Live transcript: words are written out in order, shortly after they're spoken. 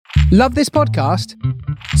Love this podcast?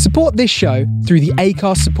 Support this show through the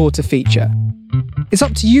Acast supporter feature. It's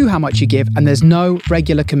up to you how much you give, and there's no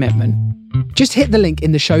regular commitment. Just hit the link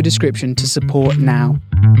in the show description to support now.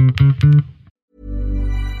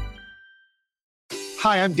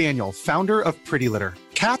 Hi, I'm Daniel, founder of Pretty Litter.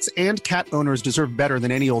 Cats and cat owners deserve better than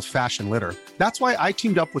any old-fashioned litter. That's why I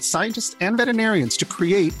teamed up with scientists and veterinarians to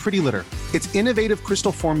create Pretty Litter. Its innovative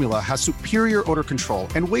crystal formula has superior odor control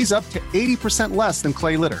and weighs up to 80% less than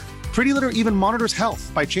clay litter. Pretty Litter even monitors health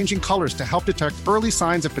by changing colors to help detect early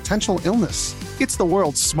signs of potential illness. It's the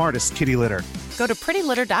world's smartest kitty litter. Go to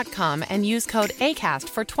prettylitter.com and use code ACAST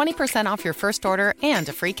for 20% off your first order and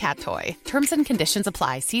a free cat toy. Terms and conditions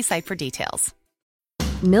apply. See site for details.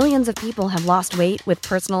 Millions of people have lost weight with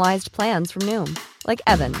personalized plans from Noom. Like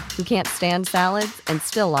Evan, who can't stand salads and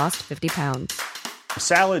still lost 50 pounds.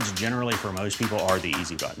 Salads generally for most people are the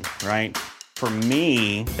easy button, right? For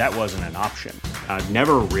me, that wasn't an option. I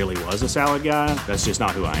never really was a salad guy. That's just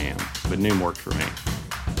not who I am. But Noom worked for me.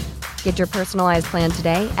 Get your personalized plan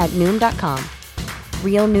today at Noom.com.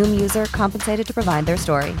 Real Noom user compensated to provide their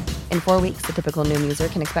story. In 4 weeks, the typical Noom user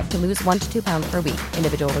can expect to lose 1 to 2 pounds per week.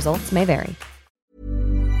 Individual results may vary.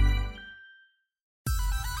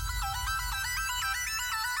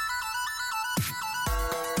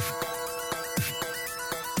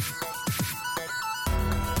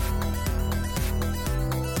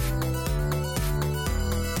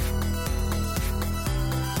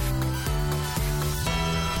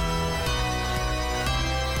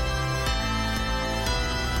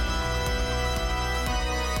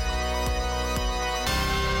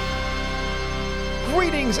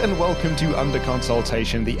 Greetings and welcome to Under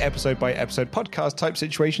Consultation, the episode-by-episode podcast type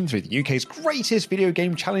situation through the UK's greatest video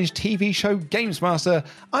game challenge TV show, Games Master.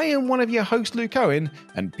 I am one of your hosts, Luke Owen,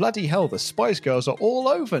 and bloody hell, the Spice Girls are all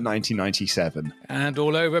over 1997. And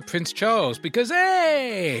all over Prince Charles, because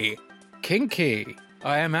hey, kinky.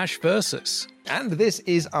 I am Ash Versus. And this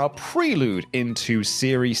is our prelude into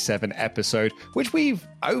Series 7 episode, which we've,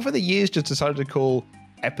 over the years, just decided to call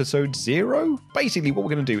Episode 0? Basically, what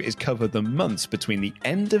we're going to do is cover the months between the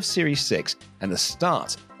end of Series 6 and the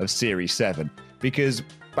start of Series 7. Because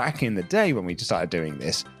back in the day when we started doing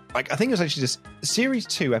this, I think it was actually just Series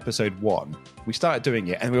 2, Episode 1, we started doing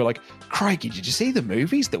it and we were like, crikey, did you see the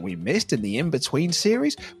movies that we missed in the in-between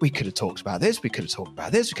series? We could have talked about this, we could have talked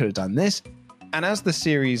about this, we could have done this. And as the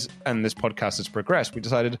series and this podcast has progressed, we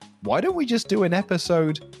decided, why don't we just do an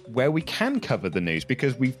episode where we can cover the news?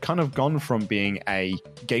 Because we've kind of gone from being a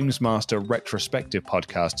Games Master retrospective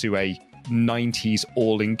podcast to a 90s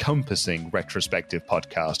all-encompassing retrospective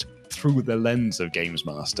podcast through the lens of Games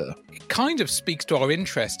Master. It kind of speaks to our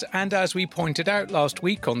interest, and as we pointed out last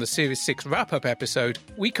week on the Series 6 wrap-up episode,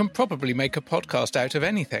 we can probably make a podcast out of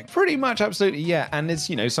anything. Pretty much, absolutely, yeah. And it's,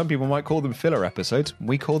 some people might call them filler episodes.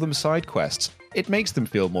 We call them side quests. It makes them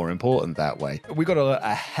feel more important that way. We've got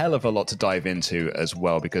a hell of a lot to dive into as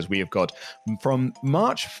well, because we have got from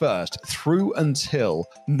March 1st through until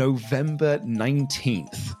November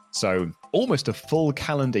 19th. So almost a full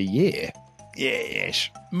calendar year. Yes.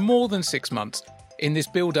 More than 6 months in this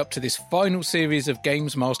build-up to this final series of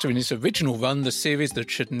Games Master in its original run, the series that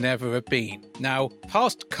should never have been. Now,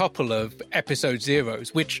 past couple of episode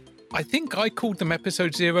zeros, which I think I called them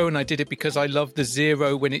episode 0, and I did it because I love the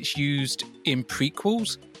 0 when it's used in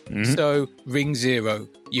prequels. Mm-hmm. So, Ring 0,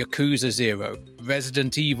 Yakuza 0,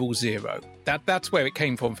 Resident Evil 0. That's where it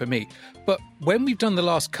came from for me. But when we've done the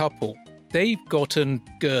last couple, they've gotten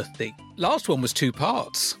girthy. Last one was 2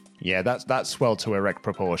 parts. Yeah, that's swelled to erect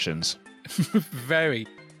proportions. Very.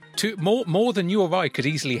 More than you or I could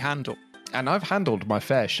easily handle. And I've handled my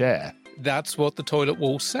fair share. That's what the toilet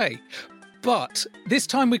walls say. But this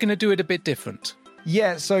time we're going to do it a bit different.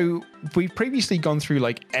 Yeah, so we've previously gone through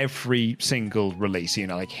every single release,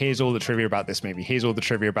 here's all the trivia about this movie, here's all the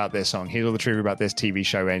trivia about this song, here's all the trivia about this TV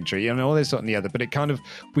show entry, all this, that, and the other. But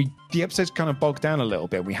the episode's kind of bogged down a little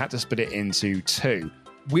bit. We had to split it into 2.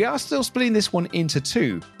 We are still splitting this one into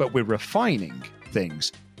 2, but we're refining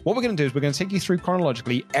things. What we're going to do is we're going to take you through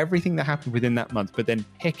chronologically everything that happened within that month, but then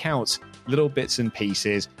pick out little bits and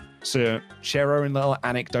pieces to share our own little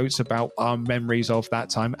anecdotes about our memories of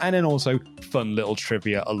that time, and then also fun little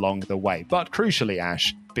trivia along the way. But crucially,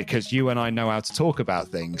 Ash, because you and I know how to talk about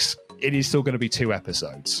things, it is still going to be 2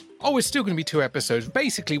 episodes. Oh, it's still going to be 2 episodes.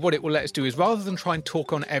 Basically, what it will let us do is, rather than try and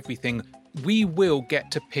talk on everything, we will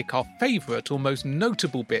get to pick our favourite or most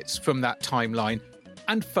notable bits from that timeline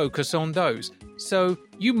and focus on those. So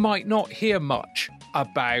you might not hear much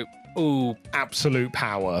about, absolute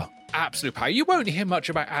power. Absolute power. You won't hear much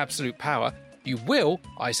about absolute power. You will,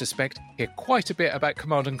 I suspect, hear quite a bit about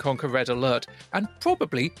Command & Conquer Red Alert, and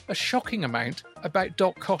probably a shocking amount about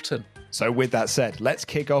Doc Cotton. So with that said, let's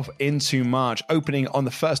kick off into March. Opening on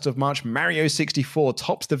the 1st of March, Mario 64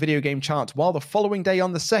 tops the video game charts, while the following day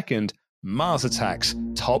on the 2nd, Mars Attacks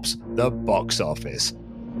tops the box office.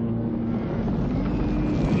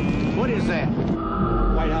 What is that?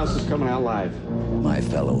 White House is coming out live. My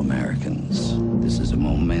fellow Americans, this is a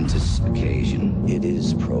momentous occasion. It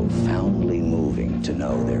is profoundly moving to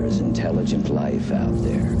know there is intelligent life out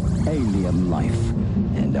there. Alien life.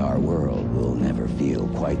 And our world will never feel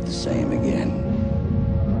quite the same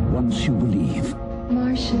again. Once you believe.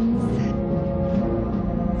 Martians,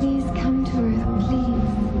 please come to Earth,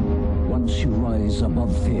 please. Once you rise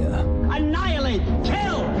above fear. Annihilate!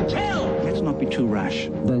 Kill! Let's not be too rash.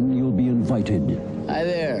 Then you'll be invited. Hi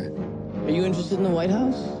there. Are you interested in the White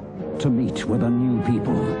House? To meet with a new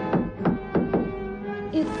people.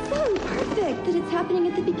 It's so perfect that it's happening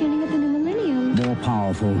at the beginning of the new millennium. More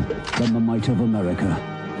powerful than the might of America.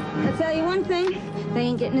 I'll tell you one thing, they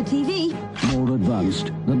ain't getting a TV. More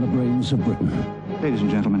advanced than the brains of Britain. Ladies and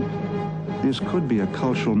gentlemen, this could be a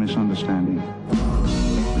cultural misunderstanding.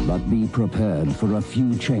 But be prepared for a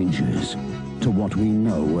few changes to what we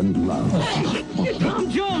know and love. Tom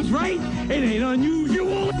Jones, right? It ain't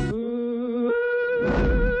unusual.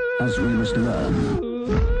 As we must learn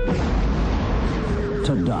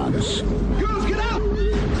to dance. Girls, get out!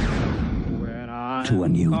 To a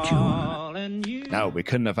new tune. No, we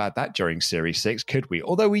couldn't have had that during Series 6, could we?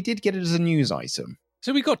 Although we did get it as a news item.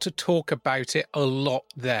 So we got to talk about it a lot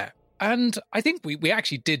there. And I think we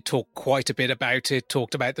actually did talk quite a bit about it,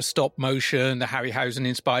 talked about the stop motion, the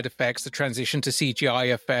Harryhausen-inspired effects, the transition to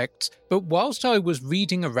CGI effects. But whilst I was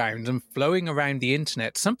reading around and flowing around the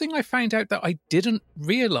internet, something I found out that I didn't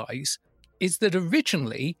realise is that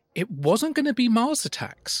originally it wasn't going to be Mars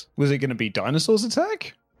Attacks. Was it going to be Dinosaurs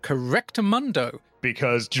Attack? Correctamundo.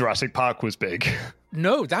 Because Jurassic Park was big.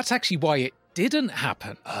 No, that's actually why it didn't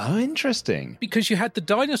happen. Oh, interesting. Because you had the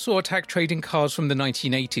Dinosaur Attack trading cards from the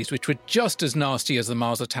 1980s, which were just as nasty as the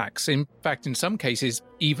Mars Attacks. In fact, in some cases,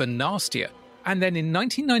 even nastier. And then in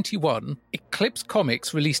 1991, Eclipse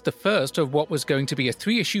Comics released the first of what was going to be a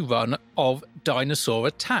 3-issue run of Dinosaur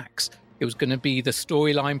Attacks. It was going to be the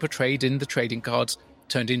storyline portrayed in the trading cards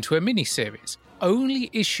turned into a miniseries. Only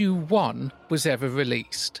issue 1 was ever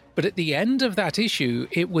released. But at the end of that issue,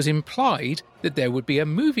 it was implied that there would be a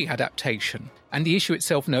movie adaptation. And the issue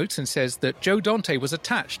itself notes and says that Joe Dante was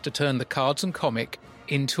attached to turn the cards and comic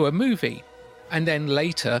into a movie. And then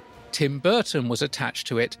later, Tim Burton was attached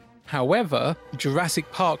to it. However,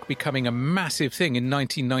 Jurassic Park becoming a massive thing in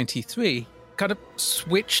 1993 kind of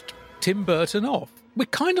switched Tim Burton off. We're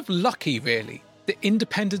kind of lucky, really, that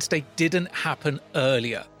Independence Day didn't happen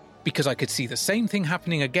earlier, because I could see the same thing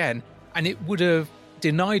happening again, and it would have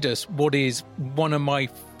denied us what is one of my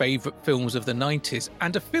favourite films of the 90s,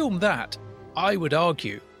 and a film that, I would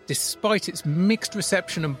argue, despite its mixed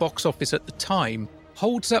reception and box office at the time,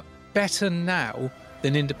 holds up better now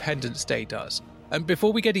than Independence Day does. And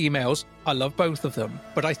before we get emails, I love both of them,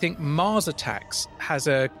 but I think Mars Attacks has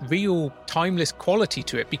a real timeless quality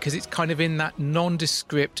to it because it's kind of in that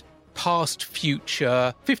nondescript past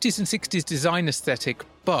future 50s and 60s design aesthetic,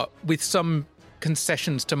 but with some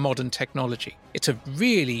concessions to modern technology. It's a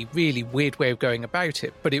really, really weird way of going about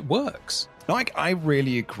it, but it works. Like, I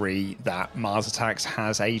really agree that Mars Attacks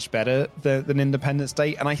has aged better than Independence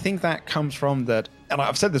Day, and I think that comes from that, and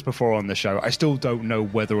I've said this before on the show, I still don't know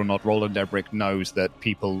whether or not Roland Emmerich knows that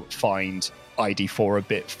people find ID4 a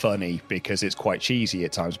bit funny because it's quite cheesy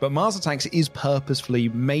at times, but Mars Attacks is purposefully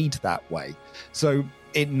made that way. So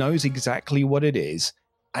it knows exactly what it is,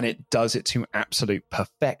 and it does it to absolute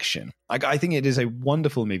perfection. Like, I think it is a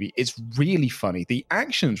wonderful movie. It's really funny. The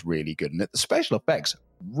action's really good in it. The special effects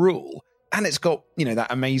rule. And it's got, you know, that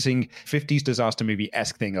amazing 50s disaster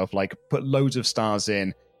movie-esque thing of, like, put loads of stars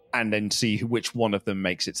in and then see which one of them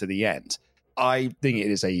makes it to the end. I think it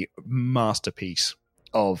is a masterpiece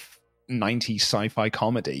of 90s sci-fi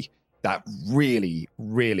comedy that really,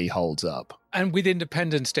 really holds up. And with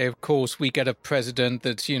Independence Day, of course, we get a president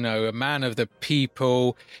that's, you know, a man of the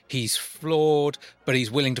people. He's flawed, but he's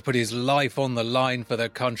willing to put his life on the line for the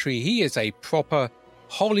country. He is a proper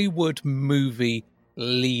Hollywood movie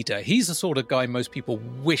leader. He's the sort of guy most people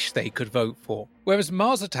wish they could vote for. Whereas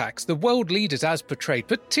Mars Attacks, the world leaders as portrayed,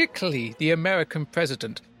 particularly the American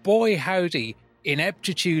president, boy howdy,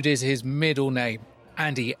 ineptitude is his middle name.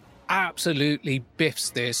 And he absolutely biffs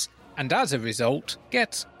this, and as a result,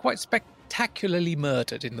 gets quite spectacular spectacularly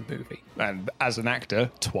murdered in the movie. And as an actor,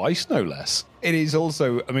 twice, no less. It is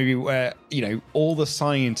also a movie where, all the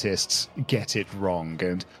scientists get it wrong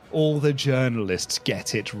and all the journalists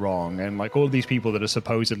get it wrong. And all of these people that are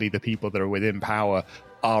supposedly the people that are within power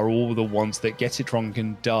are all the ones that get it wrong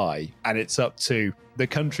and die. And it's up to the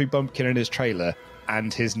country bumpkin in his trailer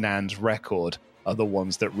and his nan's record are the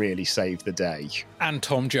ones that really save the day. And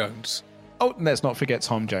Tom Jones. Oh, and let's not forget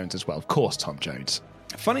Tom Jones as well. Of course, Tom Jones.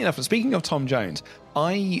 Funny enough, speaking of Tom Jones,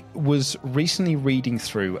 I was recently reading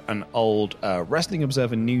through an old Wrestling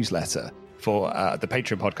Observer newsletter for the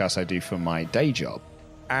Patreon podcast I do for my day job.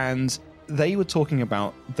 And they were talking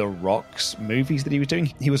about The Rock's movies that he was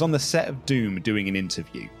doing. He was on the set of Doom doing an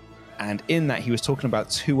interview. And in that, he was talking about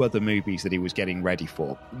 2 other movies that he was getting ready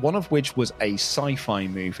for. One of which was a sci-fi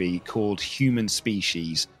movie called Human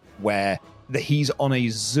Species, where he's on a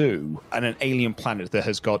zoo and an alien planet that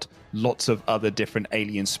has got lots of other different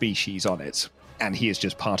alien species on it. And he is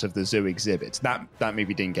just part of the zoo exhibit. That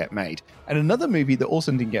movie didn't get made. And another movie that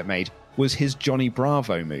also didn't get made was his Johnny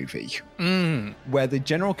Bravo movie, where the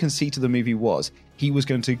general conceit of the movie was he was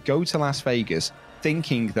going to go to Las Vegas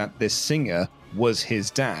thinking that this singer was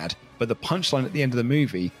his dad, but the punchline at the end of the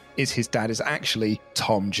movie is his dad is actually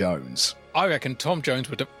Tom Jones. I reckon Tom Jones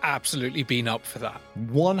would have absolutely been up for that.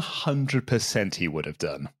 100% he would have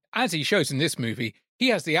done. As he shows in this movie, he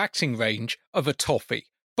has the acting range of a toffee,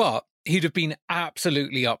 but he'd have been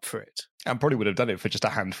absolutely up for it. And probably would have done it for just a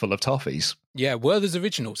handful of toffees. Yeah, Werther's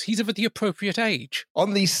Originals. He's of the appropriate age.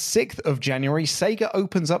 On the 6th of January, Sega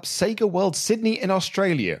opens up Sega World Sydney in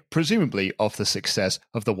Australia, presumably off the success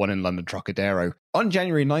of the one in London Trocadero. On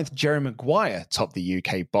January 9th, Jerry Maguire topped the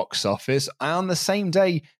UK box office. And on the same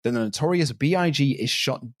day, the notorious B.I.G. is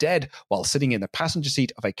shot dead while sitting in the passenger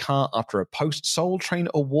seat of a car after a post-Soul Train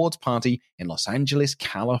Awards party in Los Angeles,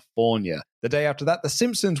 California. The day after that, The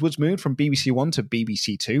Simpsons was moved from BBC One to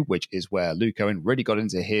BBC Two, which is where Luke Owen really got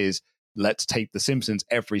into his let's tape The Simpsons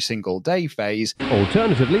every single day phase.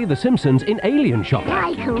 Alternatively, The Simpsons in Alien Shop.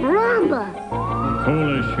 Ay, caramba!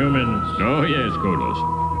 Foolish humans. Oh, yes,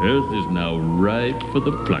 Kolos. Earth is now ripe for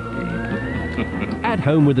the plucking. At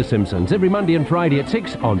Home with The Simpsons, every Monday and Friday at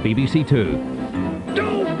 6 on BBC Two.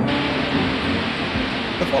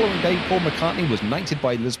 The following day, Paul McCartney was knighted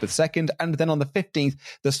by Elizabeth II, and then on the 15th,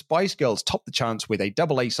 the Spice Girls topped the charts with a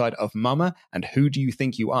double A-side of Mama and Who Do You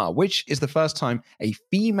Think You Are, which is the first time a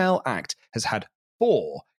female act has had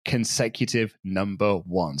 4 consecutive number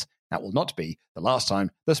ones. That will not be the last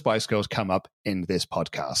time the Spice Girls come up in this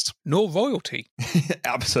podcast. Nor royalty.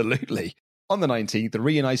 Absolutely. On the 19th, the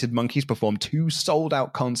Reunited Monkeys performed 2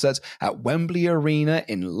 sold-out concerts at Wembley Arena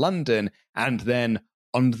in London, and then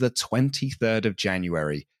on the 23rd of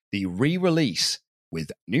January, the re-release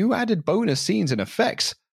with new added bonus scenes and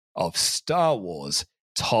effects of Star Wars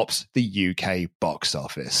tops the UK box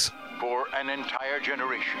office. For an entire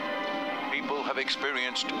generation, people have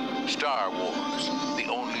experienced Star Wars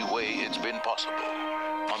the only way it's been possible,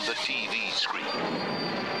 on the TV screen.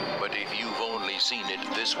 But if you've only seen it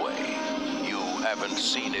this way, you haven't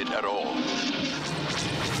seen it at all.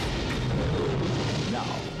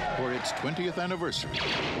 For its 20th anniversary,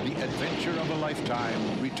 the adventure of a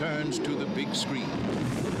lifetime returns to the big screen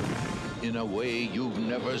in a way you've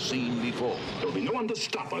never seen before. There'll be no one to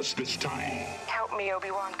stop us this time. Help me,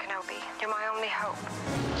 Obi-Wan Kenobi. You're my only hope.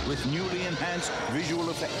 With newly enhanced visual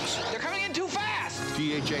effects. They're coming in too fast!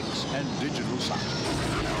 THX and digital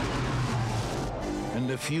sound.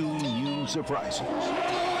 And a few new surprises.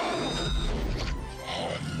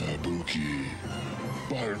 Hanabuki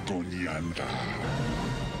Bargonyanda.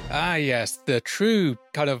 Ah, yes, the true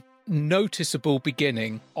kind of noticeable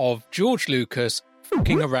beginning of George Lucas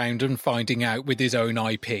fucking around and finding out with his own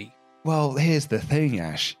IP. Well, here's the thing,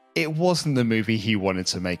 Ash. It wasn't the movie he wanted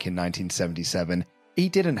to make in 1977. He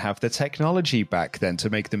didn't have the technology back then to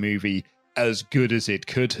make the movie as good as it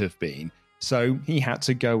could have been. So he had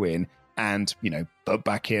to go in and, put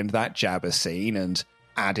back in that Jabba scene and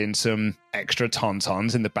add in some extra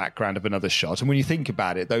tauntauns in the background of another shot. And when you think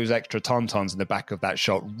about it, those extra tauntauns in the back of that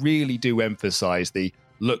shot really do emphasize the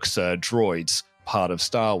look, sir, droids part of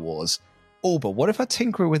Star Wars. Oh, but what if I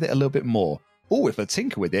tinker with it a little bit more? Oh, if I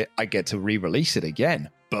tinker with it, I get to re-release it again.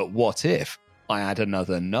 But what if I add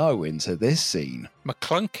another no into this scene?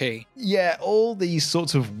 McClunky. Yeah, all these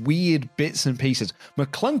sorts of weird bits and pieces.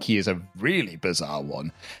 McClunky is a really bizarre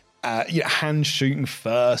one. Hand shooting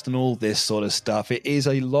first and all this sort of stuff. It is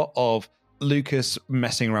a lot of Lucas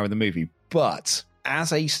messing around with the movie. But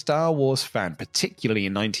as a Star Wars fan, particularly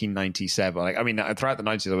in 1997, throughout the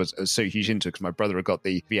 90s, I was so huge into it because my brother had got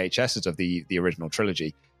the VHSs of the original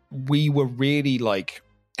trilogy. We were really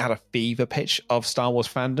at a fever pitch of Star Wars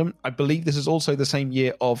fandom. I believe this is also the same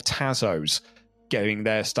year of Tazos getting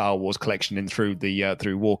their Star Wars collection in through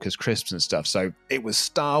Walker's Crisps and stuff. So it was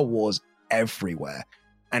Star Wars everywhere.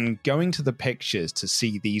 And going to the pictures to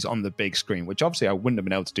see these on the big screen, which obviously I wouldn't have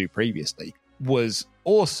been able to do previously, was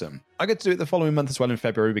awesome. I got to do it the following month as well in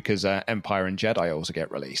February because Empire and Jedi also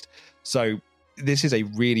get released. So this is a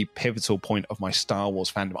really pivotal point of my Star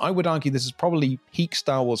Wars fandom. I would argue this is probably peak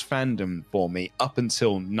Star Wars fandom for me up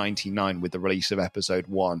until 99 with the release of Episode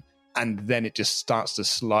 1. And then it just starts to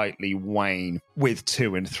slightly wane with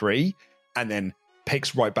 2 and 3. And then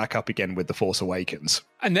picks right back up again with The Force Awakens.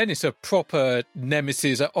 And then it's a proper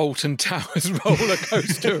Nemesis at Alton Towers roller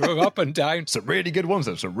coaster up and down. Some really good ones,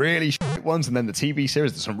 there's some really shit ones, and then the TV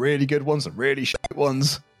series, there's some really good ones, some really shit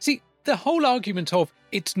ones. See, the whole argument of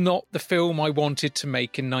it's not the film I wanted to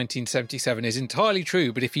make in 1977 is entirely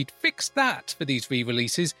true, but if he'd fixed that for these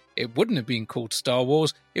re-releases, it wouldn't have been called Star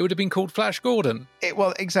Wars, it would have been called Flash Gordon.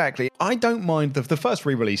 Well, exactly. I don't mind the first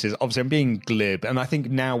re-releases. Obviously, I'm being glib, and I think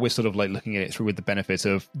now we're sort of like looking at it through with the benefit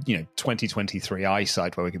of, 2023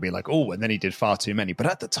 eyesight, where we could be like, oh, and then he did far too many. But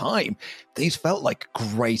at the time, these felt like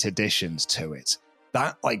great additions to it.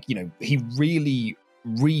 That, he really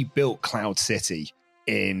rebuilt Cloud City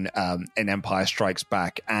in Empire Strikes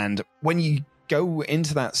Back. And when you go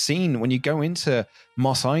into that scene, when you go into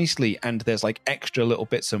Mos Eisley and there's like extra little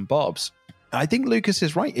bits and bobs, I think Lucas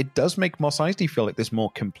is right. It does make Mos Eisley feel like this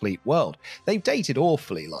more complete world. They've dated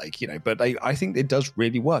awfully, but I think it does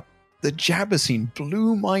really work. The Jabba scene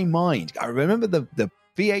blew my mind. I remember the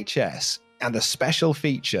VHS and the special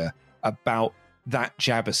feature about that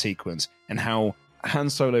Jabba sequence and how Han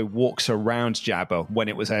Solo walks around Jabba when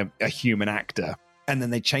it was a human actor. And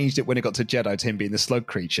then they changed it when it got to Jedi to him being the slug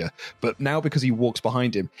creature. But now because he walks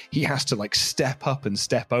behind him, he has to step up and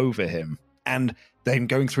step over him. And then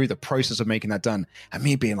going through the process of making that done, and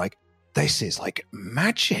me being like, this is like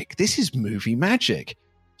magic. This is movie magic.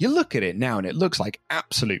 You look at it now and it looks like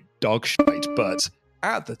absolute dog shit, but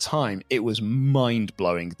at the time it was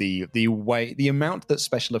mind-blowing the amount that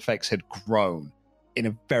special effects had grown in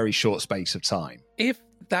a very short space of time. If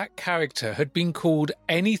that character had been called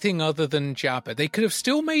anything other than Jabba, they could have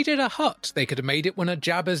still made it a Hutt. They could have made it one of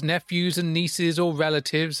Jabba's nephews and nieces or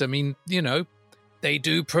relatives. I mean, they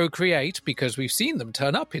do procreate because we've seen them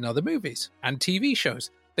turn up in other movies and TV shows.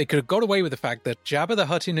 They could have got away with the fact that Jabba the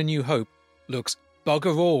Hutt in A New Hope looks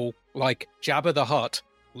bugger all like Jabba the Hutt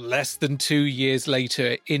less than 2 years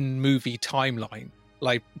later in movie timeline.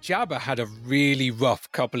 Like, Jabba had a really rough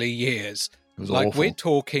couple of years. It was awful. We're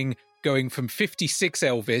talking going from 56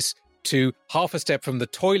 Elvis to half a step from the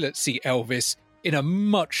toilet seat Elvis in a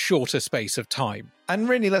much shorter space of time. And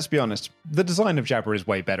really, let's be honest, the design of Jabba is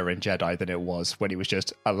way better in Jedi than it was when he was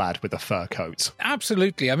just a lad with a fur coat.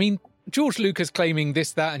 Absolutely. I mean, George Lucas claiming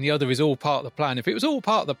this, that, and the other is all part of the plan. If it was all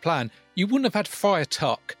part of the plan, you wouldn't have had Friar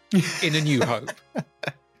Tuck in A New Hope.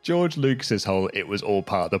 George Lucas's whole "it was all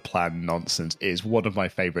part of the plan" nonsense is one of my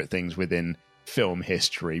favourite things within film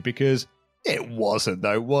history, because it wasn't,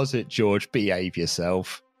 though, was it, George? Behave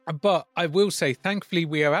yourself. But I will say, thankfully,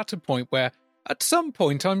 we are at a point where, at some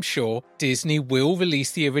point, I'm sure, Disney will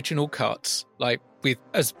release the original cuts, with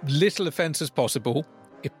as little offence as possible.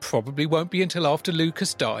 It probably won't be until after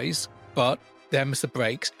Lucas dies, but them's the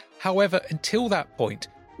breaks. However, until that point,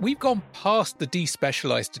 we've gone past the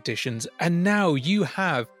despecialized editions, and now you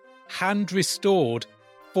have hand-restored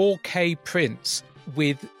 4K prints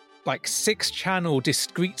with 6-channel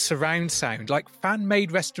discrete surround sound,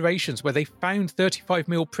 fan-made restorations where they found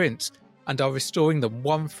 35mm prints and are restoring them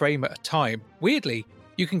one frame at a time. Weirdly,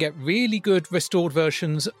 you can get really good restored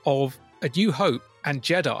versions of A New Hope and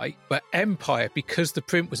Jedi, but Empire, because the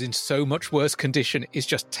print was in so much worse condition, is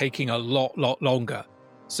just taking a lot longer.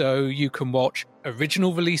 So you can watch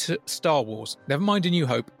original release Star Wars, never mind A New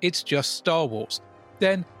Hope, it's just Star Wars.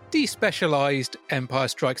 Then despecialized Empire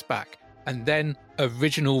Strikes Back, and then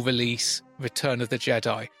original release Return of the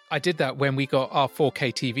Jedi. I did that when we got our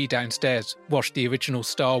 4K TV downstairs, watched the original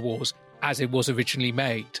Star Wars as it was originally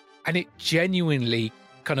made. And it genuinely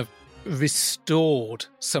kind of restored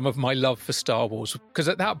some of my love for Star Wars, because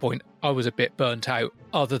at that point I was a bit burnt out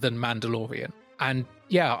other than Mandalorian. And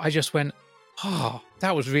yeah, I just went,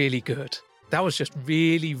 that was really good. That was just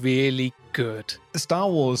really, really good. Star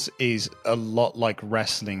Wars is a lot like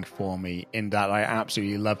wrestling for me in that I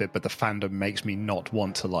absolutely love it, but the fandom makes me not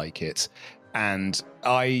want to like it. And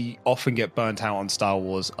I often get burnt out on Star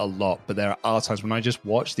Wars a lot, but there are times when I just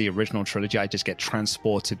watch the original trilogy, I just get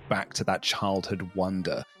transported back to that childhood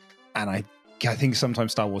wonder. And I think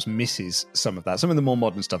sometimes Star Wars misses some of that. Some of the more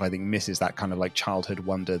modern stuff, I think, misses that kind of childhood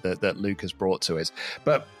wonder that Lucas brought to it.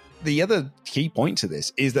 But the other key point to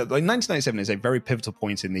this is that 1997 is a very pivotal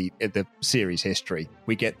point in the series history.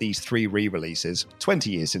 We get these 3 re-releases,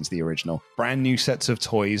 20 years since the original. Brand new sets of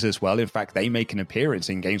toys as well. In fact, they make an appearance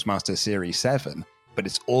in Games Master Series 7. But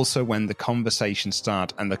it's also when the conversations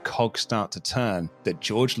start and the cogs start to turn that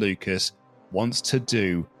George Lucas wants to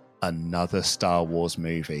do another Star Wars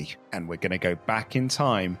movie. And we're going to go back in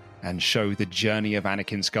time and show the journey of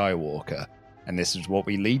Anakin Skywalker. And this is what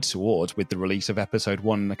we lead towards with the release of Episode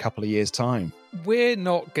 1 in a couple of years' time. We're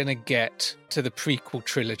not going to get to the prequel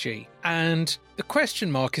trilogy. And the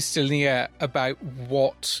question mark is still in the air about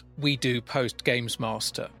what we do post-Games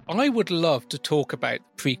Master. I would love to talk about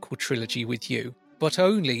the prequel trilogy with you, but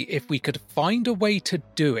only if we could find a way to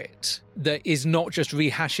do it that is not just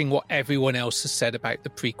rehashing what everyone else has said about the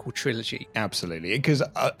prequel trilogy. Absolutely, because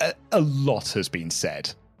a lot has been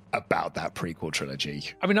said about that prequel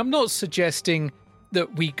trilogy. I mean, I'm not suggesting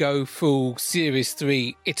that we go full Series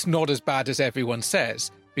 3, it's not as bad as everyone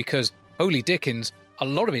says, because, holy dickens, a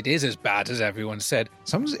lot of it is as bad as everyone said.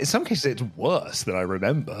 In some cases, it's worse than I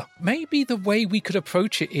remember. Maybe the way we could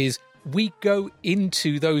approach it is we go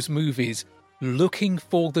into those movies looking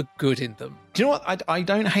for the good in them. Do you know what? I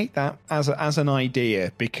don't hate that as an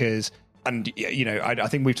idea, because... And, you know, I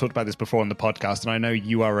think we've talked about this before on the podcast, and I know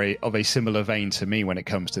you are of a similar vein to me when it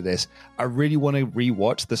comes to this. I really want to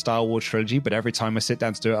rewatch the Star Wars trilogy, but every time I sit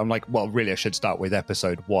down to do it, I'm like, well, really, I should start with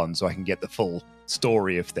Episode 1 so I can get the full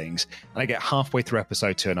story of things. And I get halfway through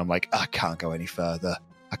Episode 2 and I'm like, I can't go any further.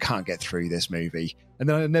 I can't get through this movie. And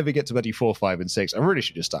then I never get to bloody 4, 5, and 6. I really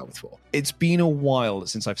should just start with 4. It's been a while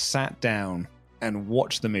since I've sat down and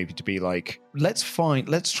watch the movie to be like, let's try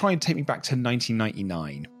and take me back to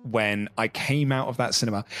 1999 when I came out of that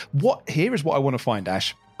cinema. Here is what I want to find,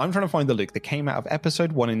 Ash. I'm trying to find the Luke that came out of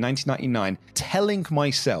Episode 1 in 1999, telling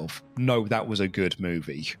myself, no, that was a good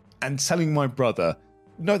movie. And telling my brother,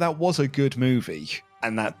 no, that was a good movie.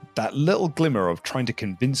 And that little glimmer of trying to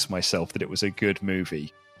convince myself that it was a good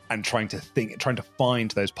movie and trying to find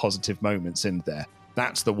those positive moments in there.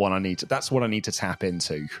 That's the one that's what I need to tap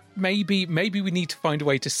into. Maybe we need to find a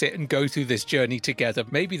way to sit and go through this journey together.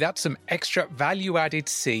 Maybe that's some extra value-added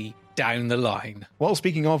C down the line. Well,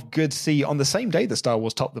 speaking of good C, on the same day that Star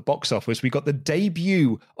Wars topped the box office, we got the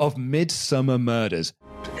debut of Midsomer Murders.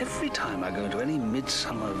 Every time I go into any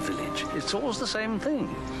midsummer village, it's always the same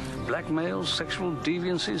thing. Blackmail, sexual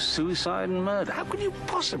deviancies, suicide and murder. How could you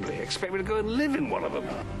possibly expect me to go and live in one of them?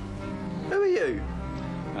 Who are you?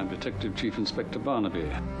 I'm Detective Chief Inspector Barnaby.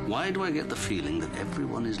 Why do I get the feeling that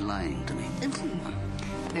everyone is lying to me? Everyone.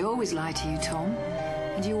 They always lie to you, Tom.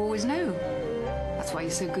 And you always know. That's why you're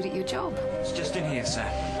so good at your job. It's just in here, sir.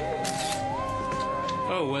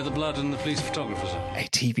 Oh, where the blood and the police photographers are. A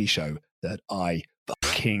TV show that I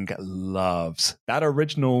fucking loves. That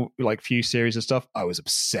original, few series of stuff, I was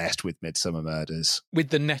obsessed with Midsomer Murders.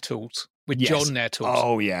 With the Nettles. With yes. John Nettles.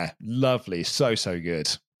 Oh, yeah. Lovely. So good.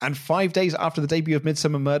 And 5 days after the debut of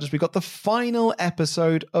Midsomer Murders, we got the final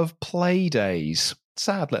episode of Playdays.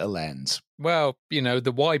 Sad little end. Well,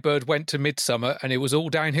 the Y-Bird went to Midsummer and it was all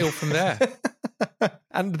downhill from there.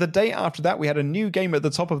 And the day after that, we had a new game at the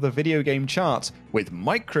top of the video game charts with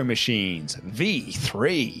Micro Machines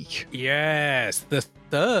V3. Yes, the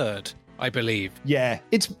third, I believe. Yeah,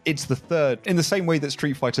 it's the third, in the same way that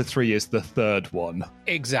Street Fighter 3 is the third one.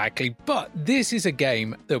 Exactly, but this is a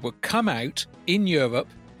game that would come out in Europe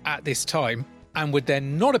at this time and would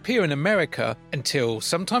then not appear in America until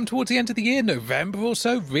sometime towards the end of the year, November or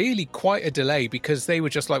so. Really quite a delay, because they were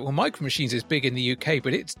just like, well, Micro Machines is big in the UK,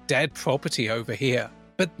 but it's dead property over here.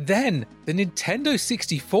 But then the Nintendo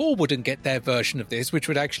 64 wouldn't get their version of this, which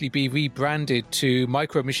would actually be rebranded to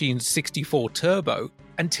Micro Machines 64 Turbo,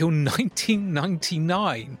 until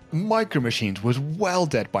 1999. Micro Machines was well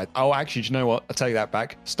dead by... Oh, actually, do you know what? I'll tell you that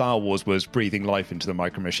back. Star Wars was breathing life into the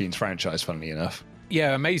Micro Machines franchise, funnily enough.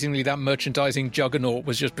 Yeah, amazingly, that merchandising juggernaut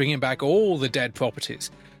was just bringing back all the dead properties.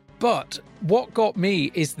 But what got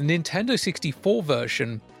me is the Nintendo 64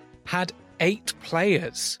 version had 8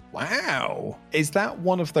 players. Wow. Is that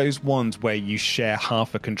one of those ones where you share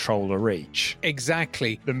half a controller each?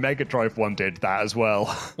 Exactly. The Mega Drive one did that as well.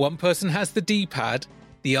 One person has the D-pad,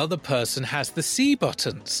 the other person has the C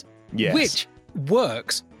buttons. Yes. Which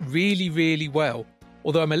works really, really well.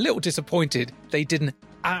 Although I'm a little disappointed they didn't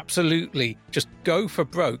absolutely just go for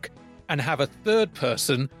broke and have a third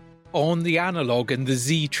person on the analog and the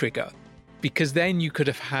Z trigger, because then you could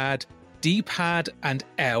have had D-pad and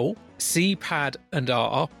L, C-pad and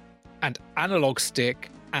R, and analog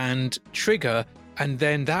stick and trigger, and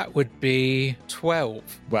then that would be 12.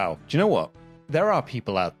 Wow. Do you know what? There are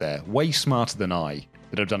people out there way smarter than I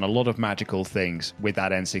that have done a lot of magical things with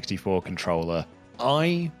that N64 controller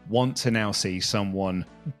I want to now see someone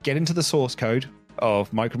get into the source code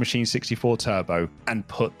of Micro Machines 64 Turbo and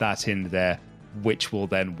put that in there, which will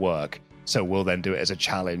then work. So we'll then do it as a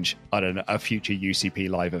challenge on a future UCP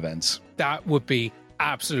live events. That would be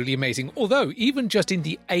absolutely amazing. Although, even just in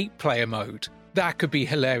the 8-player mode, that could be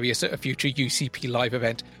hilarious at a future UCP live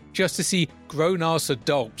event, just to see grown-ass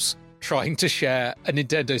adults trying to share a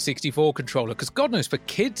Nintendo 64 controller. Because God knows, for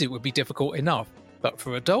kids it would be difficult enough. But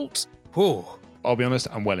for adults, whew. I'll be honest,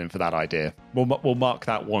 I'm well in for that idea. We'll mark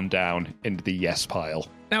that one down into the yes pile.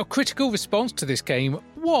 Now, critical response to this game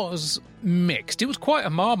was mixed. It was quite a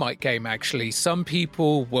Marmite game, actually. Some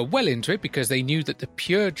people were well into it because they knew that the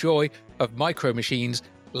pure joy of Micro Machines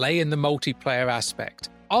lay in the multiplayer aspect.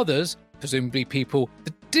 Others, presumably people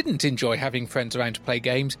that didn't enjoy having friends around to play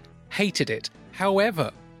games, hated it. However,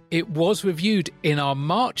 it was reviewed in our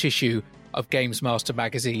March issue of Games Master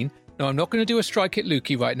magazine. Now, I'm not going to do a Strike It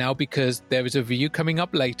Lukey right now because there is a review coming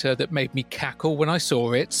up later that made me cackle when I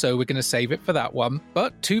saw it, so we're going to save it for that one.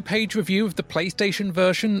 But 2-page review of the PlayStation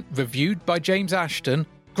version reviewed by James Ashton.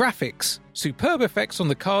 Graphics, superb effects on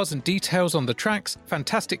the cars and details on the tracks,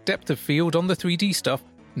 fantastic depth of field on the 3D stuff,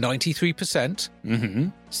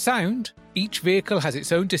 93%. Sound, each vehicle has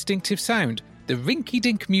its own distinctive sound. The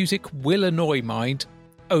rinky-dink music will annoy mind,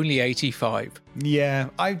 only 85. Yeah,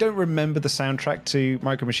 I don't remember the soundtrack to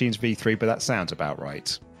Micro Machines V3, but that sounds about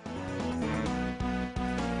right.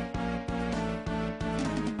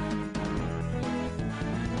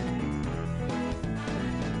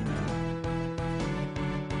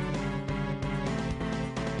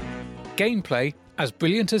 Gameplay, as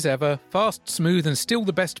brilliant as ever, fast, smooth, and still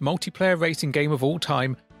the best multiplayer racing game of all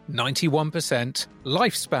time, 91%.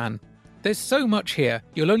 Lifespan. There's so much here,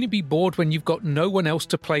 you'll only be bored when you've got no one else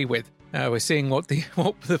to play with. We're seeing what the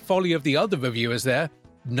folly of the other reviewers there.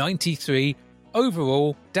 93.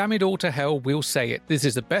 Overall, damn it all to hell, we'll say it. This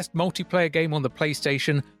is the best multiplayer game on the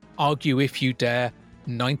PlayStation. Argue if you dare.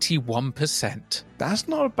 91%. That's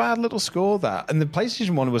not a bad little score, that. And the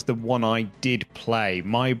PlayStation 1 was the one I did play.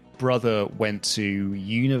 My brother went to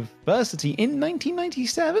university in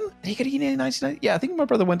 1997. Did he go to uni in 1990? Yeah, I think my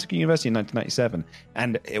brother went to university in 1997.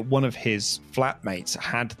 And one of his flatmates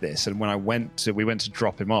had this. And when we went to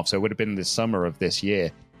drop him off, so it would have been the summer of this year,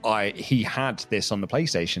 he had this on the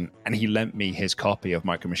PlayStation, and he lent me his copy of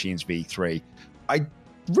Micro Machines V3. I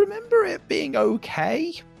remember it being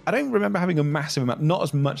okay. I don't remember having a massive amount, not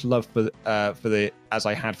as much love for the as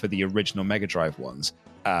I had for the original Mega Drive ones,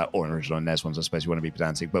 or original NES ones, I suppose you want to be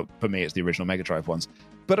pedantic, but for me it's the original Mega Drive ones.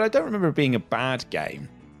 But I don't remember it being a bad game.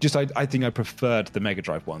 Just I think I preferred the Mega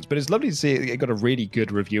Drive ones. But it's lovely to see it got a really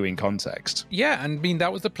good review in context. Yeah, and I mean,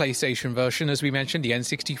 that was the PlayStation version. As we mentioned, the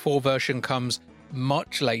N64 version comes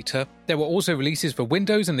much later. There were also releases for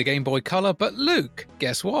Windows and the Game Boy Color, but Luke,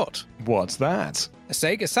 guess what? What's that? A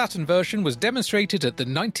Sega Saturn version was demonstrated at the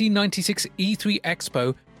 1996 E3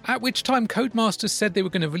 Expo, at which time Codemasters said they were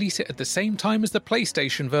going to release it at the same time as the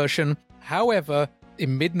PlayStation version. However,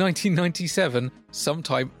 in mid-1997,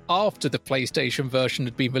 sometime after the PlayStation version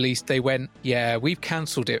had been released, they went, yeah, we've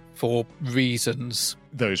cancelled it for reasons.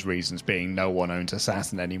 Those reasons being no one owns a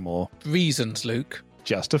Saturn anymore. Reasons, Luke.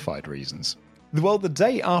 Justified reasons. Well, the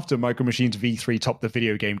day after Micro Machines V3 topped the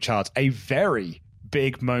video game charts, a very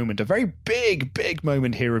big moment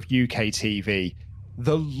here of UK TV,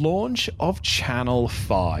 the launch of Channel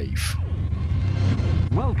 5.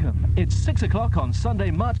 Welcome. It's 6 o'clock on Sunday,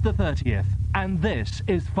 March the 30th, and this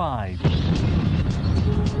is 5. It's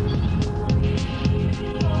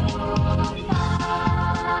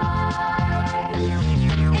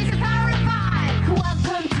the power of 5.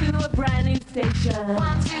 Welcome to a brand new station.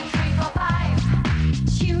 1, 2, 3, 4,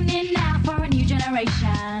 5. Tune in now for a new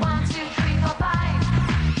generation. 1, 2, 3, 4,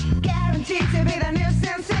 5. Guaranteed to be the new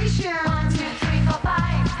sensation. 1, 2, 3, 4,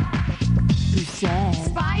 5. Who said?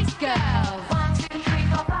 Spice Girls. 1, 2, 3,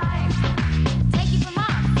 4, 5. Take it from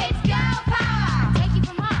us. It's girl power. Take it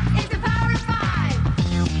from us. It's the power of 5.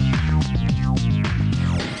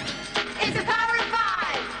 It's the power of 5.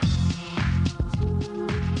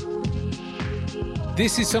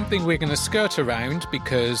 This is something we're going to skirt around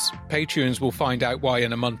because Patreons will find out why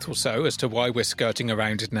in a month or so as to why we're skirting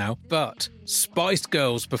around it now. But Spice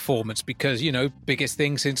Girls performance, because, you know, biggest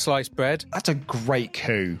thing since sliced bread. That's a great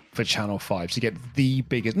coup for Channel 5 to get the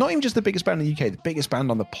biggest, not even just the biggest band in the UK, the biggest band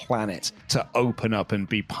on the planet to open up and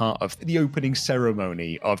be part of the opening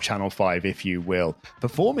ceremony of Channel 5, if you will.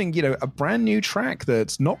 Performing, you know, a brand new track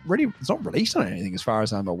that's not released on anything as far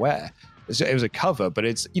as I'm aware. It was a cover, but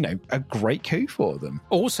it's, you know, a great coup for them.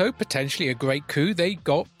 Also, potentially a great coup, they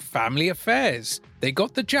got Family Affairs. They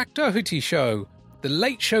got the Jack Doherty Show. The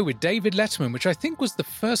Late Show with David Letterman, which I think was the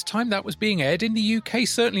first time that was being aired in the UK,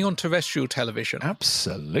 certainly on terrestrial television.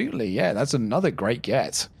 Absolutely, yeah, that's another great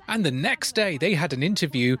get. And the next day, they had an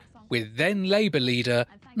interview with then Labour leader,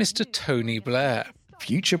 Mr. Tony Blair.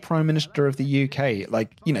 Future Prime Minister of the UK.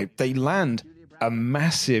 Like, you know, they land a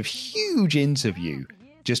massive, huge interview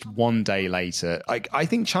just one day later. I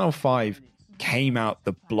think Channel 5 came out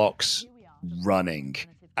the blocks running.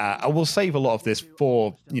 I will save a lot of this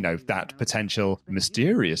for, you know, that potential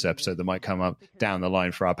mysterious episode that might come up down the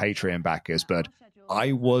line for our Patreon backers. But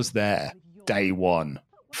I was there day one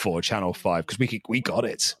for Channel 5 because we got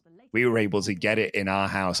it. We were able to get it in our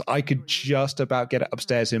house. I could just about get it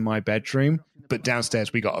upstairs in my bedroom, but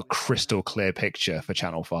downstairs we got a crystal clear picture for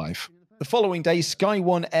Channel 5. The following day, Sky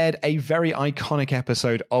One aired a very iconic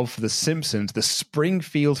episode of The Simpsons, The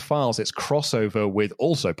Springfield Files, its crossover with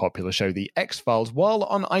also popular show The X-Files, while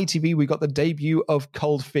on ITV we got the debut of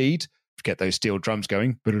Cold Feet. Get those steel drums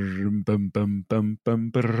going.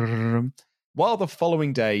 While the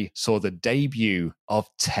following day saw the debut of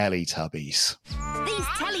Teletubbies. These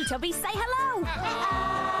Teletubbies say hello.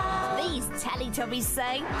 These Teletubbies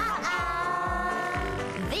say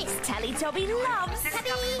this Teletubby loves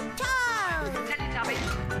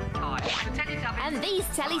and these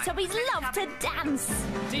Teletubbies love to dance.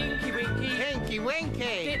 Tinky Winky, Tinky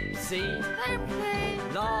Winky, Dipsy,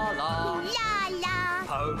 La La, La La,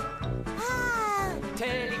 Po,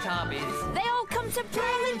 Teletubbies. They all come to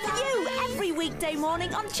play with you every weekday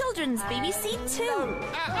morning on Children's BBC 2.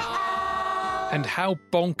 And how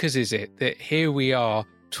bonkers is it that here we are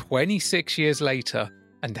 26 years later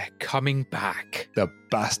and they're coming back? The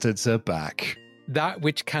bastards are back. That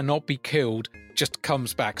which cannot be killed just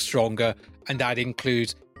comes back stronger, and that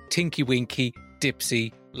includes Tinky Winky,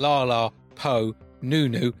 Dipsy, Lala, Po,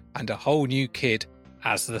 Nunu, and a whole new kid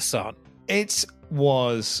as the son. It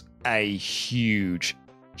was a huge,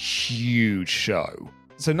 huge show.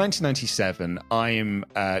 So 1997, I am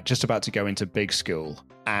just about to go into big school,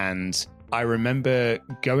 and I remember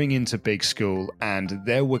going into big school and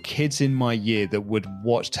there were kids in my year that would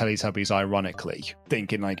watch Teletubbies ironically,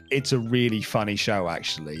 thinking like, it's a really funny show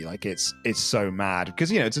actually. Like it's so mad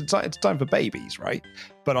because, you know, it's time for babies, right?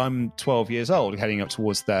 But I'm 12 years old heading up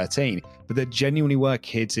towards 13. But there genuinely were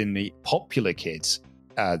kids in the popular kids,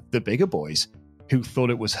 the bigger boys, who thought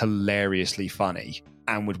it was hilariously funny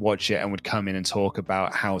and would watch it and would come in and talk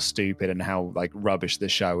about how stupid and how like rubbish the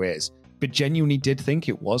show is. But genuinely did think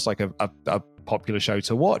it was like a popular show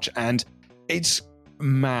to watch. And it's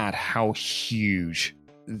mad how huge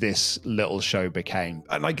this little show became.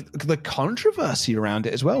 And like the controversy around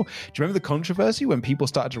it as well. Do you remember the controversy when people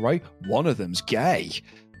started to write, one of them's gay?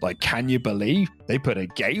 Like, can you believe they put a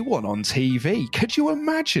gay one on TV? Could you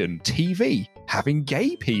imagine TV having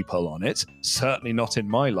gay people on it? Certainly not in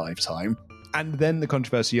my lifetime. And then the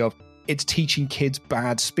controversy of it's teaching kids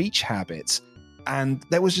bad speech habits. And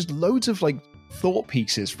there was just loads of like thought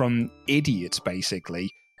pieces from idiots basically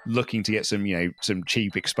looking to get some, you know, some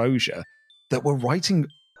cheap exposure that were writing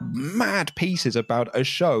mad pieces about a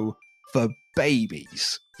show for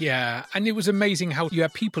babies. Yeah, and it was amazing how you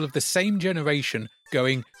had people of the same generation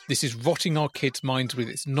going, this is rotting our kids' minds with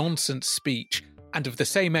its nonsense speech. And of the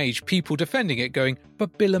same age, people defending it going,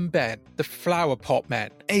 but Bill and Ben, the flower pot men.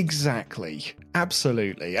 Exactly.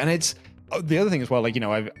 Absolutely. And it's the other thing as well, like, you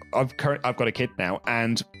know, I've got a kid now,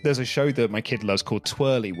 and there's a show that my kid loves called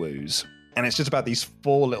Twirly Woos. And it's just about these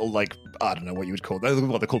four little, like, I don't know what you would call them.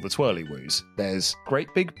 What they're called the Twirly Woos. There's Great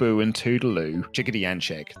Big Boo and Toodaloo, Chickadee and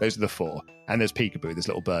Chick. Those are the four. And there's Peekaboo, this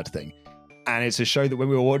little bird thing. And it's a show that when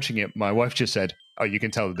we were watching it, my wife just said, oh, you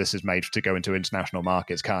can tell that this is made to go into international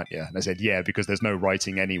markets, can't you? And I said, yeah, because there's no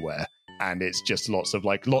writing anywhere. And it's just lots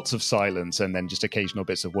of silence and then just occasional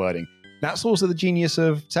bits of wording. That's also the genius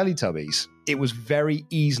of Teletubbies. It was very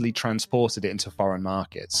easily transported into foreign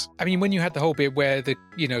markets. I mean, when you had the whole bit where the,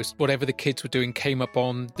 you know, whatever the kids were doing came up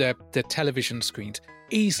on the television screens,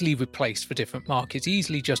 easily replaced for different markets,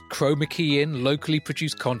 easily just chroma key in locally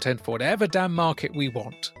produced content for whatever damn market we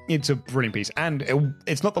want. It's a brilliant piece. And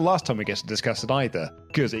it's not the last time we get to discuss it either,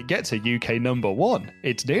 because it gets a UK #1.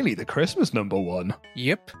 It's nearly the Christmas #1.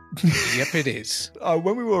 Yep. Yep, it is.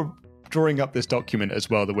 When we were drawing up this document as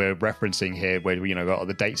well that we're referencing here, where we, you know, got all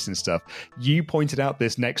the dates and stuff, you pointed out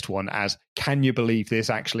this next one as, can you believe this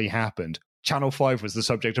actually happened? Channel 5 was the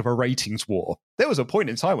subject of a ratings war. There was a point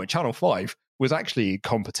in time when Channel 5 was actually in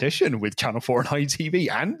competition with Channel 4 and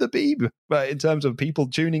ITV and the Beeb in terms of people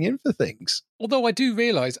tuning in for things. Although I do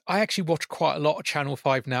realise I actually watch quite a lot of Channel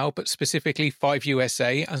 5 now, but specifically 5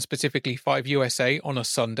 USA and specifically 5 USA on a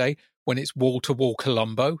Sunday when it's wall-to-wall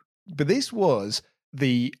Columbo. But this was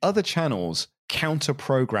the other channels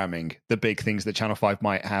counter-programming the big things that Channel 5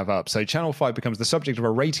 might have up. So Channel 5 becomes the subject of a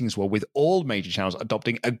ratings war, with all major channels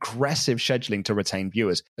adopting aggressive scheduling to retain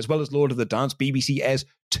viewers. As well as Lord of the Dance, BBC airs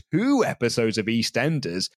 2 episodes of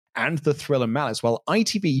EastEnders and The Thriller Malice, while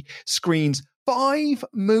ITV screens 5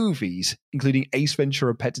 movies, including Ace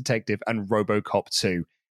Ventura, Pet Detective and RoboCop 2.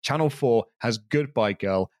 Channel 4 has Goodbye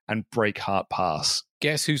Girl and Breakheart Pass.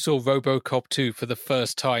 Guess who saw RoboCop 2 for the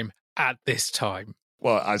first time at this time?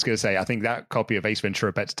 Well, I was going to say, I think that copy of Ace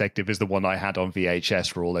Ventura, Pet Detective is the one I had on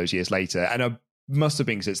VHS for all those years later. And I must have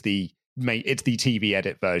been because it's the TV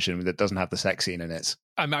edit version that doesn't have the sex scene in it.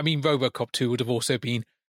 I mean, RoboCop 2 would have also been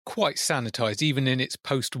quite sanitized, even in its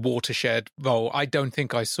post-Watershed role. I don't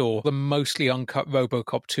think I saw the mostly uncut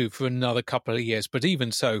RoboCop 2 for another couple of years, but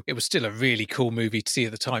even so, it was still a really cool movie to see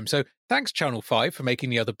at the time. So thanks, Channel 5, for making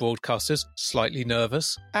the other broadcasters slightly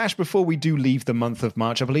nervous. Ash, before we do leave the month of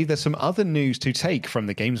March, I believe there's some other news to take from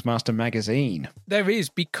the Games Master magazine. There is,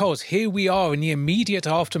 because here we are in the immediate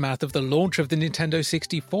aftermath of the launch of the Nintendo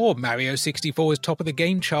 64. Mario 64 is top of the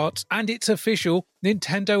game charts, and it's official.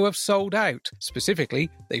 Nintendo have sold out. Specifically,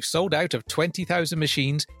 they've sold out of 20,000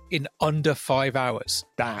 machines in under 5 hours.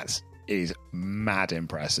 That is mad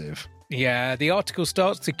impressive. Yeah, the article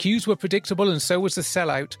starts, the queues were predictable and so was the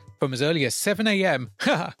sellout. From as early as 7 a.m.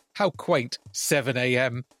 Ha! How quaint, 7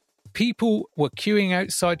 a.m. People were queuing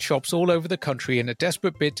outside shops all over the country in a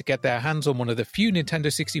desperate bid to get their hands on one of the few Nintendo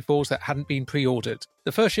 64s that hadn't been pre-ordered.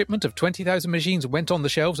 The first shipment of 20,000 machines went on the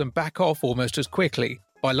shelves and back off almost as quickly.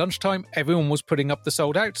 By lunchtime, everyone was putting up the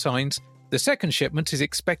sold-out signs. The second shipment is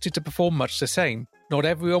expected to perform much the same. Not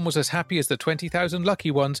everyone was as happy as the 20,000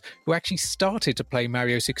 lucky ones who actually started to play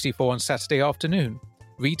Mario 64 on Saturday afternoon.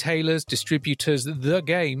 Retailers, distributors, the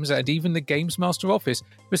games, and even the Games Master office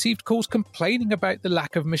received calls complaining about the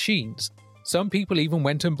lack of machines. Some people even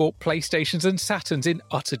went and bought PlayStations and Saturns in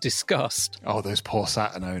utter disgust. Oh, those poor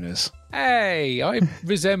Saturn owners. Hey, I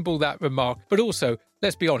resemble that remark. But also,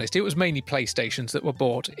 let's be honest, it was mainly PlayStations that were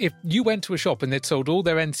bought. If you went to a shop and they'd sold all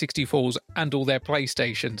their N64s and all their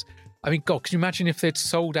PlayStations, I mean, God, can you imagine if they'd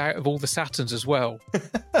sold out of all the Saturns as well?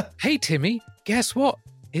 Hey, Timmy, guess what?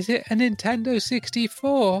 Is it a Nintendo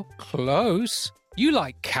 64? Close. You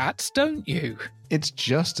like cats, don't you? It's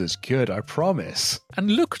just as good, I promise.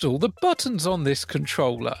 And look at all the buttons on this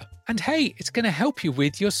controller. And hey, it's going to help you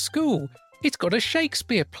with your school. It's got a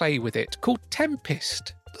Shakespeare play with it called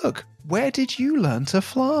Tempest. Look, where did you learn to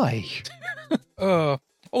fly?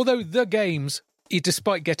 Although the games,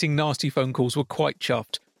 despite getting nasty phone calls, were quite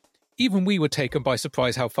chuffed. Even we were taken by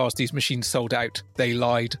surprise how fast these machines sold out. They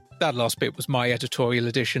lied. That last bit was my editorial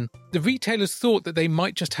addition. The retailers thought that they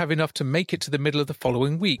might just have enough to make it to the middle of the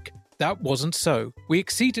following week. That wasn't so. We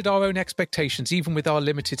exceeded our own expectations even with our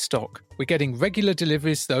limited stock. We're getting regular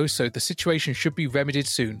deliveries though, so the situation should be remedied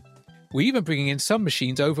soon. We're even bringing in some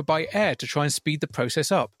machines over by air to try and speed the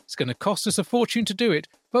process up. It's going to cost us a fortune to do it,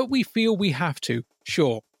 but we feel we have to.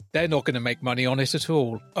 Sure, they're not going to make money on it at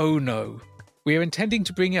all. Oh no. We are intending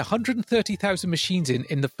to bring 130,000 machines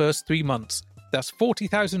in the first 3 months. That's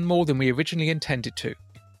 40,000 more than we originally intended to.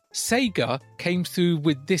 Sega came through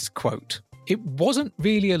with this quote. It wasn't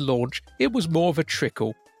really a launch, it was more of a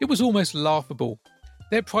trickle. It was almost laughable.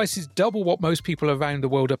 Their price is double what most people around the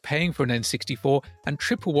world are paying for an N64 and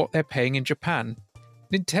triple what they're paying in Japan.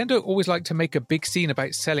 Nintendo always liked to make a big scene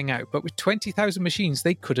about selling out, but with 20,000 machines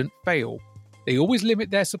they couldn't fail. They always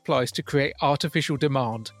limit their supplies to create artificial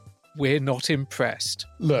demand. We're not impressed.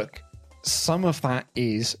 Look, some of that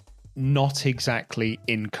is not exactly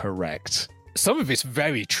incorrect. Some of it's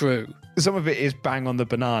very true. Some of it is bang on the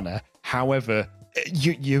banana. However,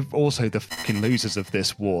 you're also the fucking losers of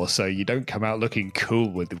this war, so you don't come out looking cool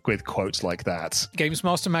with quotes like that. Games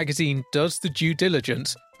Master magazine does the due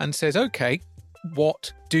diligence and says, okay,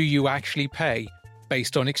 what do you actually pay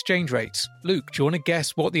based on exchange rates? Luke, do you want to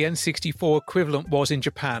guess what the N64 equivalent was in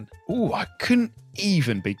Japan? Ooh, I couldn't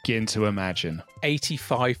even begin to imagine.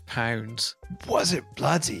 £85. Was it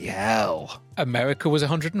bloody hell? America was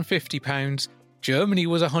 £150, Germany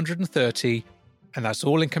was £130, and that's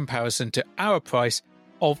all in comparison to our price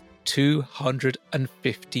of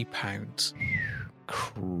 £250.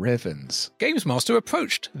 Crivens. Games Master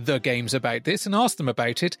approached the games about this and asked them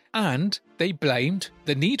about it, and they blamed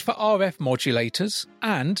the need for RF modulators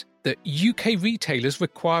and that UK retailers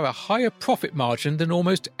require a higher profit margin than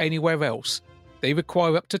almost anywhere else. They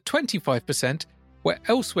require up to 25%, where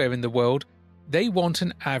elsewhere in the world, they want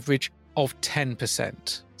an average of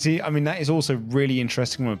 10%. See, I mean, that is also really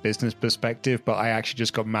interesting from a business perspective, but I actually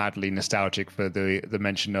just got madly nostalgic for the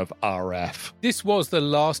mention of RF. This was the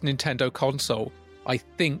last Nintendo console I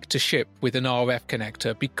think, to ship with an RF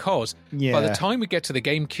connector because Yeah. by the time we get to the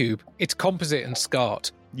GameCube, it's composite and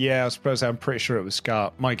SCART. Yeah, I suppose I'm pretty sure it was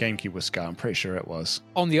SCART. My GameCube was SCART. I'm pretty sure it was.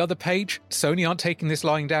 On the other page, Sony aren't taking this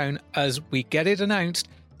lying down as we get it announced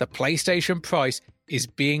the PlayStation price is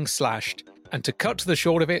being slashed. And to cut to the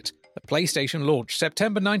short of it, the PlayStation launched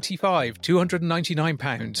September 95,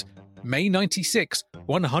 £299, May 96,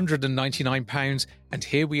 £199, and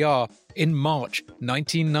here we are in March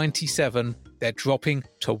 1997, they're dropping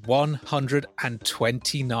to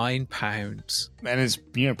 £129. And it's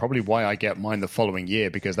probably why I get mine the following year,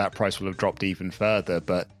 because that price will have dropped even further.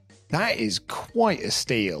 But that is quite a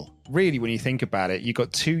steal. Really, when you think about it, you've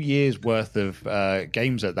got 2 years worth of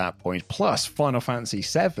games at that point, plus Final Fantasy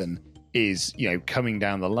VII is, coming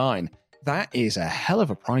down the line. That is a hell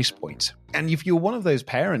of a price point. And if you're one of those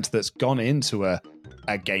parents that's gone into a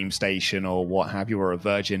Game Station or what have you, or a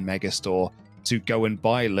Virgin Megastore, to go and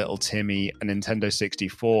buy little Timmy a Nintendo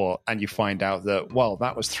 64, and you find out that, well,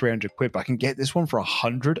 that was 300 quid, but I can get this one for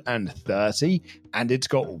 130, and it's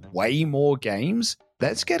got way more games.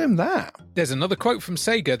 Let's get him that. There's another quote from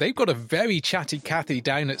Sega. They've got a very chatty Cathy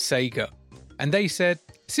down at Sega. And they said,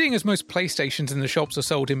 seeing as most PlayStations in the shops are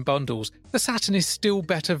sold in bundles, the Saturn is still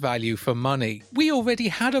better value for money. We already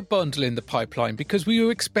had a bundle in the pipeline because we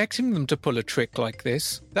were expecting them to pull a trick like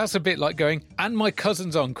this. That's a bit like going, and my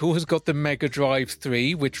cousin's uncle has got the Mega Drive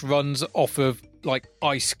 3, which runs off of,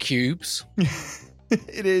 ice cubes.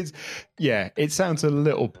 It is. Yeah, it sounds a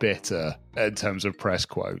little bitter in terms of press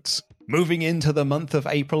quotes. Moving into the month of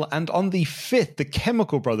April, and on the 5th, the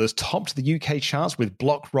Chemical Brothers topped the UK charts with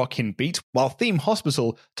Block Rockin' Beat, while Theme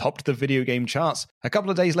Hospital topped the video game charts. A couple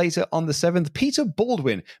of days later, on the 7th, Peter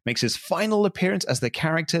Baldwin makes his final appearance as the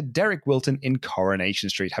character Derek Wilton in Coronation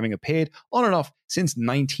Street, having appeared on and off since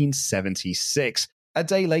 1976. A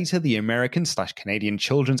day later, the American/Canadian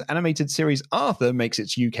children's animated series Arthur makes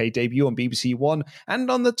its UK debut on BBC One,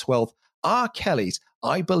 and on the 12th, R. Kelly's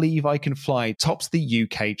I Believe I Can Fly tops the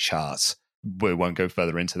UK charts. We won't go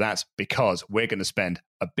further into that because we're going to spend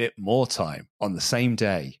a bit more time on the same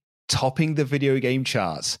day topping the video game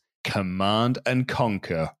charts. Command and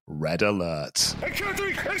Conquer Red Alert.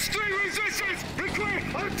 Encountering extreme resistance! Require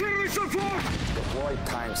artillery support! Deploy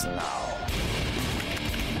tanks now.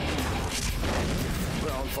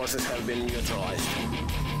 Ground forces have been neutralized.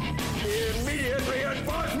 Immediate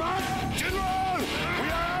reinforcement! General! We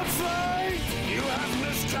are outflanked! You have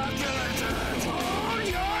miscalculated! Hold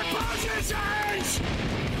your positions!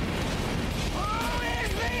 Who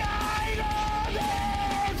is behind all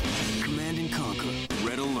this? Command and Conquer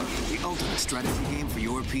Red Alert, the ultimate strategy game for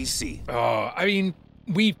your PC.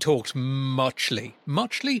 We've talked muchly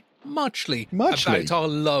about our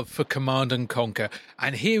love for Command and Conquer,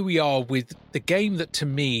 and here we are with the game that to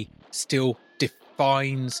me still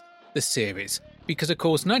defines the series. Because of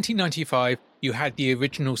course 1995 you had the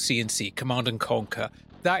original C&C, Command and Conquer.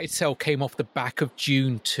 That itself came off the back of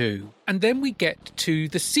Dune 2. And then we get to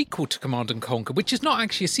the sequel to Command and Conquer, which is not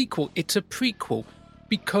actually a sequel, it's a prequel.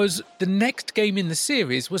 Because the next game in the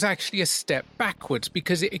series was actually a step backwards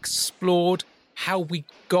because it explored how we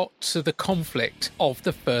got to the conflict of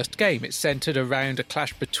the first game. It centered around a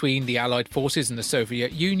clash between the Allied forces and the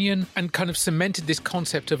Soviet Union and kind of cemented this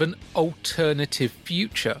concept of an alternative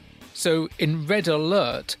future. So in Red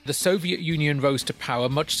Alert, the Soviet Union rose to power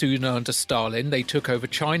much sooner under Stalin. They took over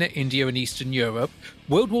China, India and Eastern Europe.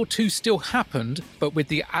 World War II still happened, but with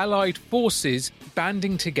the Allied forces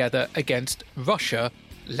banding together against Russia,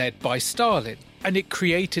 led by Stalin. And it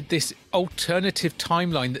created this alternative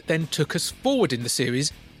timeline that then took us forward in the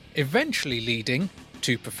series, eventually leading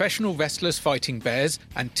to professional wrestlers fighting bears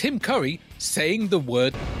and Tim Curry saying the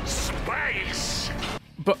word space.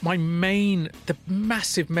 But the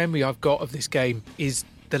massive memory I've got of this game is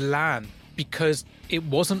the LAN, because it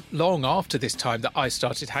wasn't long after this time that I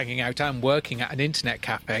started hanging out and working at an internet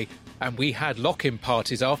cafe, and we had lock-in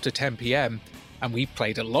parties after 10 p.m, and we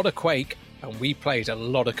played a lot of Quake, and we played a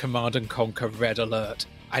lot of Command and Conquer Red Alert.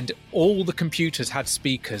 And all the computers had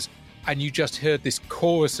speakers, and you just heard this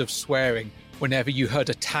chorus of swearing whenever you heard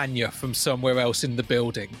a Tanya from somewhere else in the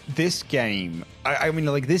building. This game,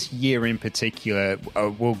 this year in particular,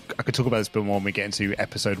 I could talk about this a bit more when we get into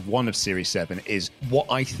episode 1 of Series 7, is what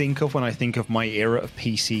I think of when I think of my era of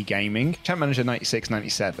PC gaming. Champ Manager 96,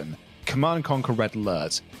 97. Command & Conquer Red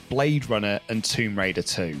Alert, Blade Runner, and Tomb Raider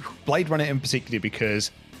 2. Blade Runner in particular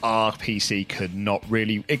because our PC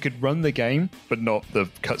it could run the game, but not the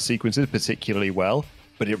cut sequences particularly well.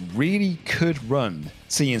 But it really could run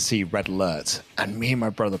C&C Red Alert. And me and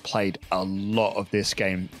my brother played a lot of this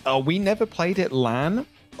game. We never played it LAN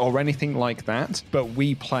or anything like that, but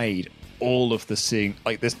we played all of the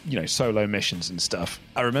solo missions and stuff.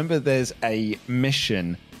 I remember there's a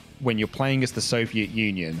mission when you're playing as the Soviet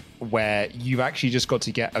Union where you've actually just got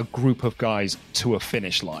to get a group of guys to a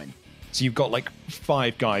finish line. So you've got like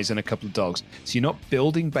 5 guys and a couple of dogs. So you're not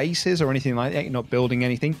building bases or anything like that. You're not building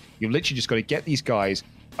anything. You've literally just got to get these guys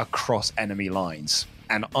across enemy lines.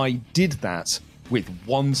 And I did that with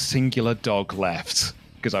one singular dog left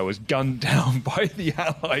because I was gunned down by the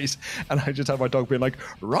Allies. And I just had my dog being like,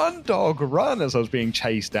 run, dog, run, as I was being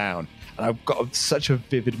chased down. And I've got such a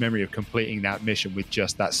vivid memory of completing that mission with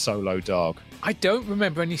just that solo dog. I don't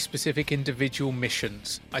remember any specific individual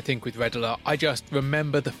missions, I think, with Red Alert. I just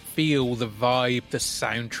remember the feel, the vibe, the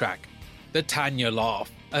soundtrack, the Tanya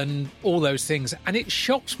laugh, and all those things. And it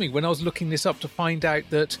shocks me when I was looking this up to find out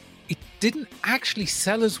that it didn't actually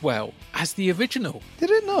sell as well as the original.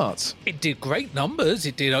 Did it not? It did great numbers.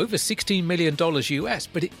 It did over $16 million US,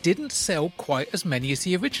 but it didn't sell quite as many as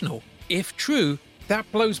the original. If true, that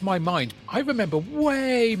blows my mind. I remember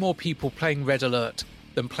way more people playing Red Alert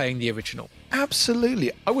than playing the original.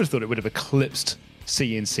 Absolutely. I would have thought it would have eclipsed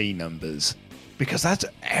C&C numbers because that's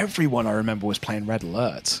everyone I remember was playing Red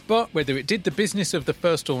Alert. But whether it did the business of the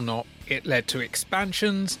first or not, it led to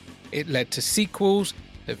expansions, it led to sequels,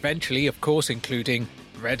 eventually, of course, including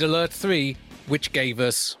Red Alert 3, which gave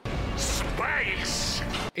us space.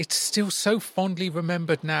 It's still so fondly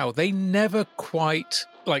remembered now. They never quite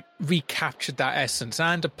recaptured that essence.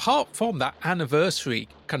 And apart from that anniversary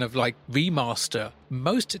kind of remaster,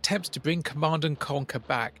 most attempts to bring Command & Conquer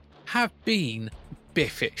back have been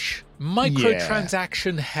biffish.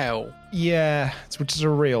 Microtransaction hell. Yeah, which is a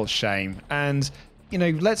real shame. And,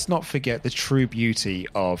 let's not forget the true beauty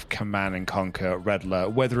of Command & Conquer Red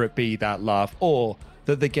Alert, whether it be that laugh or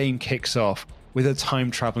that the game kicks off with a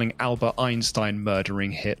time-traveling Albert Einstein murdering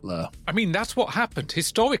Hitler. I mean, that's what happened.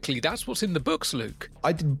 Historically, that's what's in the books, Luke.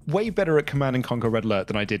 I did way better at Command & Conquer Red Alert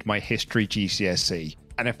than I did my history GCSE.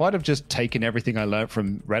 And if I'd have just taken everything I learned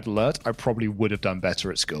from Red Alert, I probably would have done better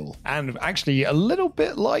at school. And actually, a little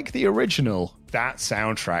bit like the original. That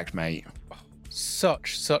soundtrack, mate.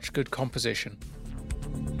 Such good composition.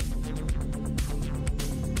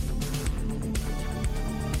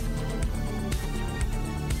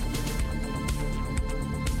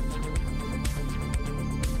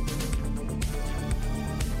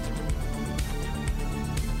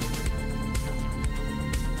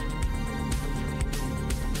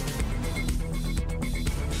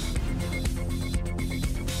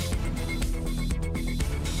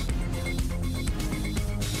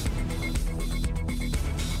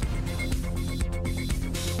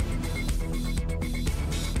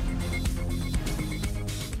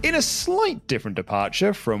 In a slight different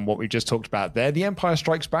departure from what we just talked about there, The Empire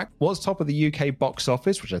Strikes Back was top of the UK box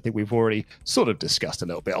office, which I think we've already sort of discussed a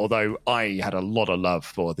little bit, although I had a lot of love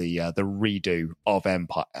for the redo of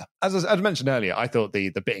Empire. As I mentioned earlier, I thought the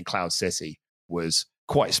bit in Cloud City was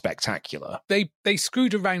quite spectacular. They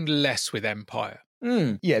screwed around less with Empire.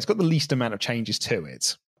 Yeah, it's got the least amount of changes to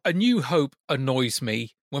it. A New Hope annoys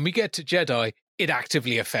me. When we get to Jedi, it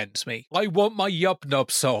actively offends me. I want my Yub Nub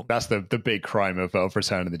song. That's the big crime of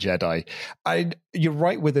Return of the Jedi. You're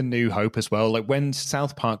right with A New Hope as well. Like when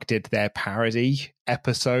South Park did their parody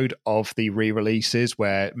episode of the re-releases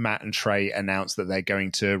where Matt and Trey announced that they're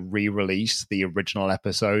going to re-release the original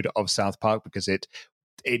episode of South Park because it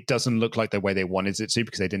doesn't look like the way they wanted it to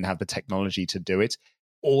because they didn't have the technology to do it.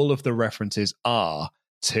 All of the references are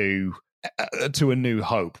to A New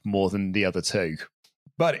Hope more than the other two.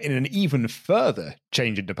 But in an even further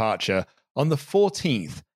change in departure, on the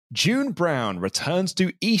 14th, June Brown returns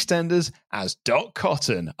to EastEnders as Doc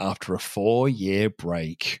Cotton after a 4-year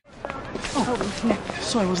break. Oh,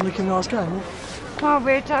 sorry, I wasn't looking last game. Oh,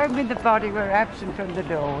 we're told me the body were absent from the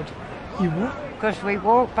Lord. You what? Because we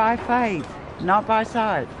walk by faith, not by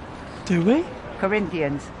sight. Do we?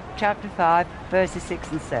 Corinthians, chapter 5, verses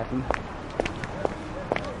 6 and 7.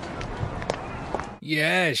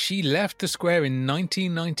 Yeah, she left the square in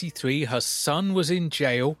 1993, her son was in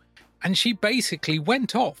jail, and she basically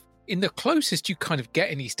went off. In the closest you kind of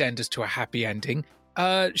get in EastEnders to a happy ending,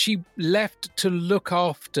 she left to look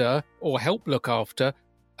after, or help look after,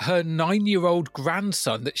 her 9-year-old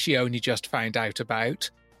grandson that she only just found out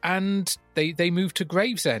about, and they moved to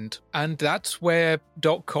Gravesend, and that's where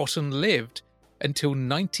Doc Cotton lived until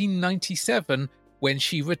 1997, when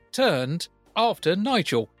she returned after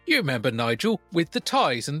Nigel. You remember Nigel with the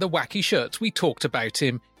ties and the wacky shirts. We talked about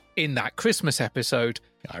him in that Christmas episode.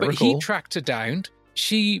 But he tracked her down.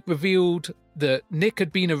 She revealed that Nick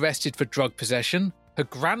had been arrested for drug possession. Her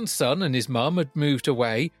grandson and his mum had moved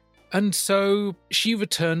away. And so she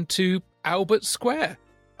returned to Albert Square.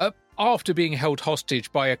 after being held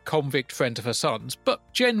hostage by a convict friend of her son's, but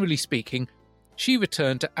generally speaking, she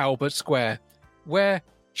returned to Albert Square, where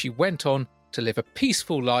she went on to live a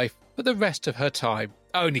peaceful life for the rest of her time.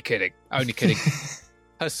 Only kidding.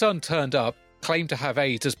 Her son turned up, claimed to have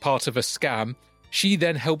AIDS as part of a scam. She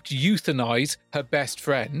then helped euthanize her best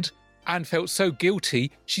friend and felt so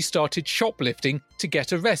guilty she started shoplifting to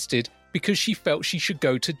get arrested because she felt she should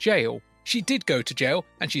go to jail. She did go to jail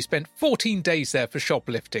and she spent 14 days there for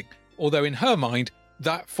shoplifting, although in her mind,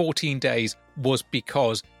 that 14 days was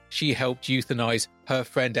because she helped euthanize her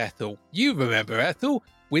friend Ethel. You remember Ethel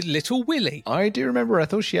with little Willie. I do remember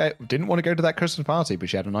Ethel. She didn't want to go to that Christmas party, but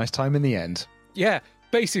she had a nice time in the end. Yeah,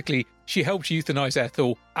 basically, she helped euthanize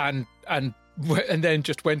Ethel and then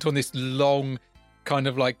just went on this long kind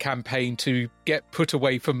of like campaign to get put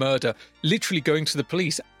away for murder, literally going to the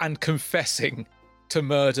police and confessing to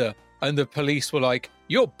murder. And the police were like,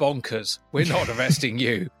 "You're bonkers. We're not arresting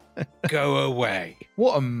you. Go away."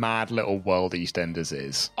 What a mad little world EastEnders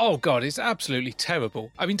is. Oh, God, it's absolutely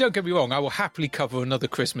terrible. I mean, don't get me wrong. I will happily cover another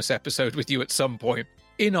Christmas episode with you at some point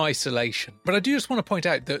in isolation. But I do just want to point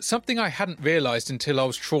out that something I hadn't realised until I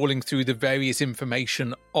was trawling through the various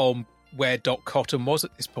information on where Dot Cotton was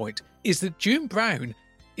at this point is that June Brown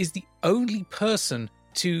is the only person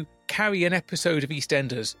to carry an episode of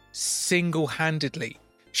EastEnders single-handedly.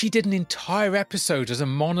 She did an entire episode as a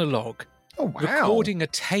monologue, recording a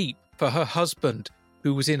tape for her husband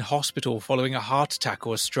who was in hospital following a heart attack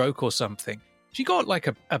or a stroke or something. She got like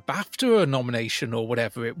a BAFTA nomination or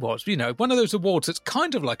whatever it was. You know, one of those awards that's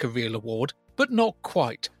kind of like a real award, but not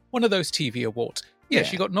quite. One of those TV awards. Yeah,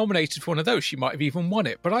 she got nominated for one of those. She might have even won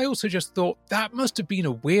it. But I also just thought that must have been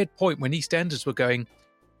a weird point when EastEnders were going,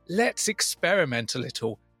 let's experiment a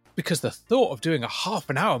little. Because the thought of doing a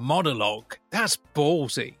half-an-hour monologue, that's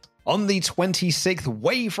ballsy. On the 26th,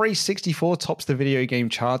 Wave Race 64 tops the video game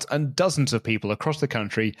charts, and dozens of people across the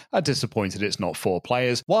country are disappointed it's not 4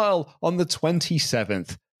 players, while on the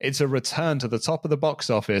 27th, it's a return to the top of the box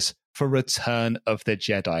office for Return of the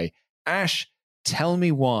Jedi. Ash, tell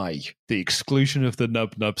me why the exclusion of the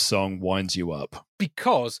Nub Nub song winds you up.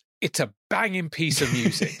 Because it's a banging piece of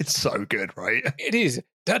music. It's so good, right? It is.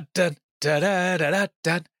 Da da da da da da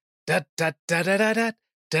da da da da da da.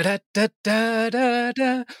 Da da da da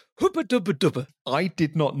da. Hoopa dubba dubba. I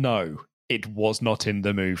did not know it was not in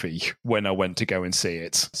the movie when I went to go and see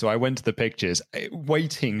it. So I went to the pictures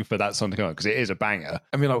waiting for that song to come on because it is a banger.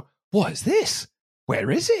 I mean, like, what is this? Where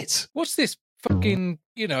is it? What's this fucking,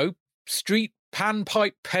 street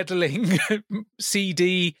panpipe peddling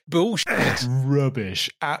CD bullshit? Rubbish.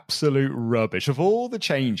 Absolute rubbish. Of all the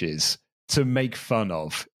changes to make fun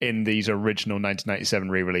of in these original 1997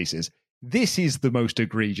 re-releases, this is the most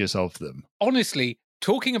egregious of them. Honestly,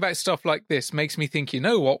 talking about stuff like this makes me think, you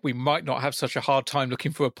know what, we might not have such a hard time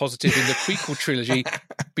looking for a positive in the prequel trilogy,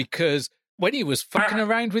 because when he was fucking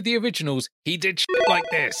around with the originals, he did shit like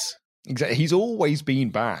this. Exactly. He's always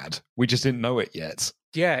been bad. We just didn't know it yet.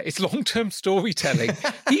 Yeah, it's long-term storytelling.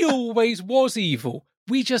 He always was evil.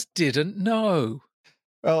 We just didn't know.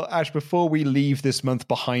 Well, Ash, before we leave this month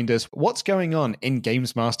behind us, what's going on in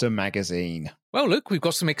Games Master magazine? Well, look, we've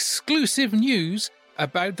got some exclusive news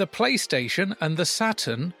about the PlayStation and the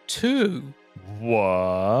Saturn II.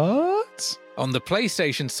 What? On the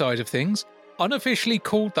PlayStation side of things, unofficially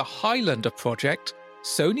called the Highlander Project,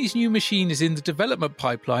 Sony's new machine is in the development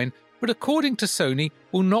pipeline, but according to Sony,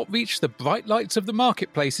 will not reach the bright lights of the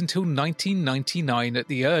marketplace until 1999 at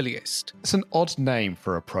the earliest. It's an odd name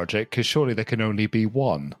for a project, because surely there can only be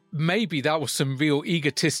one. Maybe that was some real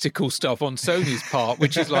egotistical stuff on Sony's part,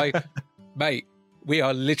 which is like, mate, we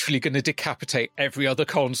are literally going to decapitate every other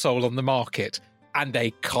console on the market. And they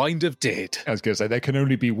kind of did. I was going to say, there can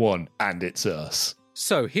only be one, and it's us.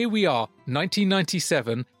 So here we are,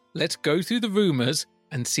 1997. Let's go through the rumours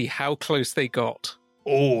and see how close they got.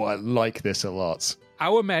 Oh, I like this a lot.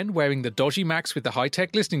 Our men wearing the dodgy Macs with the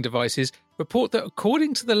high-tech listening devices report that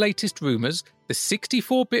according to the latest rumours, the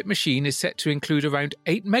 64-bit machine is set to include around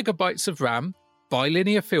 8 megabytes of RAM,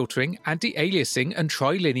 bilinear filtering, anti-aliasing and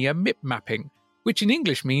trilinear MIP mapping, which in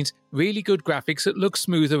English means really good graphics that look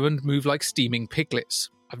smoother and move like steaming piglets.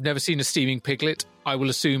 I've never seen a steaming piglet. I will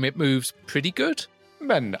assume it moves pretty good.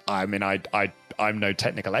 Man, I mean, I'm no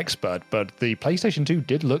technical expert, but the PlayStation 2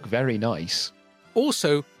 did look very nice.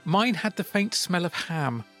 Also, mine had the faint smell of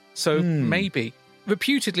ham, so maybe.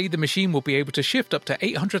 Reputedly, the machine will be able to shift up to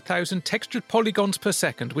 800,000 textured polygons per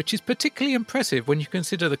second, which is particularly impressive when you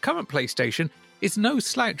consider the current PlayStation is no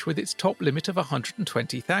slouch with its top limit of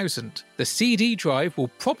 120,000. The CD drive will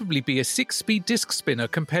probably be a 6-speed disc spinner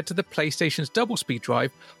compared to the PlayStation's double-speed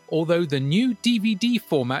drive, although the new DVD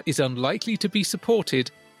format is unlikely to be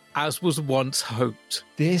supported as was once hoped.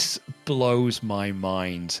 This blows my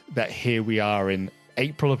mind that here we are in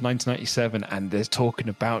April of 1997 and they're talking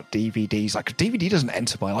about DVDs. Like, a DVD doesn't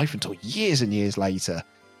enter my life until years and years later.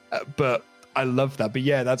 But I love that. But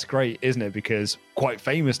yeah, that's great, isn't it? Because quite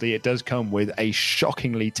famously, it does come with a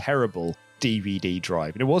shockingly terrible DVD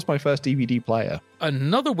drive. And it was my first DVD player.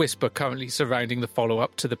 Another whisper currently surrounding the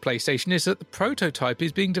follow-up to the PlayStation is that the prototype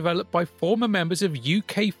is being developed by former members of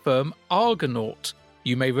UK firm Argonaut.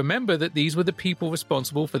 You may remember that these were the people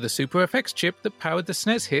responsible for the Super FX chip that powered the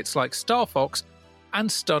SNES hits like Star Fox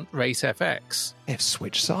and Stunt Race FX. They've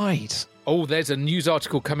switched sides. Oh, there's a news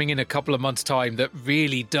article coming in a couple of months' time that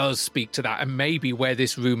really does speak to that and maybe where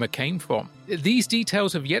this rumour came from. These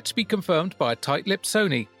details have yet to be confirmed by a tight-lipped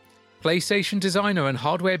Sony. PlayStation designer and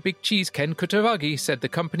hardware big cheese Ken Kutaragi said the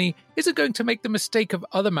company isn't going to make the mistake of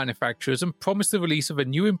other manufacturers and promised the release of a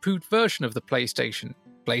new improved version of the PlayStation.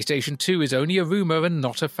 PlayStation 2 is only a rumour and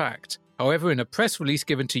not a fact. However, in a press release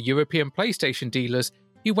given to European PlayStation dealers,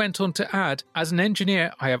 he went on to add, "As an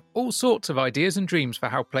engineer, I have all sorts of ideas and dreams for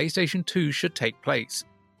how PlayStation 2 should take place.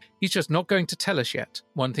 He's just not going to tell us yet.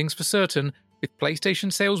 One thing's for certain, with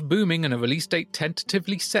PlayStation sales booming and a release date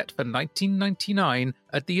tentatively set for 1999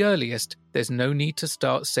 at the earliest, there's no need to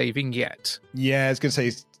start saving yet." Yeah, I was going to say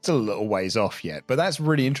it's still a little ways off yet, but that's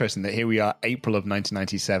really interesting that here we are, April of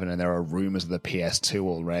 1997, and there are rumours of the PS2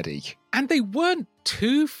 already. And they weren't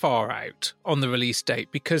too far out on the release date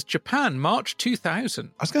because Japan, March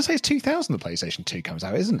 2000. I was going to say it's 2000 the PlayStation 2 comes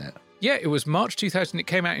out, isn't it? Yeah, it was March 2000 it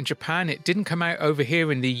came out in Japan. It didn't come out over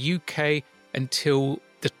here in the UK until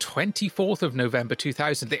the 24th of November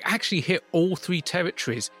 2000. They actually hit all three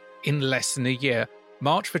territories in less than a year.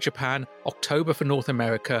 March for Japan, October for North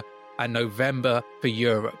America, and November for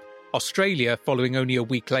Europe. Australia following only a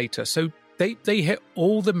week later. So they hit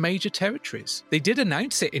all the major territories. They did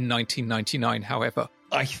announce it in 1999, however.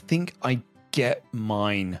 I think I get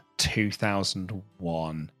mine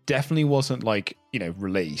 2001. Definitely wasn't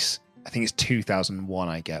release. I think it's 2001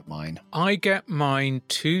 I get mine. I get mine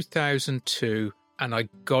 2002. And I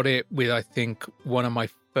got it with, I think, one of my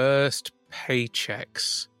first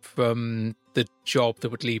paychecks from the job that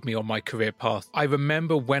would lead me on my career path. I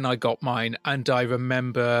remember when I got mine, and I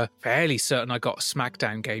remember fairly certain I got a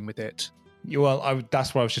SmackDown game with it. Well,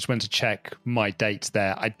 that's why I was just went to check my dates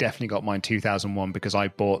there. I definitely got mine 2001 because I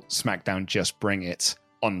bought SmackDown Just Bring It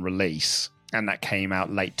on release, and that came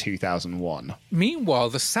out late 2001. Meanwhile,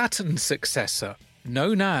 the Saturn successor,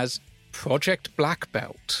 known as Project Black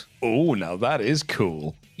Belt. Oh, now that is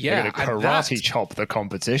cool. Yeah, they're going to karate chop the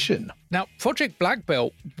competition. Now, Project Black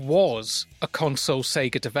Belt was a console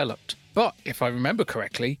Sega developed, but if I remember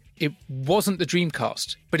correctly, it wasn't the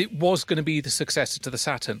Dreamcast, but it was going to be the successor to the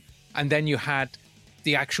Saturn. And then you had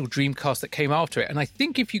the actual Dreamcast that came after it. And I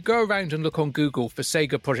think if you go around and look on Google for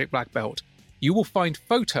Sega Project Black Belt, you will find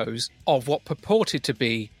photos of what purported to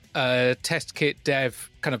be a test kit, dev,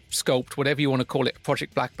 kind of sculpt, whatever you want to call it,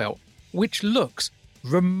 Project Black Belt, which looks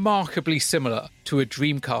remarkably similar to a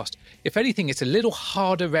Dreamcast. If anything, it's a little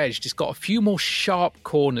harder edged. It's got a few more sharp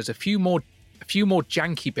corners, a few more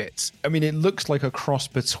janky bits. I mean, it looks like a cross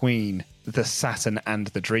between the Saturn and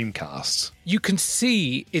the Dreamcast. You can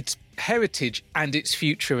see its heritage and its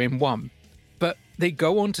future in one. But they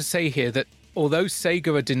go on to say here that although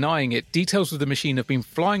Sega are denying it, details of the machine have been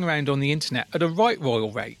flying around on the internet at a right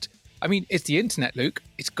royal rate. I mean, it's the internet, Luke.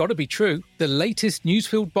 It's got to be true. The latest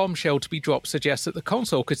news-filled bombshell to be dropped suggests that the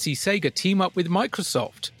console could see Sega team up with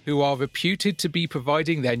Microsoft, who are reputed to be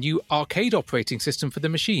providing their new arcade operating system for the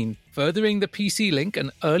machine. Furthering the PC link, an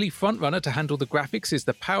early frontrunner to handle the graphics is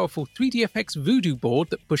the powerful 3DFX Voodoo board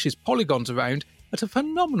that pushes polygons around at a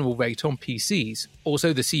phenomenal rate on PCs.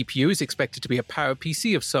 Also, the CPU is expected to be a Power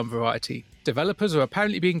PC of some variety. Developers are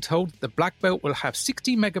apparently being told that the Black Belt will have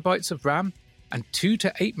 60 megabytes of RAM and 2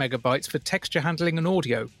 to 8 megabytes for texture handling and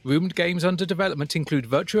audio. Rumored games under development include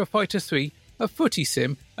Virtua Fighter 3, a footy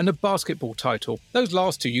sim, and a basketball title. Those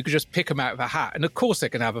last two, you could just pick them out of a hat, and of course they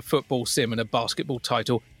can have a football sim and a basketball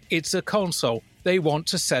title. It's a console. They want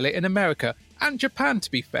to sell it in America and Japan, to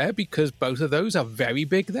be fair, because both of those are very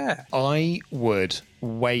big there. I would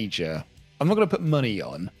wager, I'm not going to put money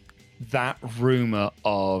on, that rumor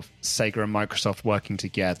of Sega and Microsoft working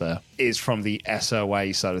together is from the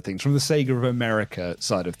SOA side of things, from the Sega of America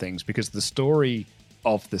side of things, because the story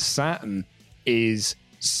of the Saturn is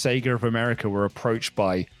Sega of America were approached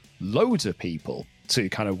by loads of people to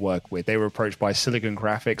kind of work with. They were approached by Silicon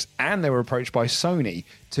Graphics and they were approached by Sony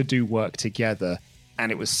to do work together.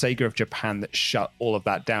 And it was Sega of Japan that shut all of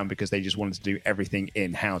that down because they just wanted to do everything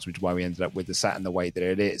in-house, which is why we ended up with the Saturn the way that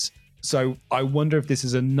it is. So I wonder if this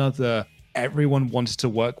is another, everyone wanted to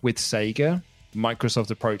work with Sega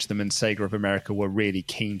Microsoft approached them and Sega of America were really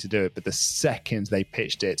keen to do it. But the second they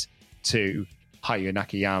pitched it to Haruo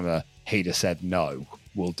Nakayama, he'd have said, no,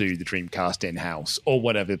 we'll do the Dreamcast in-house, or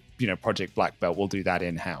whatever, Project Black Belt, we'll do that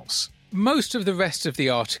in-house. Most of the rest of the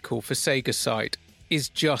article for Sega's site is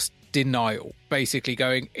just denial, basically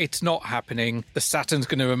going, it's not happening, the Saturn's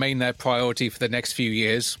going to remain their priority for the next few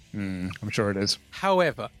years. I'm sure it is.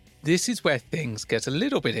 However, this is where things get a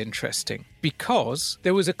little bit interesting, because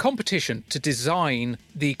there was a competition to design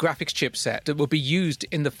the graphics chipset that would be used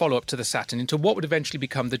in the follow-up to the Saturn into what would eventually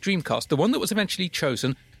become the Dreamcast. The one that was eventually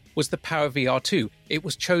chosen was the Power VR2. It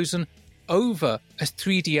was chosen over a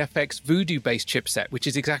 3DFX Voodoo-based chipset, which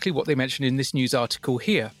is exactly what they mentioned in this news article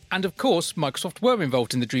here. And of course, Microsoft were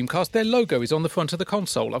involved in the Dreamcast. Their logo is on the front of the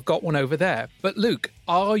console. I've got one over there. But Luke,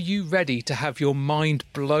 are you ready to have your mind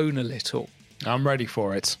blown a little? I'm ready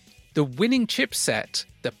for it. The winning chipset,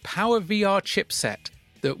 the Power VR chipset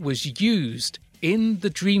that was used in the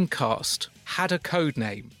Dreamcast, had a code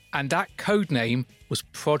name. And that code name was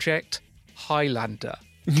Project Highlander.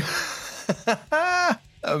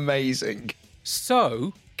 Amazing.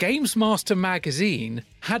 So, Games Master Magazine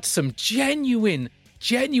had some genuine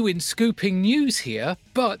scooping news here,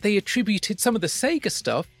 but they attributed some of the Sega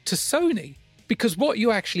stuff to Sony. Because what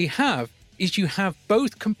you actually have is you have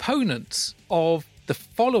both components of the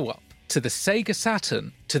follow-up to the Sega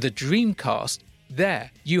Saturn, to the Dreamcast.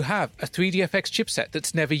 There, you have a 3DFX chipset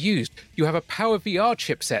that's never used. You have a Power VR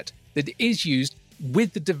chipset that is used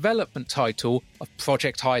with the development title of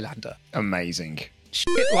Project Highlander. Amazing.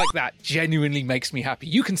 Shit like that genuinely makes me happy.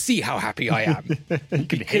 You can see how happy I am. You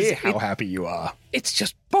can hear how happy you are. It's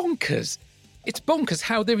just bonkers. It's bonkers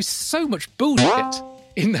how there is so much bullshit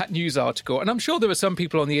in that news article. And I'm sure there are some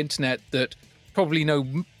people on the internet that probably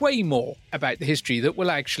know way more about the history that will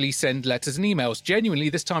actually send letters and emails. Genuinely,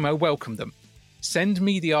 this time I welcome them. Send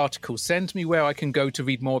me the article. Send me where I can go to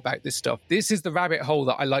read more about this stuff. This is the rabbit hole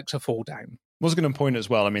that I like to fall down. I was going to point as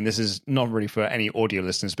well, I mean, this is not really for any audio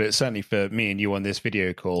listeners, but certainly for me and you on this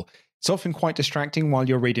video call. It's often quite distracting while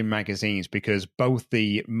you're reading magazines because both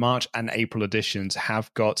the March and April editions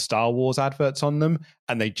have got Star Wars adverts on them,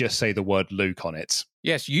 and they just say the word Luke on it.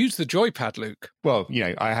 Yes, use the joypad, Luke. Well,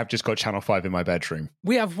 I have just got Channel 5 in my bedroom.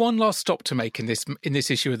 We have one last stop to make in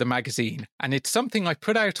this issue of the magazine, and it's something I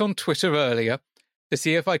put out on Twitter earlier to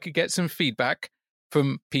see if I could get some feedback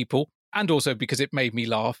from people, and also because it made me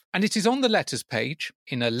laugh. And it is on the letters page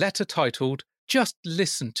in a letter titled, Just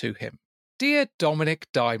Listen to Him. Dear Dominic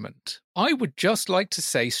Diamond, I would just like to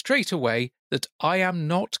say straight away that I am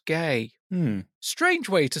not gay. Strange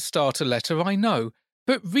way to start a letter, I know,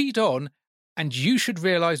 but read on, and you should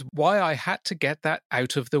realise why I had to get that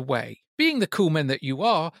out of the way. Being the cool men that you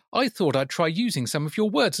are, I thought I'd try using some of your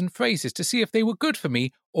words and phrases to see if they were good for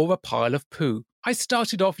me or a pile of poo. I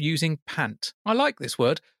started off using pant. I like this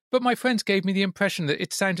word, but my friends gave me the impression that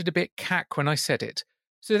it sounded a bit cack when I said it.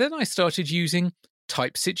 So then I started using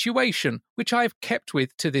type situation, which I have kept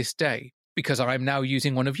with to this day. Because I am now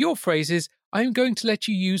using one of your phrases, I am going to let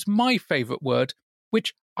you use my favourite word,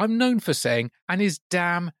 which I'm known for saying and is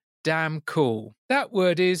damn cool. That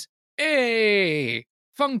word is "eh,"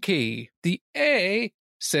 funky. The "eh,"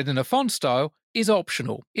 said in a font style, is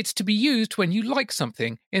optional. It's to be used when you like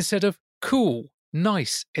something instead of cool,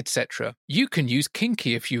 nice, etc. You can use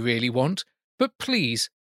kinky if you really want, but please,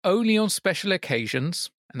 only on special occasions.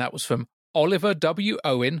 And that was from Oliver W.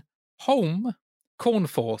 Owen, home,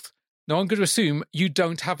 Cornforth. Now, I'm going to assume you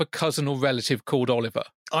don't have a cousin or relative called Oliver.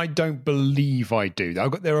 I don't believe I do.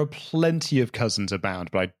 There are plenty of cousins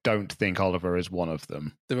abound, but I don't think Oliver is one of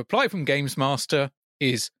them. The reply from Games Master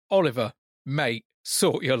is, Oliver, mate,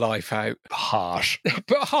 sort your life out. Harsh.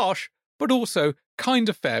 Harsh, but also kind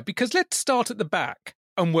of fair, because let's start at the back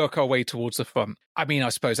and work our way towards the front. I mean, I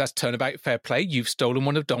suppose that's turnabout fair play. You've stolen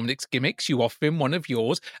one of Dominic's gimmicks, you offer him one of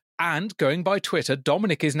yours, and going by Twitter,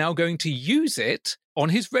 Dominic is now going to use it on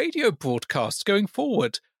his radio broadcasts going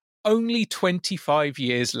forward, only 25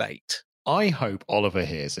 years late. I hope Oliver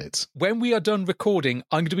hears it. When we are done recording,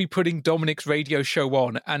 I'm going to be putting Dominic's radio show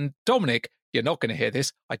on, and Dominic, you're not going to hear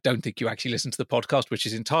this. I don't think you actually listen to the podcast, which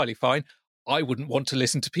is entirely fine. I wouldn't want to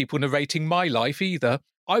listen to people narrating my life either.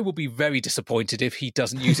 I will be very disappointed if he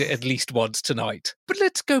doesn't use it at least once tonight. But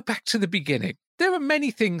let's go back to the beginning. There are many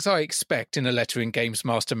things I expect in a letter in Games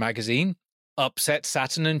Master magazine. Upset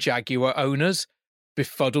Saturn and Jaguar owners,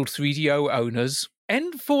 befuddled 3DO owners,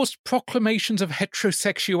 enforced proclamations of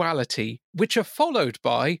heterosexuality, which are followed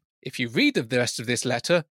by, if you read the rest of this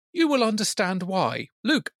letter, you will understand why.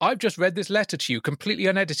 Luke, I've just read this letter to you completely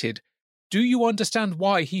unedited. Do you understand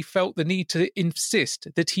why he felt the need to insist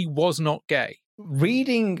that he was not gay?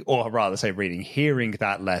 hearing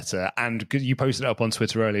that letter, and you posted it up on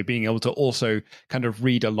Twitter earlier, being able to also kind of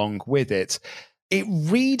read along with it, it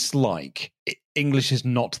reads like English is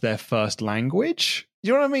not their first language.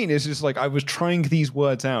 You know what I mean? It's just like I was trying these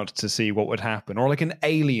words out to see what would happen, or like an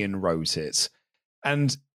alien wrote it.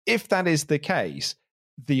 And if that is the case,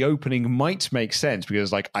 the opening might make sense,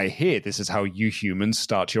 because like I hear this is how you humans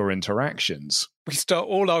start your interactions. We start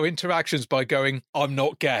all our interactions by going, I'm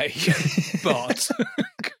not gay, but...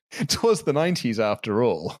 It was the 90s after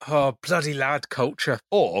all. Oh, bloody lad culture.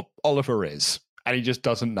 Or Oliver is, and he just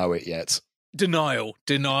doesn't know it yet. Denial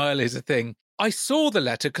is a thing. I saw the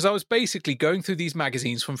letter because I was basically going through these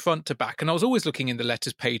magazines from front to back, and I was always looking in the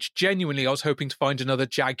letters page. Genuinely, I was hoping to find another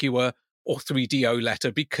Jaguar or 3DO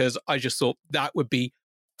letter, because I just thought that would be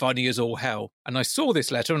funny as all hell. And I saw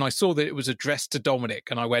this letter, and I saw that it was addressed to Dominic,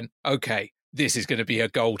 and I went, okay, this is going to be a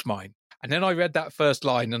gold mine. And then I read that first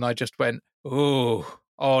line, and I just went, oh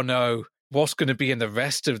no, what's going to be in the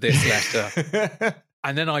rest of this letter?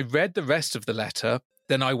 And then I read the rest of the letter,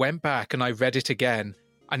 then I went back and I read it again.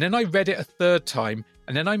 And then I read it a third time,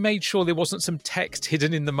 and then I made sure there wasn't some text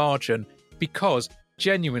hidden in the margin, because,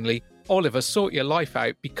 genuinely, Oliver, sort your life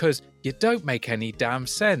out, because you don't make any damn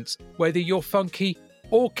sense, whether you're funky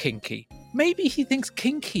or kinky. Maybe he thinks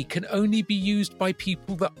kinky can only be used by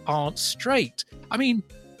people that aren't straight. I mean,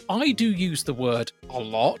 I do use the word a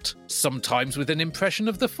lot, sometimes with an impression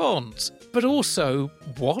of the fonts, but also,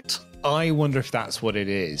 what? I wonder if that's what it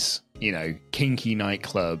is. You know, kinky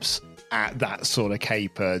nightclubs at that sort of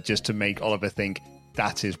caper, just to make Oliver think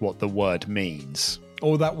that is what the word means,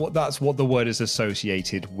 or that's what the word is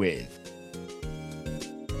associated with.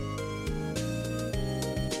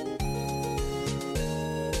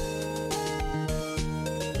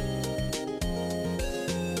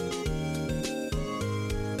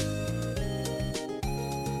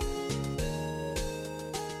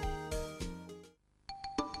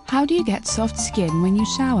 How do you get soft skin when you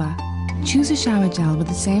shower? Choose a shower gel with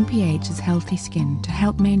the same pH as healthy skin to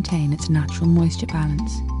help maintain its natural moisture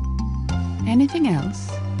balance. Anything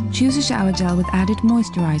else? Choose a shower gel with added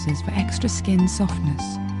moisturizers for extra skin softness.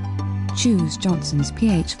 Choose Johnson's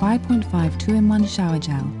pH 5.5 2-in-1 shower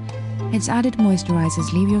gel. Its added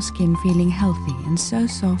moisturizers leave your skin feeling healthy and so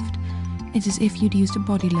soft, it's as if you'd used a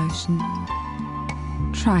body lotion.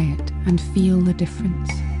 Try it and feel the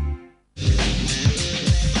difference.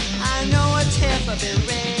 I know a tip of it,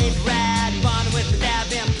 red, rad, born with the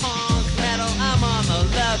dab in punk metal, I'm on the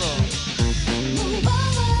level. Move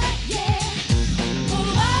over, yeah.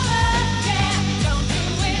 Move over, yeah. Don't do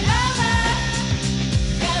it over,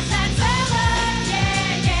 'cause that's over,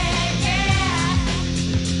 yeah, yeah, yeah.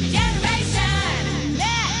 Generation,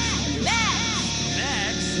 next.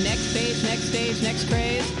 Next phase, next stage, next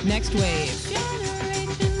craze, next wave.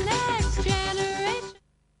 Generation, next generation.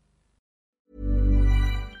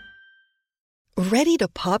 Ready to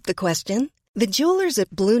pop the question? The jewelers at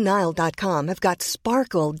BlueNile.com have got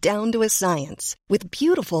sparkle down to a science with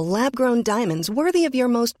beautiful lab-grown diamonds worthy of your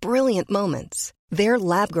most brilliant moments. Their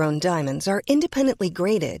lab-grown diamonds are independently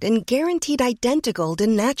graded and guaranteed identical to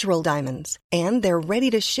natural diamonds, and they're ready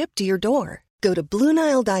to ship to your door. Go to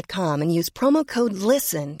BlueNile.com and use promo code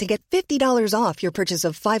LISTEN to get $50 off your purchase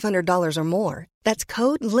of $500 or more. That's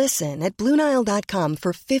code LISTEN at BlueNile.com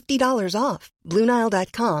for $50 off.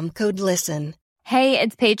 BlueNile.com, code LISTEN. Hey,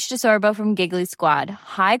 it's Paige DeSorbo from Giggly Squad.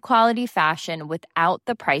 High quality fashion without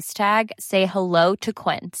the price tag. Say hello to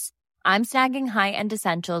Quince. I'm snagging high-end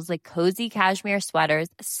essentials like cozy cashmere sweaters,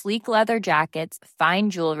 sleek leather jackets, fine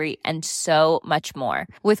jewelry, and so much more.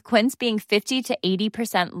 With Quince being 50 to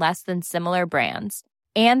 80% less than similar brands.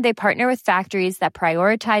 And they partner with factories that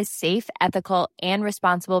prioritize safe, ethical, and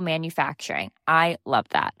responsible manufacturing. I love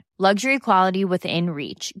that. Luxury quality within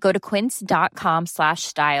reach. Go to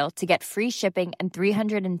quince.com/style to get free shipping and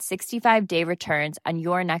 365-day returns on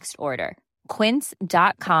your next order.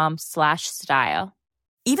 Quince.com/style.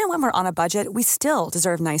 Even when we're on a budget, we still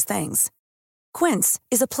deserve nice things. Quince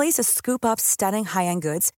is a place to scoop up stunning high-end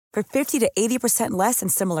goods for 50 to 80% less than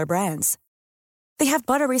similar brands. They have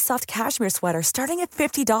buttery soft cashmere sweaters starting at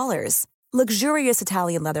 $50, luxurious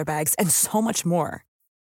Italian leather bags, and so much more.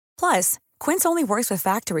 Plus, Quince only works with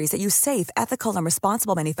factories that use safe, ethical, and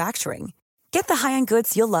responsible manufacturing. Get the high-end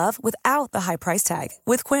goods you'll love without the high price tag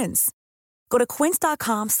with Quince. Go to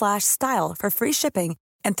quince.com/style for free shipping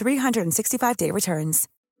and 365-day returns.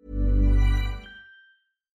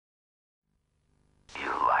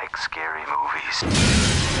 You like scary movies?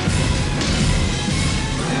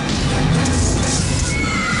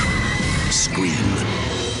 Scream.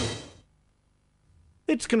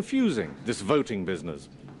 It's confusing, this voting business.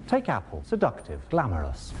 Take Apple. Seductive,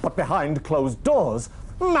 glamorous. But behind closed doors,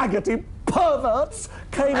 maggoty perverts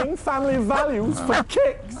caning family values for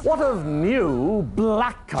kicks. What of new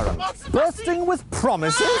blackcurrant? Bursting with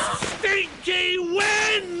promises? Stinky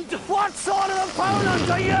wind! What sort of opponent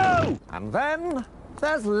are you? And then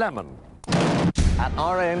there's lemon. At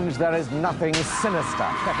Orange, there is nothing sinister.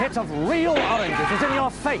 The hit of real oranges is in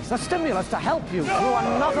your face, a stimulus to help you through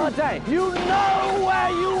another day. You know where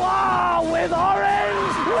you are with Orange.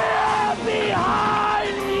 We're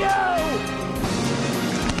behind you!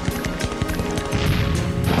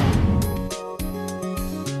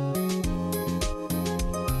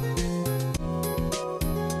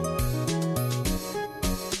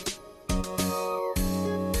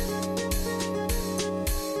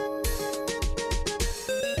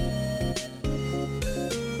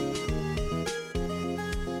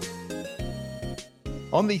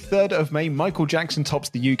 On the 3rd of May, Michael Jackson tops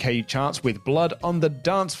the UK charts with Blood on the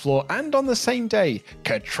Dance Floor, and on the same day,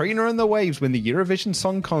 Katrina and the Waves win the Eurovision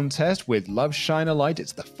Song Contest with Love Shine a Light.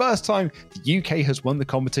 It's the first time the UK has won the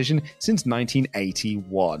competition since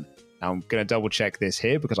 1981. Now, I'm going to double check this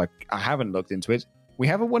here because I haven't looked into it. We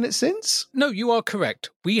haven't won it since? No, you are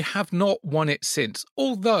correct. We have not won it since,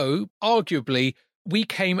 although, arguably, we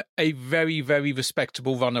came a very, very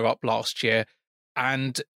respectable runner-up last year,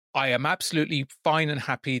 and I am absolutely fine and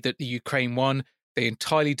happy that the Ukraine won. They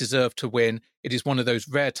entirely deserve to win. It is one of those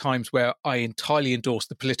rare times where I entirely endorse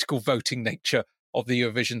the political voting nature of the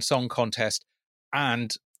Eurovision Song Contest.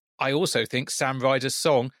 And I also think Sam Ryder's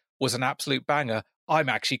song was an absolute banger. I'm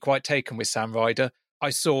actually quite taken with Sam Ryder. I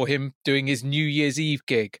saw him doing his New Year's Eve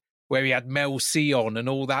gig where he had Mel C on and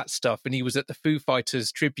all that stuff. And he was at the Foo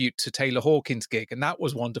Fighters tribute to Taylor Hawkins gig. And that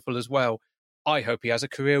was wonderful as well. I hope he has a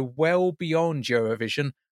career well beyond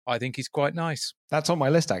Eurovision. I think he's quite nice. That's on my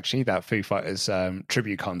list, actually, that Foo Fighters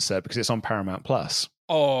tribute concert, because it's on Paramount Plus.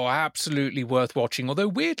 Oh, absolutely worth watching. Although,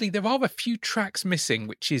 weirdly, there are a few tracks missing,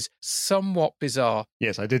 which is somewhat bizarre.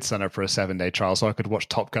 Yes, I did sign up for a 7-day trial so I could watch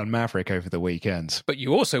Top Gun Maverick over the weekend. But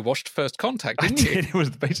you also watched First Contact, didn't you? I did. It was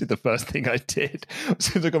basically the first thing I did. As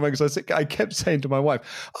soon as I got back, because I kept saying to my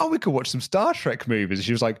wife, we could watch some Star Trek movies. And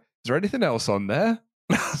she was like, is there anything else on there?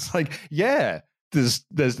 I was like, yeah. There's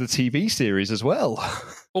the TV series as well.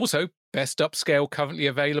 Also, best upscale currently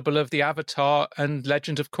available of the Avatar and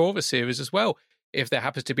Legend of Korra series as well, if there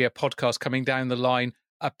happens to be a podcast coming down the line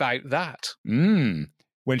about that. When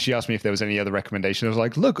she asked me if there was any other recommendation, I was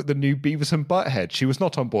like, look at the new Beavis and Butthead. She was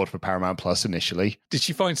not on board for Paramount Plus initially. Did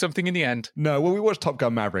she find something in the end? No, well, we watched Top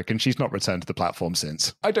Gun Maverick and she's not returned to the platform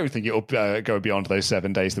since. I don't think it'll go beyond those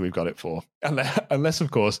 7 days that we've got it for. Unless,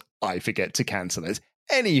 of course, I forget to cancel it.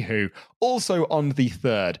 Anywho, also on the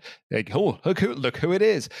 3rd, look who it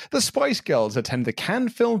is. The Spice Girls attend the Cannes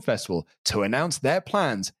Film Festival to announce their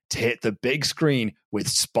plans to hit the big screen with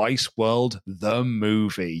Spice World, the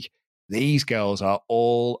movie. These girls are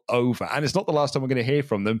all over, and it's not the last time we're going to hear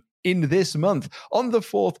from them in this month. On the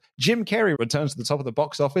 4th, Jim Carrey returns to the top of the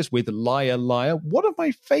box office with Liar Liar, one of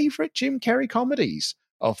my favourite Jim Carrey comedies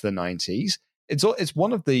of the 90s. It's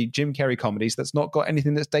one of the Jim Carrey comedies that's not got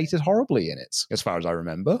anything that's dated horribly in it, as far as I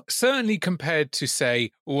remember. Certainly compared to,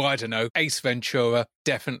 say, Ace Ventura,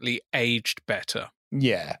 definitely aged better.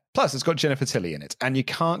 Yeah. Plus, it's got Jennifer Tilly in it, and you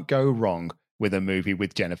can't go wrong with a movie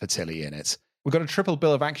with Jennifer Tilly in it. We've got a triple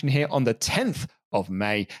bill of action here on the 10th of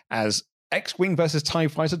May as X-Wing vs. TIE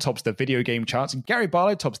Fighter tops the video game charts, and Gary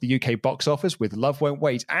Barlow tops the UK box office with Love Won't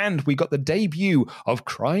Wait, and we got the debut of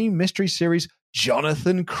crime mystery series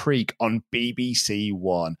Jonathan Creek on BBC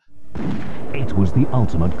One. It was the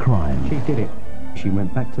ultimate crime. She did it. She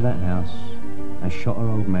went back to that house and shot her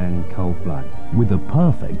old man in cold blood. With the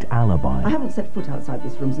perfect alibi. I haven't set foot outside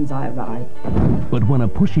this room since I arrived. But when a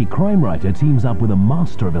pushy crime writer teams up with a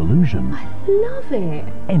master of illusion... I love it.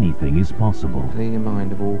 Anything is possible. Clear your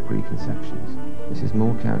mind of all preconceptions. This is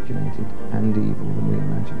more calculated and evil than we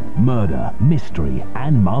imagined. Murder, mystery,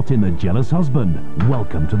 and Martin the Jealous Husband.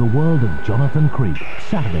 Welcome to the world of Jonathan Creek.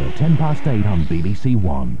 Saturday at 8:10 on BBC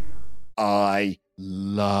One. I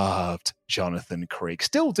loved Jonathan Creek.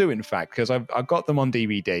 Still do, in fact, because I've got them on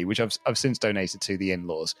DVD, which I've since donated to the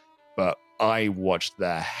in-laws. But I watched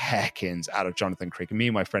the heckins out of Jonathan Creek, and me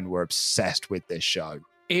and my friend were obsessed with this show.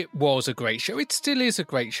 It was a great show. It still is a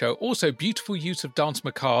great show. Also, beautiful use of Dance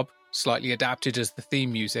Macabre, slightly adapted as the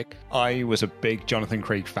theme music. I was a big Jonathan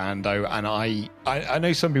Creek fan, though, and I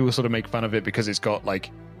know some people sort of make fun of it because it's got,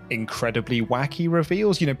 like, incredibly wacky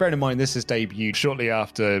reveals. You know, bearing in mind this is debuted shortly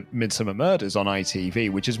after Midsummer Murders on ITV,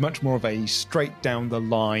 which is much more of a straight down the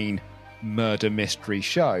line murder mystery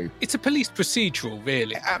show. It's a police procedural,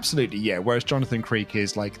 really. Absolutely, yeah. Whereas Jonathan Creek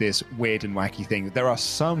is like this weird and wacky thing. There are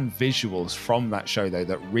some visuals from that show, though,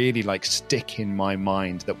 that really like stick in my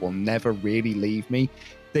mind that will never really leave me.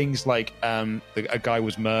 Things like a guy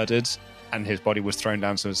was murdered and his body was thrown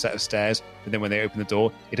down some set of stairs, but then when they opened the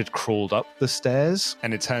door, it had crawled up the stairs,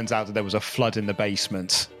 and it turns out that there was a flood in the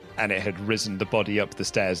basement, and it had risen the body up the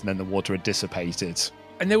stairs, and then the water had dissipated.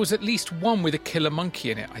 And there was at least one with a killer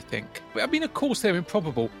monkey in it, I think. I mean, of course, they're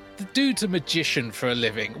improbable. The dude's a magician for a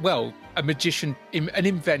living. Well, a magician, an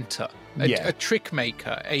inventor, a trick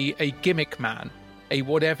maker, a gimmick man, a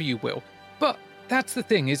whatever you will. But that's the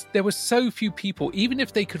thing, is there were so few people, even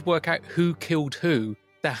if they could work out who killed who,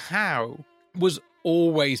 the how was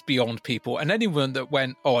always beyond people. And anyone that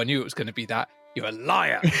went, oh, I knew it was going to be that, you're a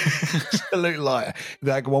liar. Absolute liar.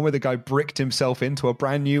 That one where the guy bricked himself into a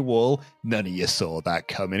brand new wall, none of you saw that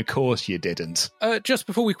coming. Of course you didn't. Just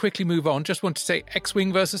before we quickly move on, just want to say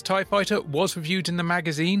X-Wing versus TIE Fighter was reviewed in the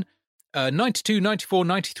magazine. 92, 94,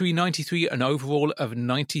 93, 93, an overall of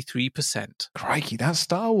 93%. Crikey, that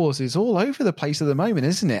Star Wars is all over the place at the moment,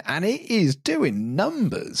 isn't it? And it is doing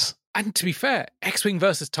numbers. And to be fair, X-Wing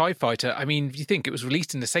versus TIE Fighter, I mean, if you think it was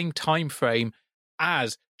released in the same time frame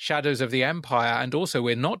as Shadows of the Empire, and also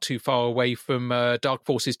we're not too far away from Dark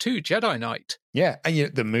Forces 2, Jedi Knight. Yeah,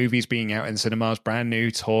 and the movies being out in cinemas, brand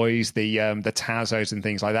new toys, the Tazos and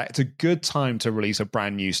things like that. It's a good time to release a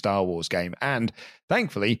brand new Star Wars game, and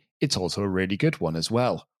thankfully, it's also a really good one as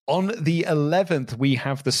well. On the 11th, we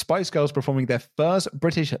have the Spice Girls performing their first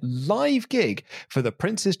British live gig for the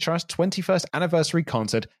Prince's Trust 21st anniversary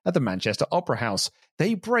concert at the Manchester Opera House.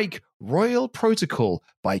 They break royal protocol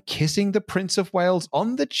by kissing the Prince of Wales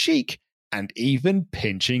on the cheek and even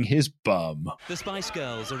pinching his bum. The Spice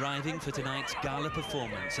Girls arriving for tonight's gala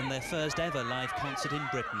performance and their first ever live concert in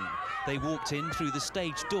Britain. They walked in through the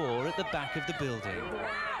stage door at the back of the building.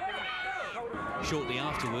 Shortly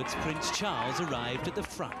afterwards, Prince Charles arrived at the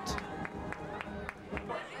front.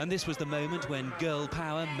 And this was the moment when girl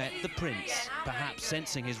power met the prince. Perhaps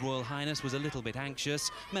sensing His Royal Highness was a little bit anxious,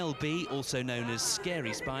 Mel B, also known as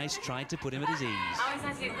Scary Spice, tried to put him at his ease. I was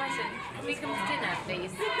asking a question. Can we come to dinner,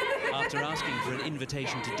 please? After asking for an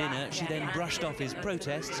invitation to dinner, she then brushed off his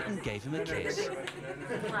protests and gave him a kiss.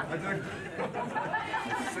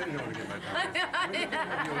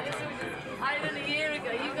 I done a year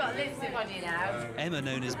ago. You've got lipstick on you now. Emma,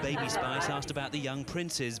 known as Baby Spice, asked about the young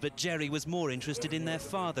princes, but Jerry was more interested in their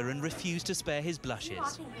father and refused to spare his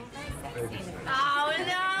blushes. Oh,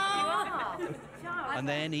 no! And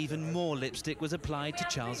then even more lipstick was applied to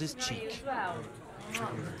Charles's cheek.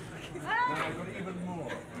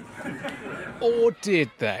 Or did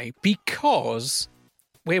they? Because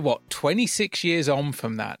we're, 26 years on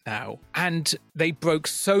from that now, and they broke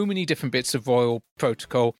so many different bits of royal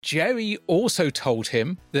protocol. Jerry also told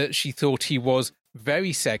him that she thought he was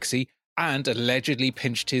very sexy and allegedly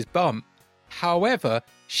pinched his bum. However,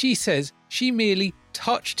 she says she merely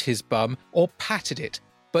touched his bum or patted it,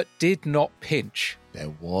 but did not pinch.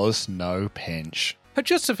 There was no pinch. Her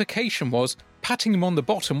justification was patting him on the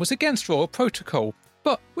bottom was against royal protocol.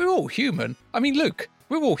 But we're all human. I mean, Luke,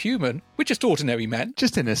 we're all human. We're just ordinary men.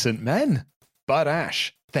 Just innocent men. But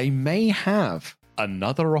Ash, they may have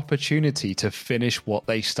another opportunity to finish what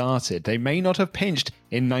they started. They may not have pinched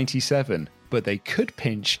in 97, but they could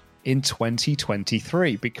pinch in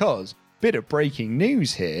 2023 because, bit of breaking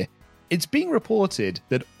news here, it's being reported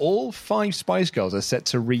that all 5 Spice Girls are set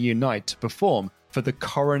to reunite to perform for the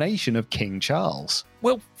coronation of King Charles.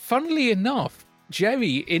 Well, funnily enough,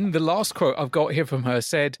 Jerry, in the last quote I've got here from her,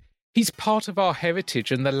 said, "He's part of our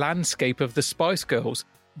heritage and the landscape of the Spice Girls.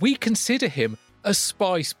 We consider him a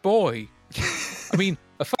Spice Boy." I mean,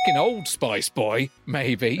 a fucking old Spice Boy,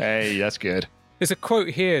 maybe. Hey, that's good. There's a quote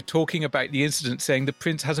here talking about the incident saying the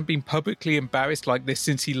prince hasn't been publicly embarrassed like this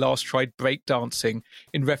since he last tried breakdancing,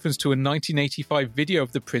 in reference to a 1985 video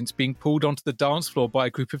of the prince being pulled onto the dance floor by a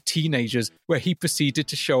group of teenagers where he proceeded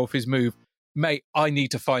to show off his move. Mate, I need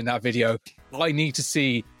to find that video. I need to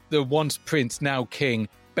see the once prince, now king,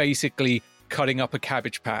 basically cutting up a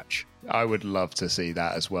cabbage patch. I would love to see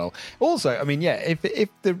that as well. Also, I mean, yeah, if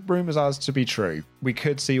the rumours are to be true, we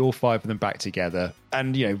could see all 5 of them back together.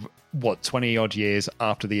 And, 20 odd years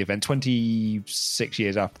after the event, 26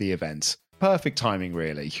 years after the event. Perfect timing,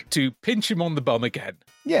 really. To pinch him on the bum again.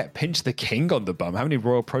 Yeah, pinch the king on the bum. How many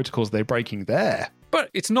royal protocols are they breaking there? But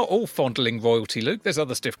it's not all fondling royalty, Luke. There's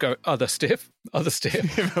other stiff. Other stiff.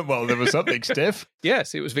 Well, there was something stiff.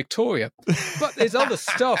 Yes, it was Victoria. But there's other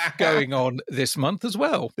stuff going on this month as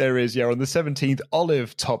well. There is, yeah. On the 17th,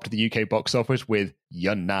 Olive topped the UK box office with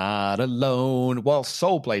You're Not Alone, while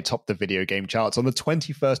Soul Blade topped the video game charts. On the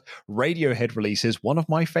 21st, Radiohead releases one of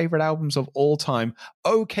my favourite albums of all time,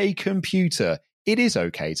 OK Computer. It is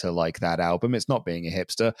okay to like that album. It's not being a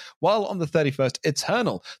hipster. While on the 31st,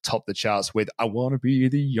 Eternal topped the charts with I Wanna Be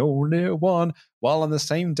the Only One. While on the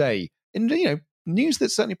same day, in news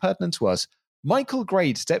that's certainly pertinent to us, Michael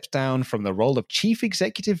Grade steps down from the role of chief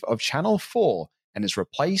executive of Channel 4 and is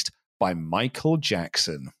replaced by Michael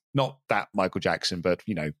Jackson. Not that Michael Jackson, but,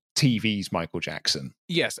 TV's Michael Jackson.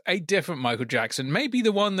 Yes, a different Michael Jackson. Maybe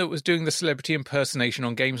the one that was doing the celebrity impersonation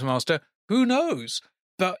on Games Master. Who knows?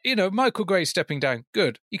 But, Michael Grade stepping down,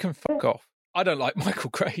 good. You can fuck off. I don't like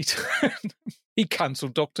Michael Grade. He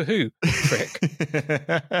cancelled Doctor Who. Prick.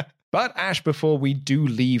 But, Ash, before we do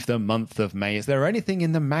leave the month of May, is there anything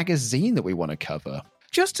in the magazine that we want to cover?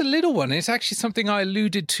 Just a little one. It's actually something I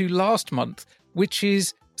alluded to last month, which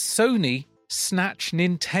is Sony snatch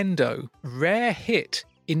Nintendo. Rare hit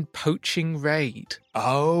in poaching raid.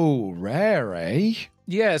 Oh, rare, eh?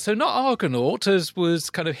 Yeah, so not Argonaut, as was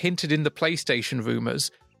kind of hinted in the PlayStation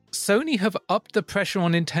rumours. Sony have upped the pressure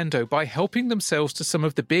on Nintendo by helping themselves to some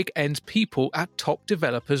of the big-end people at top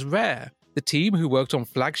developers Rare. The team, who worked on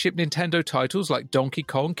flagship Nintendo titles like Donkey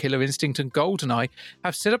Kong, Killer Instinct and GoldenEye,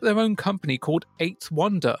 have set up their own company called Eighth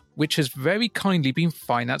Wonder, which has very kindly been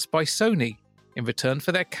financed by Sony. In return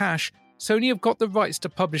for their cash, Sony have got the rights to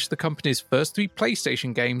publish the company's first 3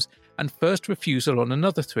 PlayStation games and first refusal on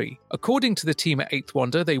another 3. According to the team at Eighth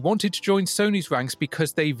Wonder, they wanted to join Sony's ranks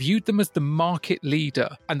because they viewed them as the market leader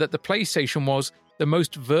and that the PlayStation was the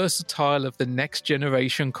most versatile of the next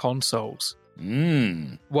generation consoles.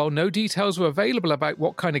 While no details were available about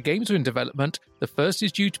what kind of games are in development, the first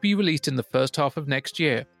is due to be released in the first half of next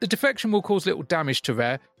year. The defection will cause little damage to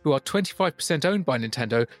Rare, who are 25% owned by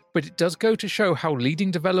Nintendo, but it does go to show how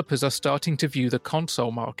leading developers are starting to view the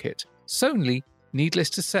console market. Sony,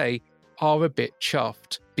 needless to say, are a bit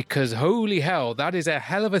chuffed, because holy hell, that is a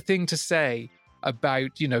hell of a thing to say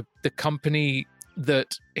about, the company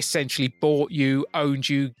that essentially bought you, owned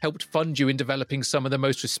you, helped fund you in developing some of the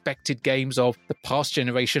most respected games of the past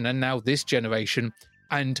generation and now this generation,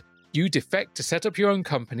 and you defect to set up your own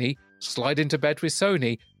company, slide into bed with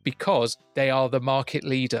Sony because they are the market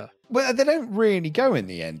leader. Well, they don't really go in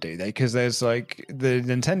the end, do they? Because there's the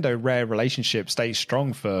Nintendo Rare relationship stays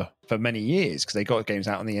strong for many years because they got games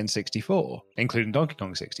out on the N64, including Donkey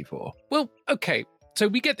Kong 64. Well, okay, so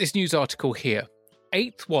we get this news article here.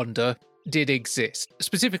 Eighth Wonder did exist.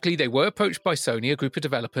 Specifically, they were approached by Sony, a group of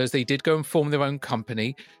developers. They did go and form their own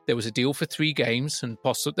company. There was a deal for 3 games and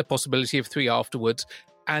the possibility of 3 afterwards.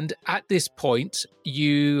 And at this point,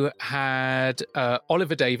 you had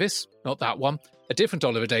Oliver Davis, not that one, a different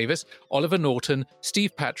Oliver Davis, Oliver Norton,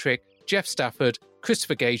 Steve Patrick, Jeff Stafford,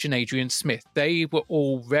 Christopher Gage and Adrian Smith. They were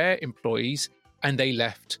all Rare employees and they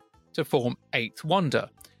left to form Eighth Wonder.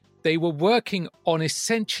 They were working on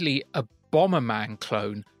essentially a Bomberman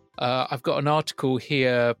clone. I've got an article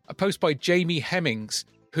here, a post by Jamie Hemmings,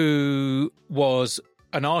 who was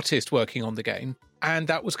an artist working on the game, and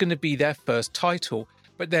that was going to be their first title.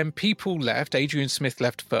 But then people left, Adrian Smith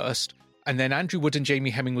left first, and then Andrew Wood and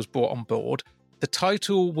Jamie Hemming was brought on board. The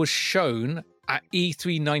title was shown at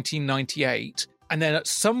E3 1998, and then at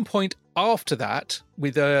some point after that,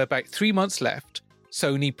 with about 3 months left,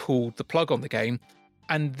 Sony pulled the plug on the game,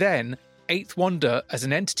 and then Eighth Wonder as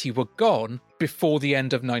an entity were gone before the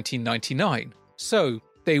end of 1999. So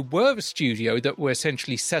they were a studio that were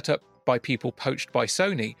essentially set up by people poached by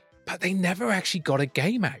Sony, but they never actually got a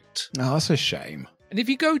game out. Oh, that's a shame. And if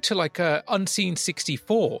you go to Unseen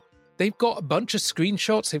 64, they've got a bunch of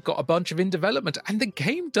screenshots, they've got a bunch of in development, and the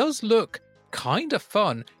game does look kind of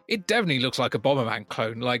fun. It definitely looks like a Bomberman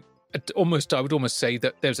clone. I would almost say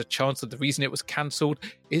that there's a chance that the reason it was cancelled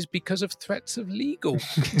is because of threats of legal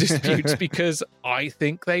disputes, because I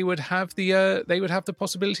think they would have the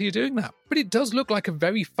possibility of doing that. But it does look like a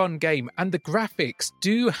very fun game, and the graphics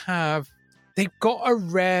they've got a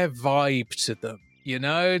Rare vibe to them.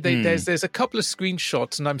 There's a couple of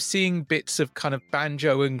screenshots, and I'm seeing bits of kind of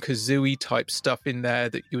Banjo and Kazooie type stuff in there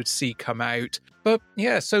that you would see come out. But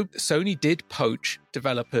yeah, so Sony did poach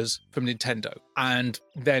developers from Nintendo and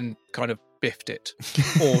then kind of biffed it,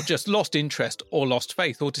 or just lost interest or lost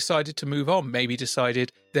faith or decided to move on. Maybe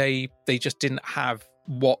decided they just didn't have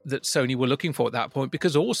what that Sony were looking for at that point,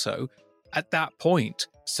 because also at that point,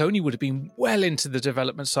 Sony would have been well into the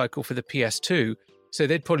development cycle for the PS2. So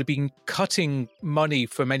they'd probably been cutting money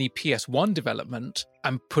from any PS1 development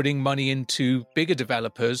and putting money into bigger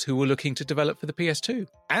developers who were looking to develop for the PS2.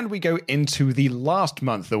 And we go into the last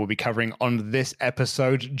month that we'll be covering on this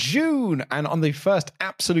episode, June. And on the first,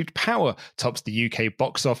 Absolute Power tops the UK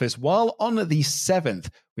box office, while on the 7th,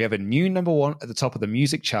 we have a new number one at the top of the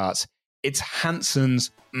music charts. It's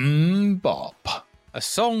Hanson's Bop. A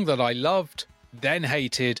song that I loved, then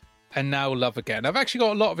hated, and now love again. I've actually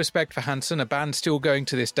got a lot of respect for Hanson, a band still going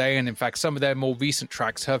to this day, and in fact some of their more recent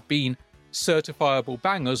tracks have been certifiable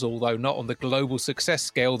bangers, although not on the global success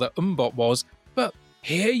scale that Bop was. But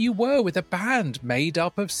here you were with a band made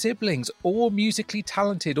up of siblings, all musically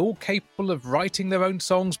talented, all capable of writing their own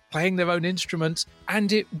songs, playing their own instruments,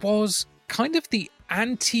 and it was kind of the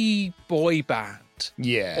anti-boy band.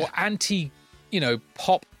 Yeah. Or anti,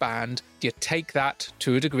 pop band. You take that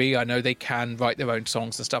to a degree. I know they can write their own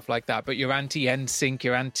songs and stuff like that, but you're anti-NSYNC,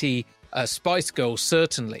 you're anti-Spice Girls,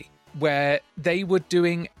 certainly, where they were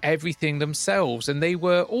doing everything themselves. And they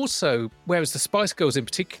were also, whereas the Spice Girls in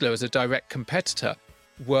particular, as a direct competitor,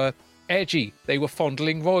 were edgy. They were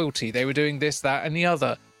fondling royalty. They were doing this, that, and the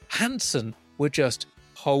other. Hanson were just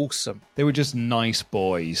wholesome. They were just nice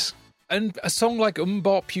boys. And a song like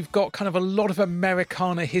Bop, you've got kind of a lot of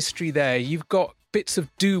Americana history there. You've got bits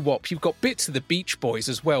of doo-wop. You've got bits of the Beach Boys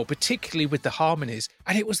as well, particularly with the harmonies.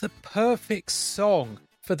 And it was the perfect song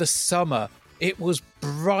for the summer. It was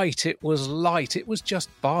bright. It was light. It was just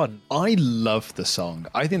fun. I love the song.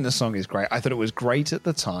 I think the song is great. I thought it was great at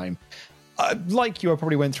the time. Like you, I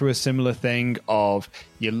probably went through a similar thing of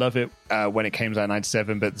you love it when it came out in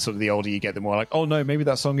 97, but sort of the older you get, the more like, oh no, maybe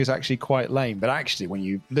that song is actually quite lame. But actually, when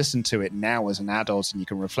you listen to it now as an adult and you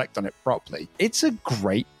can reflect on it properly, it's a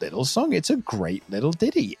great little song. It's a great little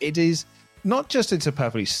ditty. It is not just it's a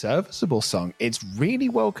perfectly serviceable song, it's really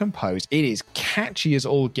well composed. It is catchy as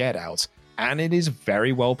all get out. And it is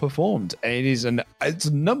very well performed. And it's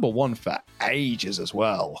number one for ages as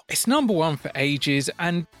well. It's number one for ages,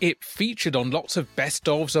 and it featured on lots of best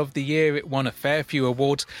ofs of the year. It won a fair few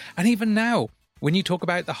awards. And even now, when you talk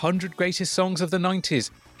about the 100 greatest songs of the 90s,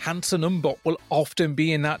 Hanson Bop will often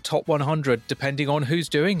be in that top 100, depending on who's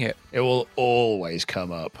doing it. It will always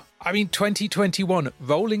come up. I mean, 2021,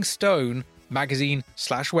 Rolling Stone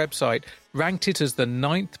magazine/website ranked it as the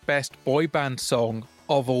 9th best boy band song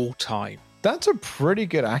of all time. That's a pretty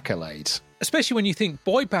good accolade. Especially when you think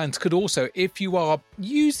boy bands could also, if you are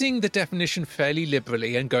using the definition fairly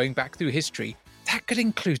liberally and going back through history, that could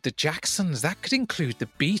include the Jacksons, that could include the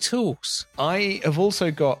Beatles. I have also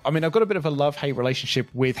got, I've got a bit of a love-hate relationship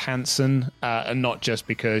with Hanson, and not just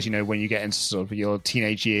because, when you get into sort of your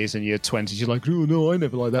teenage years and your 20s, you're like, oh no, I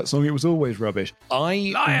never liked that song, it was always rubbish.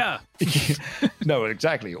 Liar! No,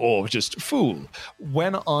 exactly, or just fool.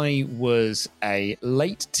 When I was a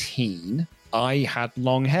late teen, I had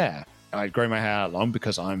long hair. I'd grown my hair out long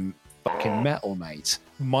because I'm fucking metal, mate.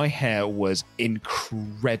 My hair was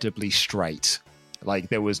incredibly straight. Like,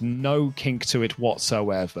 there was no kink to it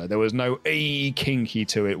whatsoever. There was no kinky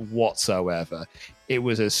to it whatsoever. It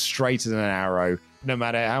was as straight as an arrow. No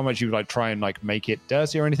matter how much you try and make it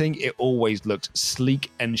dirty or anything, it always looked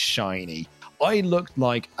sleek and shiny. I looked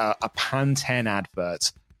like a Pantene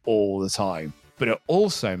advert all the time. But it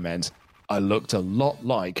also meant I looked a lot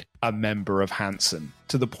like a member of Hanson.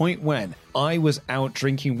 To the point when I was out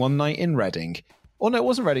drinking one night in Reading. Oh, no, it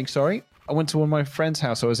wasn't Reading, sorry. I went to one of my friend's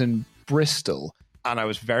house. I was in Bristol. And I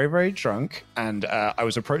was very, very drunk. And I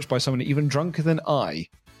was approached by someone even drunker than I,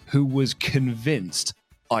 who was convinced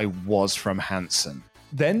I was from Hanson.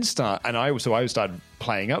 Then I started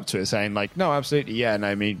playing up to it, saying no, absolutely, yeah,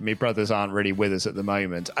 no, my brothers aren't really with us at the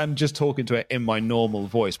moment. I'm just talking to her in my normal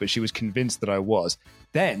voice, but she was convinced that I was.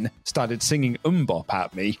 Then started singing Bop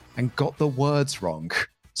at me and got the words wrong.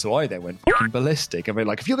 So I then went fucking ballistic. I mean,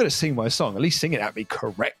 if you're going to sing my song, at least sing it at me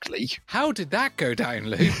correctly. How did that go down,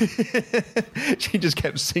 Luke? She just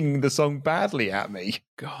kept singing the song badly at me.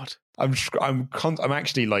 God. I'm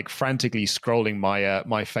actually frantically scrolling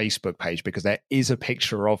my Facebook page because there is a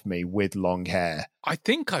picture of me with long hair. I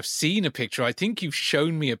think I've seen a picture. I think you've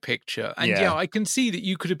shown me a picture. And yeah I can see that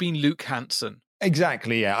you could have been Luke Hanson.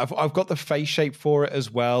 Exactly, yeah. I've got the face shape for it as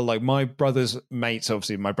well. My brother's mates,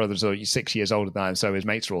 obviously, my brother's 6 years older than I am, so his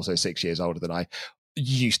mates are also 6 years older than I,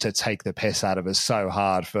 used to take the piss out of us so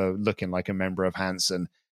hard for looking like a member of Hanson.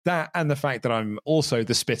 That and the fact that I'm also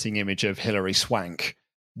the spitting image of Hilary Swank.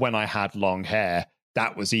 When I had long hair,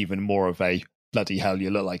 that was even more of a bloody hell, you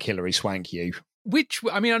look like Hilary Swank, you.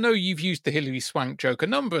 I know you've used the Hilary Swank joke a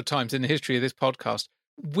number of times in the history of this podcast.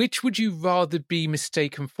 Which would you rather be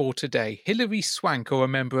mistaken for today, Hilary Swank or a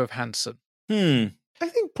member of Hanson? I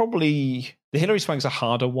think probably the Hilary Swank's a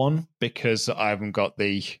harder one because I haven't got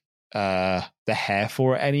the hair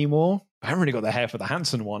for it anymore. I haven't really got the hair for the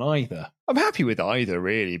Hansen one either. I'm happy with either,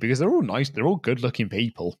 really, because they're all nice. They're all good-looking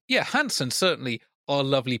people. Yeah, Hansen certainly are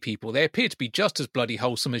lovely people. They appear to be just as bloody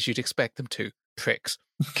wholesome as you'd expect them to. Pricks.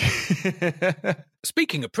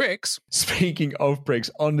 Speaking of pricks. Speaking of pricks,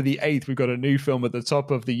 on to the 8th, we've got a new film at the top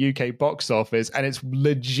of the UK box office, and it's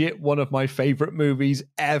legit one of my favourite movies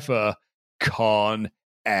ever, Con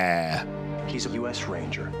Air. He's a U.S.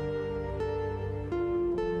 Ranger.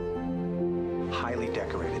 Highly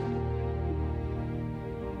decorated.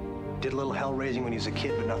 Did a little hell raising when he was a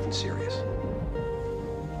kid, but nothing serious.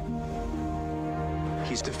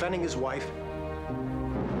 He's defending his wife.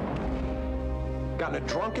 Got in a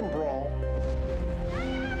drunken brawl.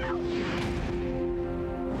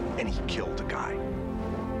 And he killed a guy.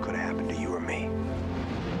 Could have happened to you or me.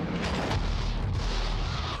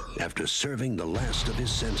 After serving the last of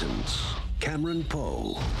his sentence, Cameron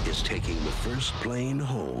Poe is taking the first plane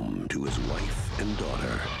home to his wife and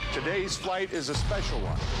daughter. Today's flight is a special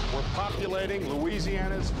one. We're populating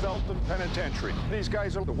Louisiana's Felton Penitentiary. These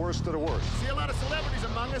guys are the worst of the worst. See a lot of celebrities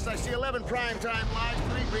among us. I see 11 primetime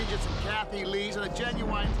lives, 3 Regents and Kathy Lees, and a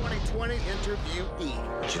genuine 2020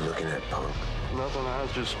 interviewee. What you looking at, punk? Nothing, I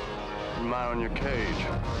was just admiring your cage.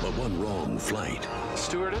 But one wrong flight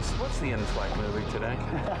Stewardess, what's the in-flight movie today?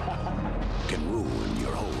 can ruin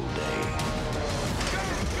your whole day.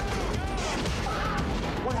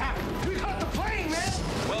 What happened? We caught the plane,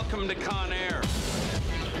 man! Welcome to Con Air.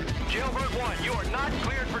 Jailbird 1, you are not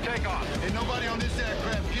cleared for takeoff. And nobody on this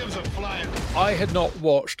aircraft gives a flying. I had not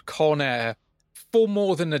watched Con Air for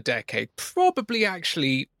more than a decade, probably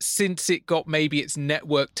actually since it got maybe its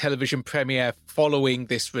network television premiere following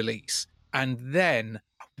this release. And then,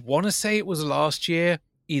 I want to say it was last year,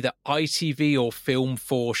 either ITV or Film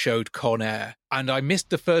 4 showed Con Air. And I missed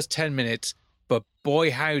the first 10 minutes, but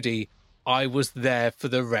boy howdy, I was there for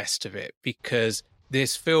the rest of it, because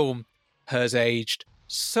this film has aged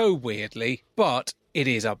so weirdly, but it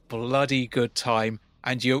is a bloody good time.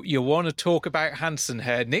 And you want to talk about Hansen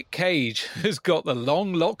hair. Nick Cage has got the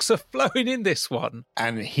long locks are flowing in this one.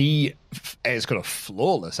 And he has got a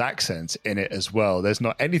flawless accent in it as well. There's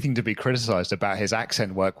not anything to be criticised about his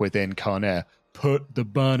accent work within Con Air. Put the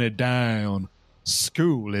burner down.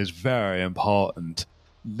 School is very important.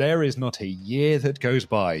 There is not a year that goes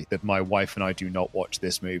by that my wife and I do not watch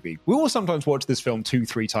this movie. We will sometimes watch this film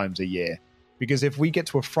 2-3 times a year. Because if we get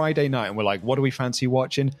to a Friday night and we're like, what do we fancy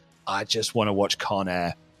watching? I just want to watch Con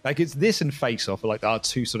Air. Like, it's this and Face Off are like our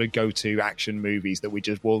two sort of go-to action movies that we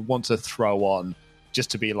just will want to throw on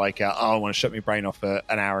just to be like, I want to shut my brain off for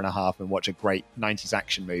an hour and a half and watch a great 90s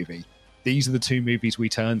action movie. These are the two movies we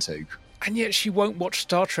turn to. And yet she won't watch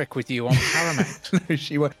Star Trek with you on Paramount. No,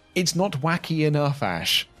 she won't. It's not wacky enough,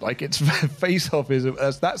 Ash. Like, it's Face Off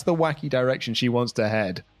that's the wacky direction she wants to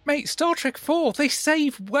head. Mate, Star Trek 4, they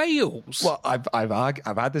save whales. Well,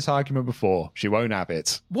 I've had this argument before. She won't have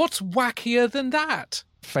it. What's wackier than that?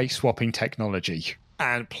 Face-swapping technology.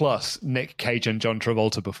 And plus, Nick Cage and John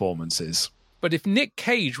Travolta performances. But if Nick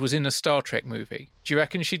Cage was in a Star Trek movie, do you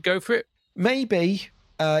reckon she'd go for it? Maybe.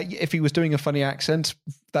 If he was doing a funny accent,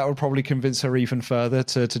 that would probably convince her even further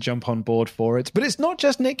to jump on board for it. But it's not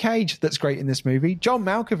just Nick Cage that's great in this movie. John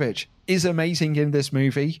Malkovich is amazing in this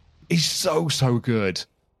movie. He's so good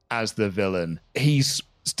as the villain.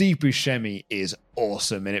 Steve Buscemi is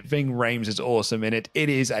awesome in it. Ving Rhames is awesome in it. It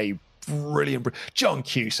is a brilliant... John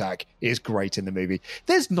Cusack is great in the movie.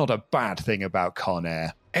 There's not a bad thing about Con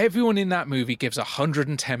Air. Everyone in that movie gives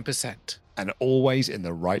 110%. And always in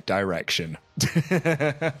the right direction.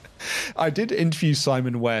 I did interview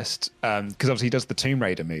Simon West, because obviously he does the Tomb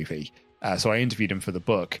Raider movie. So I interviewed him for the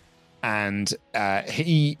book. And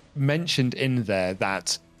he mentioned in there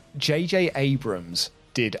that J.J. Abrams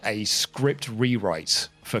did a script rewrite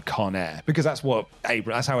for Con Air, because that's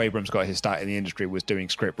how Abrams got his start in the industry, was doing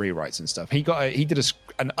script rewrites and stuff. He did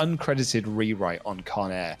an uncredited rewrite on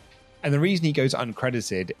Con Air. And the reason he goes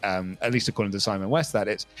uncredited, at least according to Simon West,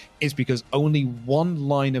 is because only one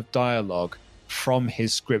line of dialogue from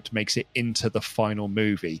his script makes it into the final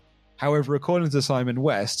movie. However, according to Simon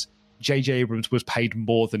West, J.J. Abrams was paid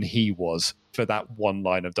more than he was for that one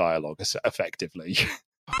line of dialogue, effectively.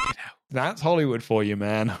 That's Hollywood for you,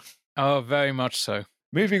 man. Oh, very much so.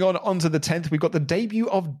 Moving on to the 10th, we've got the debut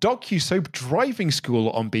of docusoap Driving School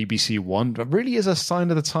on BBC One. That really is a sign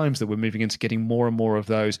of the times that we're moving into getting more and more of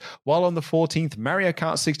those. While on the 14th, Mario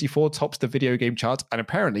Kart 64 tops the video game charts and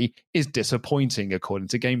apparently is disappointing, according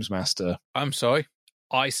to GamesMaster. I'm sorry.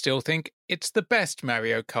 I still think it's the best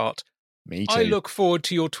Mario Kart. Me too. I look forward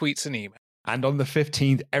to your tweets and emails. And on the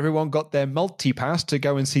 15th, everyone got their multi-pass to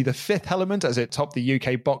go and see The Fifth Element as it topped the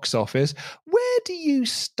UK box office. Where do you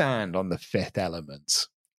stand on The Fifth Element?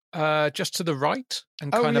 Just to the right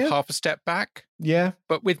and kind of half a step back. Yeah.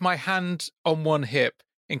 But with my hand on one hip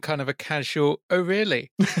in kind of a casual, oh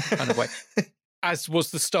really, kind of way, as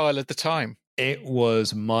was the style at the time. It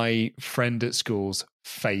was my friend at school's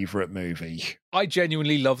favourite movie. I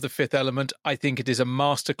genuinely love The Fifth Element. I think it is a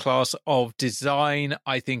masterclass of design.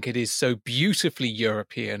 I think it is so beautifully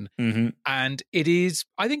European. Mm-hmm. And it is,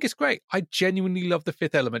 I think it's great. I genuinely love The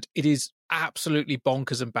Fifth Element. It is absolutely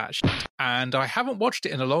bonkers and batshit. And I haven't watched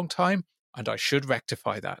it in a long time, and I should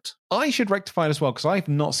rectify that. I should rectify it as well, because I've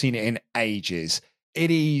not seen it in ages.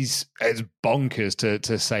 It's bonkers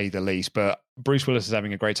to say the least, but Bruce Willis is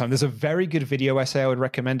having a great time. There's a very good video essay I would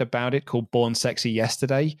recommend about it called Born Sexy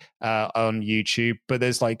Yesterday on YouTube, but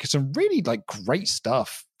there's like some really like great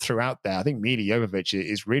stuff throughout there. I think Mila Jovovich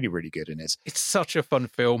is really, really good in it. It's such a fun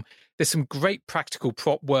film. There's some great practical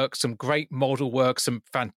prop work, some great model work, some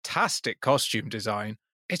fantastic costume design.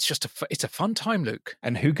 It's just it's a fun time, Luke.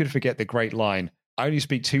 And who could forget the great line, I only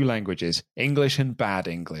speak 2 languages, English and bad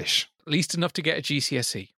English. At least enough to get a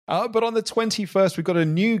GCSE. But on the 21st, we've got a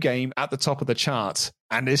new game at the top of the charts.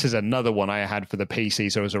 And this is another one I had for the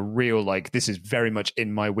PC. So it was a real, this is very much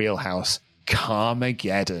in my wheelhouse.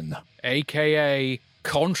 Carmageddon. AKA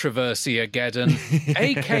Controversy-ageddon.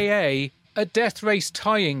 AKA a death race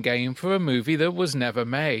tie-in game for a movie that was never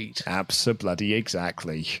made.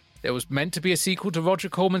 Abso-bloody-exactly. There was meant to be a sequel to Roger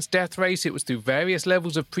Corman's Death Race. It was through various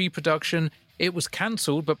levels of pre-production. It was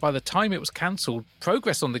cancelled, but by the time it was cancelled,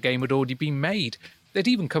 progress on the game had already been made. They'd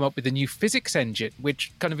even come up with a new physics engine,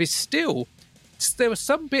 which kind of is still... There were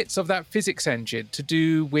some bits of that physics engine to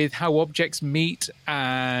do with how objects meet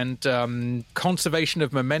and conservation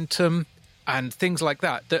of momentum and things like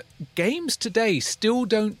that games today still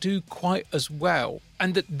don't do quite as well.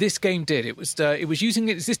 And that this game did. It was using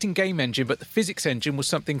an existing game engine, but the physics engine was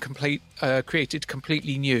something created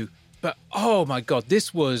completely new. But oh my God,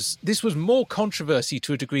 this was more controversy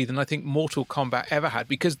to a degree than I think Mortal Kombat ever had,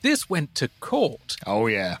 because this went to court. Oh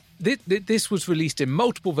yeah. This was released in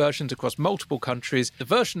multiple versions across multiple countries. The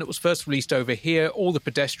version that was first released over here, all the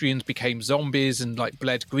pedestrians became zombies and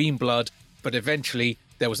bled green blood. But eventually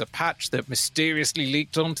there was a patch that mysteriously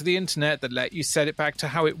leaked onto the internet that let you set it back to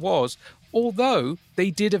how it was. Although they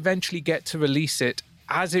did eventually get to release it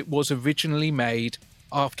as it was originally made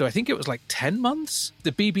after, I think it was 10 months.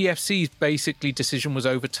 The BBFC's basically decision was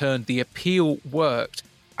overturned. The appeal worked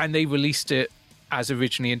and they released it as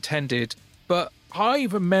originally intended. But I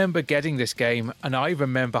remember getting this game and I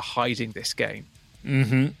remember hiding this game.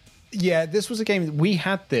 Mm-hmm. Yeah, this was a game that we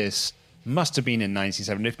had. This must have been in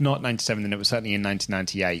 97. If not 97, then it was certainly in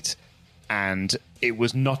 1998. And it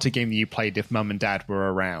was not a game that you played if mum and dad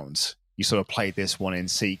were around. You sort of played this one in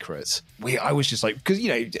secret. I was just because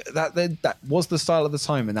that was the style of the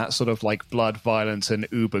time, and that sort of blood, violence, and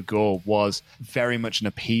uber gore was very much an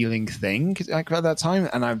appealing thing at that time.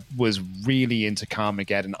 And I was really into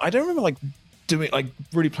Carmageddon. I don't remember doing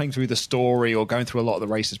really playing through the story or going through a lot of the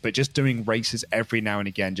races, but just doing races every now and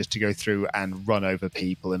again just to go through and run over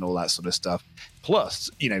people and all that sort of stuff. Plus,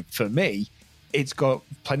 for me, it's got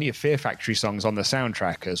plenty of Fear Factory songs on the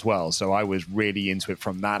soundtrack as well, so I was really into it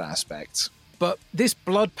from that aspect. But this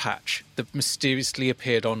blood patch that mysteriously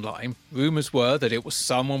appeared online, rumours were that it was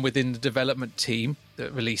someone within the development team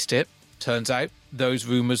that released it. Turns out those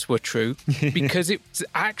rumours were true, because it's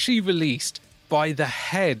actually released by the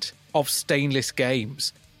head of Stainless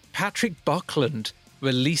Games. Patrick Buckland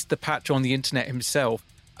released the patch on the internet himself.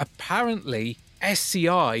 Apparently,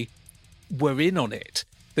 SCI were in on it.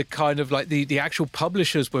 The kind of the actual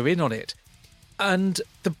publishers were in on it. And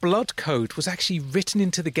the blood code was actually written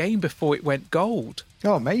into the game before it went gold.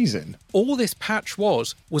 Oh, amazing. All this patch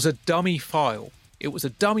was a dummy file. It was a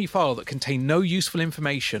dummy file that contained no useful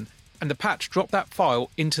information, and the patch dropped that file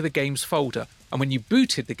into the game's folder. And when you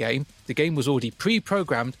booted the game was already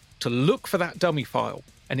pre-programmed to look for that dummy file.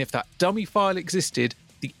 And if that dummy file existed,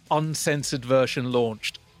 the uncensored version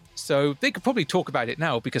launched. So they could probably talk about it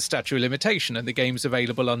now because statute of limitation and the game's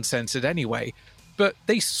available uncensored anyway. But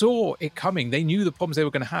they saw it coming. They knew the problems they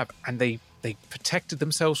were going to have, and they protected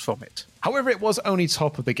themselves from it. However, it was only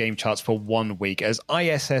top of the game charts for 1 week, as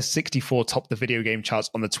ISS 64 topped the video game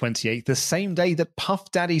charts on the 28th, the same day that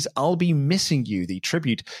Puff Daddy's I'll Be Missing You, the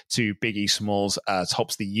tribute to Biggie Smalls,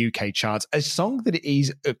 tops the UK charts, a song that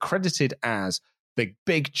is credited as the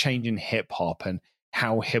big change in hip-hop and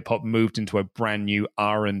how hip-hop moved into a brand new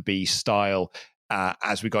R&B style.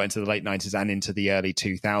 as we got into the late 90s and into the early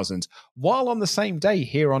 2000s. While on the same day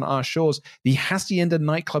here on our shores, the Hacienda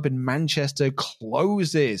nightclub in Manchester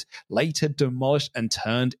closes, later demolished and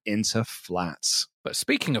turned into flats. But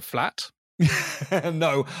speaking of flat...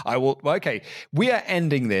 No, I will... Okay, we are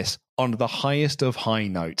ending this on the highest of high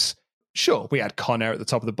notes. Sure, we had Con Air at the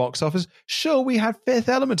top of the box office. Sure, we had Fifth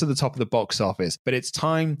Element at the top of the box office. But it's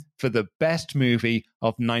time for the best movie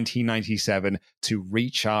of 1997 to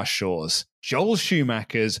reach our shores. Joel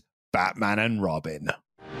Schumacher's Batman and Robin.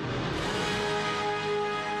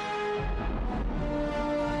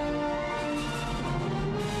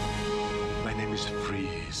 My name is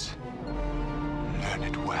Freeze. Learn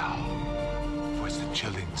it well, for it's the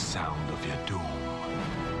chilling sound of your doom.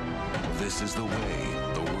 This is the way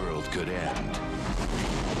the world could end.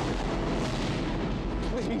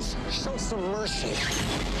 Please, show some mercy.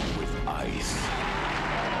 With ice.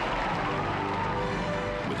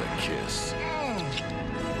 With a kiss.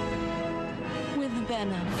 With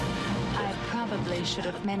venom. I probably should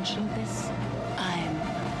have mentioned this. I'm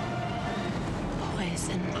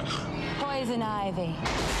poison. Poison ivy.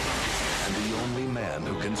 And the only man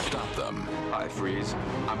who can stop them. Hi, Freeze.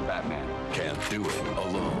 I'm Batman. Can't do it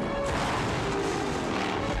alone.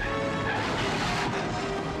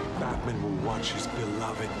 Batman will watch his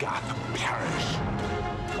beloved Gotham perish.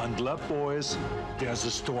 Bundle up, boys. There's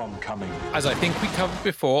a storm coming. As I think we covered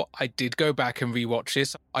before, I did go back and rewatch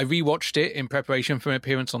this. I rewatched it in preparation for an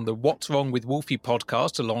appearance on the What's Wrong with Wolfie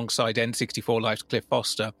podcast alongside N64 Live's Cliff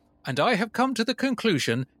Foster, and I have come to the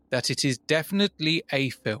conclusion that it is definitely a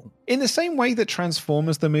film. In the same way that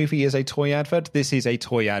Transformers the movie is a toy advert, this is a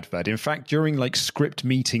toy advert. In fact, during script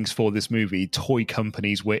meetings for this movie, toy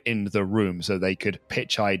companies were in the room so they could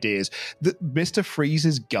pitch ideas. Mr.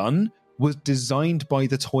 Freeze's gun was designed by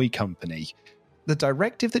the toy company. The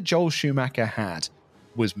directive that Joel Schumacher had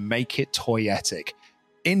was make it toyetic.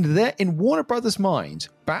 In Warner Brothers' mind,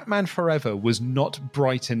 Batman Forever was not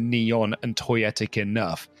bright and neon and toyetic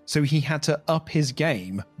enough, so he had to up his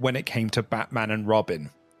game when it came to Batman and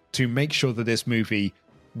Robin to make sure that this movie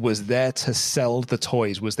was there to sell the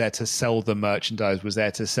toys, was there to sell the merchandise, was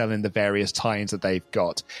there to sell in the various tie-ins that they've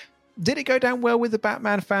got. Did it go down well with the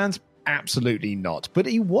Batman fans? Absolutely not. But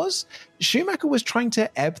Schumacher was trying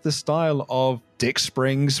to ebb the style of Dick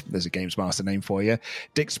Springs, there's a Games Master name for you,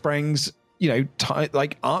 Dick Springs,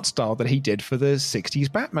 art style that he did for the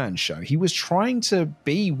 60s Batman show. He was trying to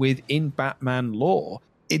be within Batman lore.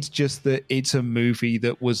 It's just that it's a movie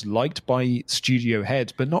that was liked by studio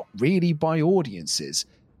heads, but not really by audiences.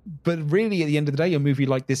 But really, at the end of the day, a movie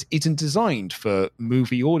like this isn't designed for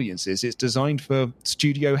movie audiences. It's designed for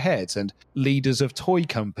studio heads and leaders of toy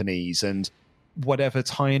companies and whatever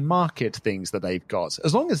tie-in market things that they've got.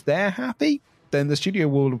 As long as they're happy, then the studio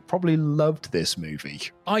will have probably loved this movie.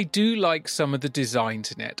 I do like some of the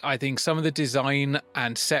designs in it. I think some of the design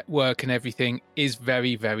and set work and everything is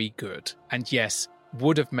very, very good. And yes,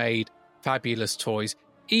 would have made fabulous toys,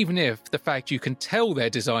 even if the fact you can tell they're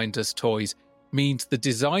designed as toys means the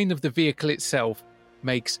design of the vehicle itself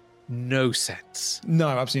makes no sense. No,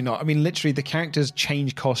 absolutely not. I mean, literally, the characters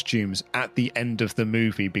change costumes at the end of the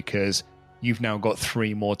movie because you've now got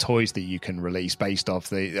 3 more toys that you can release based on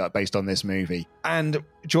this movie. And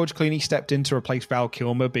George Clooney stepped in to replace Val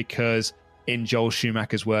Kilmer because, in Joel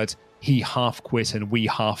Schumacher's words, he half quit and we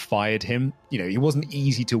half fired him. He wasn't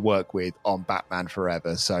easy to work with on Batman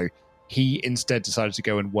Forever, so he instead decided to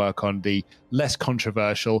go and work on the less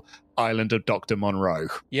controversial Island of Dr. Monroe.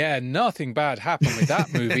 Yeah, nothing bad happened with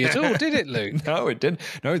that movie at all, did it, Luke? No, it didn't.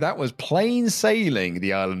 No, that was plain sailing,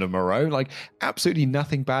 the Island of Monroe. Absolutely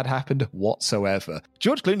nothing bad happened whatsoever.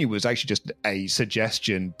 George Clooney was actually just a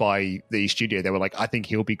suggestion by the studio. They were like, I think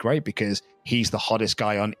he'll be great because he's the hottest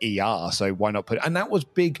guy on ER, so why not put... And that was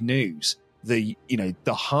big news. The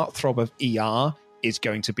heartthrob of ER is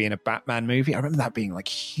going to be in a Batman movie. I remember that being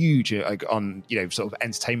huge on sort of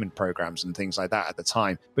entertainment programs and things like that at the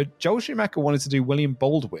time. But Joel Schumacher wanted to do William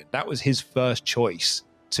Baldwin. That was his first choice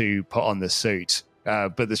to put on the suit.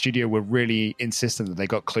 But the studio were really insistent that they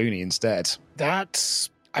got Clooney instead. Yeah,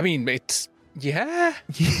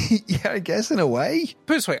 I guess in a way.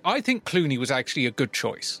 Put it this way, I think Clooney was actually a good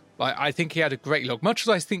choice. I think he had a great look. Much as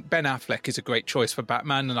I think Ben Affleck is a great choice for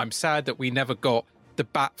Batman, and I'm sad that we never got the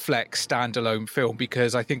Batfleck standalone film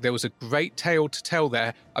because I think there was a great tale to tell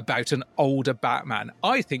there about an older Batman.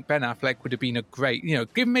 I think Ben Affleck would have been a great,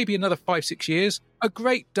 given maybe another 5-6 years, a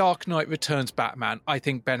great Dark Knight Returns Batman. I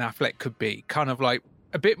think Ben Affleck could be kind of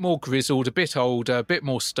a bit more grizzled, a bit older, a bit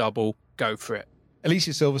more stubble. Go for it.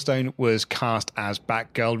 Alicia Silverstone was cast as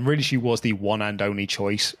Batgirl, and really she was the one and only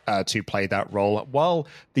choice to play that role, while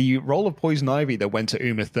the role of Poison Ivy that went to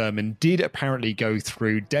Uma Thurman did apparently go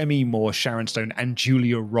through Demi Moore, Sharon Stone, and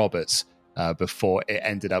Julia Roberts before it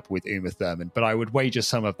ended up with Uma Thurman. But I would wager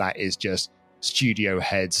some of that is just studio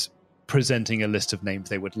heads presenting a list of names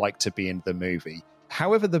they would like to be in the movie.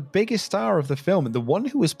 However, the biggest star of the film, and the one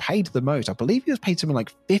who was paid the most, I believe he was paid something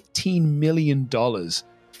like $15 million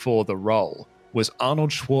for the role, was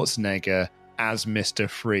Arnold Schwarzenegger as Mr.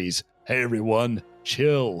 Freeze. Hey everyone,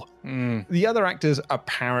 chill. The other actors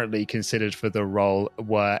apparently considered for the role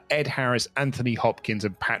were Ed Harris, Anthony Hopkins,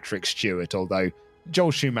 and Patrick Stewart, although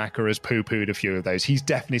Joel Schumacher has poo-pooed a few of those. He's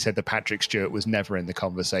definitely said that Patrick Stewart was never in the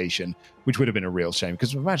conversation, which would have been a real shame,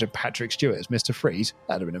 because imagine Patrick Stewart as Mr. Freeze.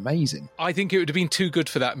 That'd have been amazing. I think it would have been too good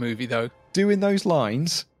for that movie, though. Doing those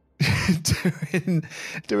lines,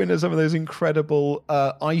 doing some of those incredible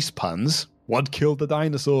ice puns. What killed the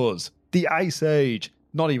dinosaurs? The Ice Age.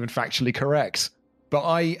 Not even factually correct. But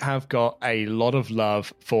I have got a lot of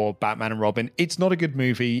love for Batman and Robin. It's not a good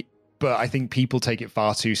movie, but I think people take it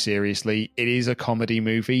far too seriously. It is a comedy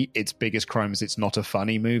movie. Its biggest crime is it's not a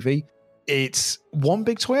funny movie. It's one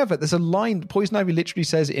big toy of it. There's a line Poison Ivy literally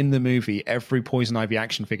says in the movie, every Poison Ivy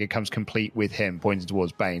action figure comes complete with him, pointing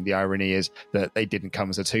towards Bane. The irony is that they didn't come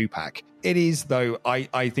as a 2-pack. It is, though,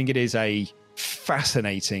 I think it is a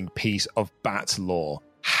fascinating piece of Bat lore.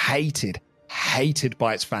 Hated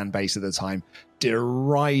by its fan base at the time,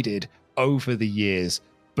 derided over the years,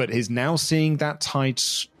 but is now seeing that tide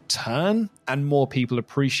turn, and more people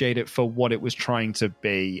appreciate it for what it was trying to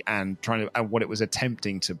be and what it was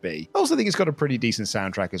attempting to be. I also think it's got a pretty decent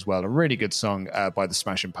soundtrack as well. A really good song by the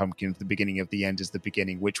Smashing Pumpkins, The Beginning of the End is the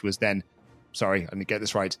Beginning, which was then, sorry, I'm going to get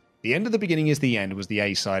this right. The End of the Beginning is the End was the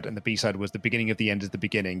A-side, and the B-side was The Beginning of the End is the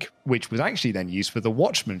Beginning, which was actually then used for the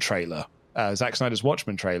Watchmen trailer. Zack Snyder's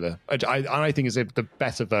Watchmen trailer. I think is the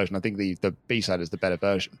better version. I think the B-side is the better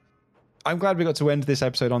version. I'm glad we got to end this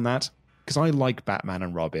episode on that, because I like Batman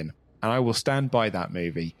and Robin, and I will stand by that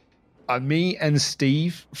movie. Me and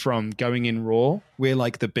Steve from Going in Raw, we're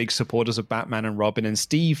like the big supporters of Batman and Robin, and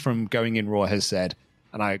Steve from Going in Raw has said,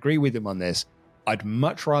 and I agree with him on this, I'd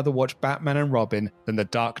much rather watch Batman and Robin than The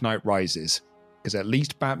Dark Knight Rises, because at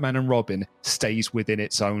least Batman and Robin stays within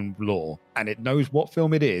its own lore, and it knows what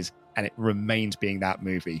film it is, and it remains being that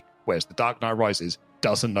movie, whereas The Dark Knight Rises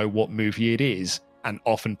doesn't know what movie it is, and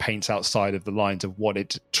often paints outside of the lines of what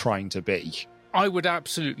it's trying to be. I would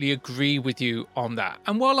absolutely agree with you on that.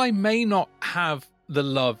 And while I may not have the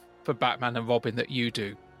love for Batman and Robin that you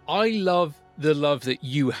do, I love the love that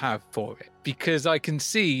you have for it, because I can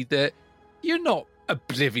see that you're not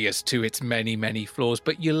oblivious to its many, many flaws,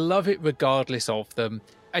 but you love it regardless of them,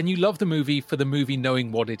 and you love the movie for the movie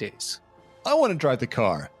knowing what it is. I want to drive the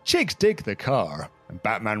car. Chicks dig the car. And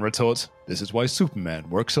Batman retorts, this is why Superman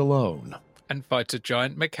works alone. And fights a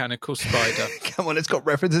giant mechanical spider. Come on, it's got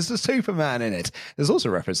references to Superman in it. There's also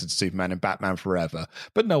references to Superman in Batman Forever,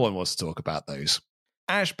 but no one wants to talk about those.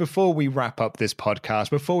 Ash, before we wrap up this podcast,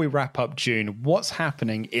 before we wrap up June, what's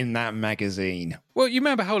happening in that magazine? Well, you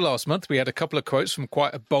remember how last month we had a couple of quotes from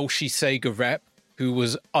quite a bolshy Sega rep who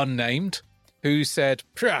was unnamed, who said,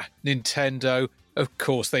 Nintendo, of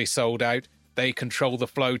course they sold out. They control the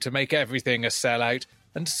flow to make everything a sellout.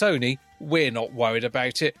 And Sony, we're not worried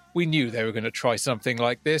about it. We knew they were going to try something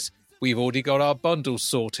like this. We've already got our bundles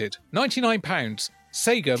sorted. £99.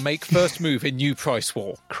 Sega make first move in new price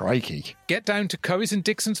war. Crikey. Get down to Currys and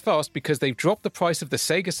Dixon's fast, because they've dropped the price of the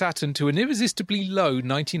Sega Saturn to an irresistibly low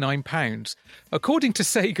 £99. According to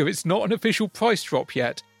Sega, it's not an official price drop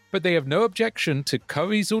yet, but they have no objection to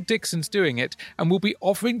Currys or Dixon's doing it, and will be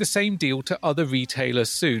offering the same deal to other retailers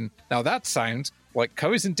soon. Now that sounds like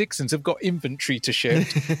Currys and Dixon's have got inventory to ship,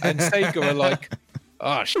 and Sega are like,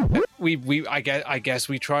 I guess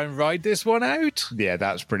we try and ride this one out. Yeah,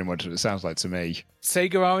 that's pretty much what it sounds like to me.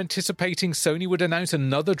 Sega are anticipating Sony would announce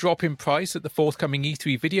another drop in price at the forthcoming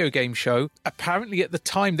E3 video game show. Apparently at the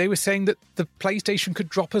time they were saying that the PlayStation could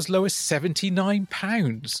drop as low as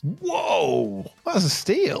 £79. Whoa, that's a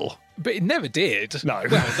steal. But it never did. No.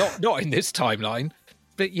 Well, not in this timeline.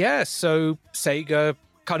 But yeah, so Sega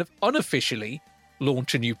kind of unofficially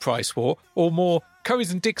launch a new price war, or more,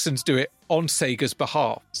 Currys and Dixon's do it on Sega's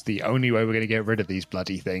behalf. It's the only way we're going to get rid of these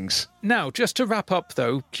bloody things. Now, just to wrap up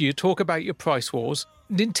though, you talk about your price wars.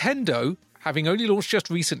 Nintendo, having only launched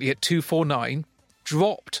just recently at $249,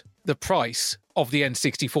 dropped the price of the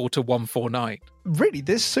N64 to $149. Really?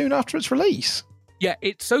 This soon after its release? Yeah,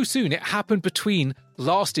 it's so soon. It happened between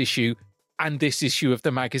last issue and this issue of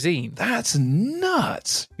the magazine. That's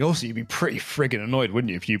nuts. You'd be pretty friggin' annoyed,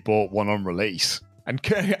 wouldn't you, if you bought one on release?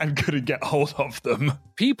 and couldn't get hold of them.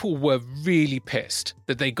 People were really pissed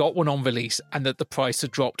that they got one on release and that the price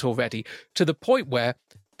had dropped already, to the point where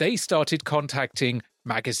they started contacting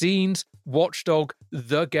magazines, Watchdog,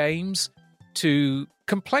 The Games, to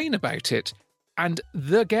complain about it. And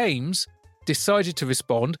The Games decided to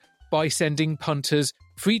respond by sending punters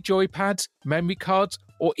free joypads, memory cards,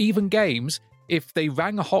 or even games if they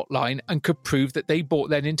rang a hotline and could prove that they bought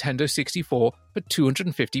their Nintendo 64 for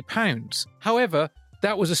 £250. However,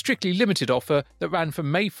 that was a strictly limited offer that ran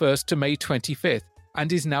from May 1st to May 25th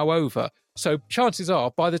and is now over. So chances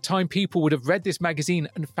are, by the time people would have read this magazine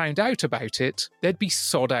and found out about it, they'd be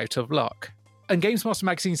sod out of luck. And Games Master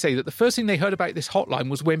magazine say that the first thing they heard about this hotline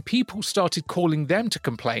was when people started calling them to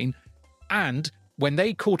complain, and when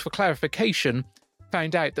they called for clarification,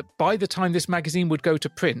 found out that by the time this magazine would go to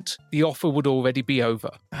print, the offer would already be over.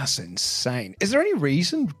 That's insane. Is there any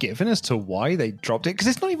reason given as to why they dropped it? Because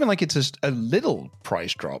it's not even like it's just a little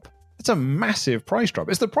price drop. It's a massive price drop.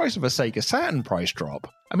 It's the price of a Sega Saturn price drop.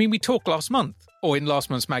 I mean, we talked last month, or in last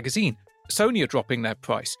month's magazine. Sony are dropping their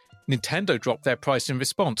price. Nintendo dropped their price in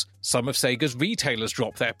response. Some of Sega's retailers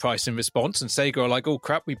dropped their price in response, and Sega are like, oh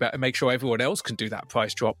crap, we better make sure everyone else can do that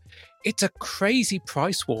price drop. It's a crazy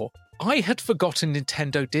price war. I had forgotten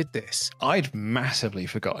Nintendo did this. I'd massively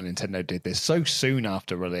forgotten Nintendo did this so soon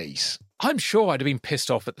after release. I'm sure I'd have been pissed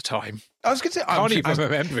off at the time. I was going to say, I can't even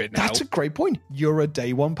remember it now. That's a great point. You're a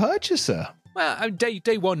day one purchaser. Well,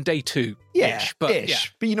 day one, day two. Yeah, but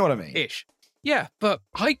you know what I mean. Ish. Yeah, but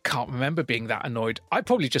I can't remember being that annoyed. I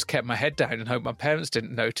probably just kept my head down and hoped my parents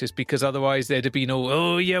didn't notice, because otherwise they'd have been all,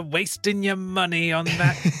 oh, you're wasting your money on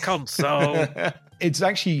that console. It's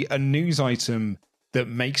actually a news item that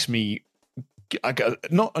makes me,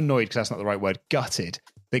 not annoyed because that's not the right word, gutted,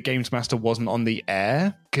 that Games Master wasn't on the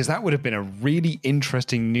air, because that would have been a really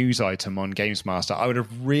interesting news item on Games Master. I would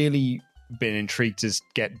have really been intrigued to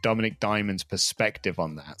get Dominic Diamond's perspective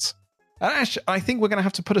on that. And Ash, I think we're going to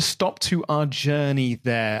have to put a stop to our journey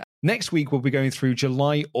there. Next week, we'll be going through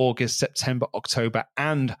July, August, September, October,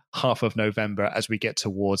 and half of November as we get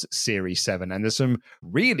towards Series 7. And there's some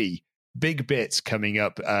really big bits coming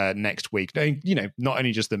up next week. You know, not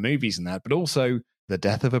only just the movies and that, but also the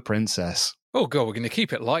death of a princess. Oh, God, we're going to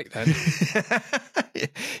keep it light then. Yeah,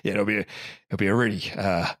 it'll be a really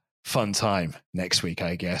fun time next week,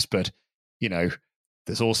 I guess. But, you know,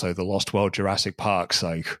 there's also the Lost World Jurassic Park,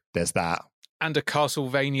 so there's that. And a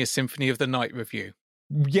Castlevania Symphony of the Night review.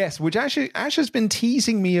 Yes, which Ash has been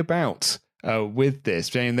teasing me about with this,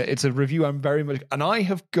 saying that it's a review I'm very much... And I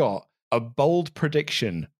have got a bold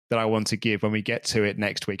prediction that I want to give when we get to it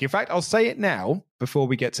next week. In fact, I'll say it now, before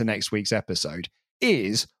we get to next week's episode,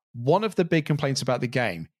 is one of the big complaints about the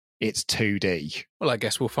game, it's 2D. Well, I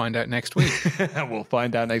guess we'll find out next week. We'll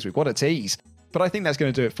find out next week. What a tease. But I think that's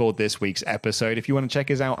going to do it for this week's episode. If you want to check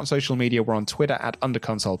us out on social media, we're on Twitter at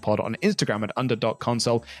UnderConsolePod, on Instagram at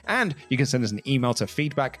under.console, and you can send us an email to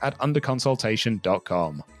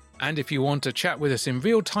feedback@underconsultation.com. And if you want to chat with us in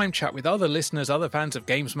real time, chat with other listeners, other fans of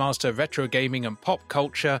Games Master, retro gaming, and pop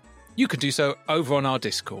culture, you can do so over on our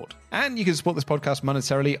Discord. And you can support this podcast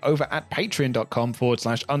monetarily over at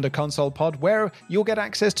patreon.com/underconsolepod, where you'll get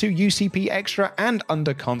access to UCP Extra and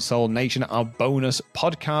Under Console Nation, our bonus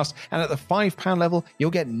podcast. And at the £5 level,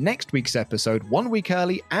 you'll get next week's episode 1 week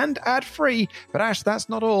early and ad-free. But Ash, that's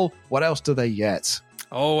not all. What else do they get?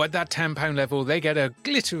 Oh, at that £10 level, they get a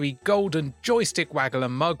glittery golden joystick waggler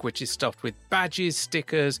mug, which is stuffed with badges,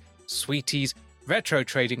 stickers, sweeties, retro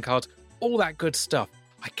trading cards, all that good stuff.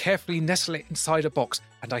 I carefully nestle it inside a box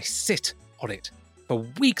and I sit on it for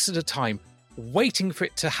weeks at a time, waiting for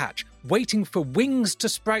it to hatch, waiting for wings to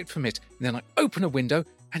sprout from it. And then I open a window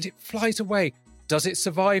and it flies away. Does it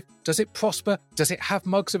survive? Does it prosper? Does it have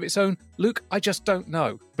mugs of its own? Luke, I just don't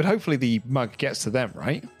know. But hopefully the mug gets to them,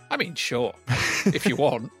 right? I mean, sure, if you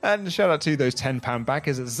want. And shout out to those £10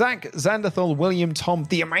 backers: Zach, Xanderthal, William, Tom,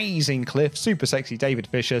 The Amazing Cliff, Super Sexy David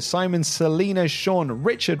Fisher, Simon, Selena, Sean,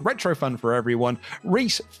 Richard, Retro Fun for Everyone,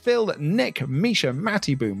 Reese, Phil, Nick, Misha,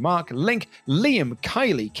 Matty Boo, Mark, Link, Liam,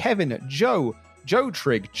 Kylie, Kevin, Joe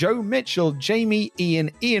Trigg, Joe Mitchell, Jamie,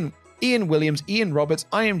 Ian Williams, Ian Roberts,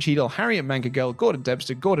 I Am Cheadle, Harriet Mankagirl, Gordon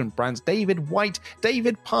Debster, Gordon Brands, David White,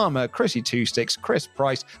 David Palmer, Chrissy Two Sticks, Chris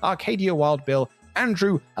Price, Arcadia Wild Bill,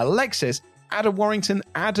 Andrew, Alexis, Adam Warrington,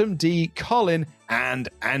 Adam D, Colin, and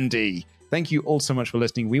Andy. Thank you all so much for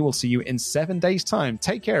listening. We will see you in 7 days' time.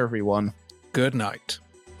 Take care, everyone. Good night.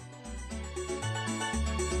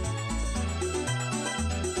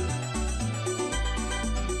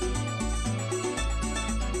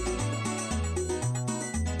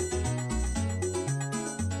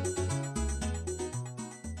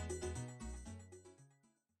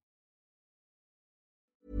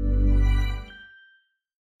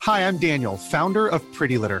 Hi, I'm Daniel, founder of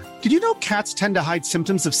Pretty Litter. Did you know cats tend to hide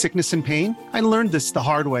symptoms of sickness and pain? I learned this the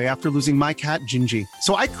hard way after losing my cat, Gingy.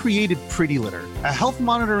 So I created Pretty Litter, a health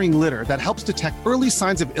monitoring litter that helps detect early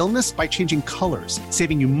signs of illness by changing colors,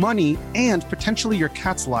 saving you money and potentially your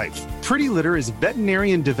cat's life. Pretty Litter is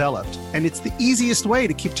veterinarian developed, and it's the easiest way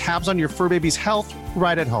to keep tabs on your fur baby's health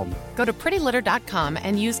right at home. Go to prettylitter.com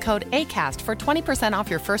and use code ACAST for 20% off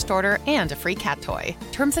your first order and a free cat toy.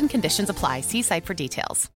 Terms and conditions apply. See site for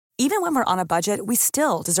details. Even when we're on a budget, we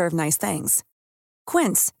still deserve nice things.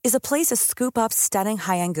 Quince is a place to scoop up stunning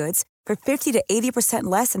high-end goods for 50 to 80%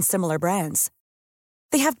 less than similar brands.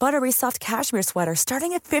 They have buttery soft cashmere sweaters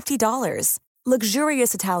starting at $50,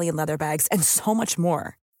 luxurious Italian leather bags, and so much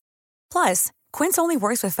more. Plus, Quince only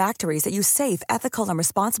works with factories that use safe, ethical, and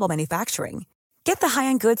responsible manufacturing. Get the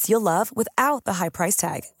high-end goods you'll love without the high price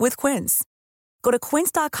tag with Quince. Go to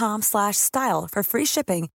quince.com/style for free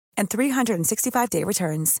shipping and 365-day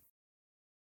returns.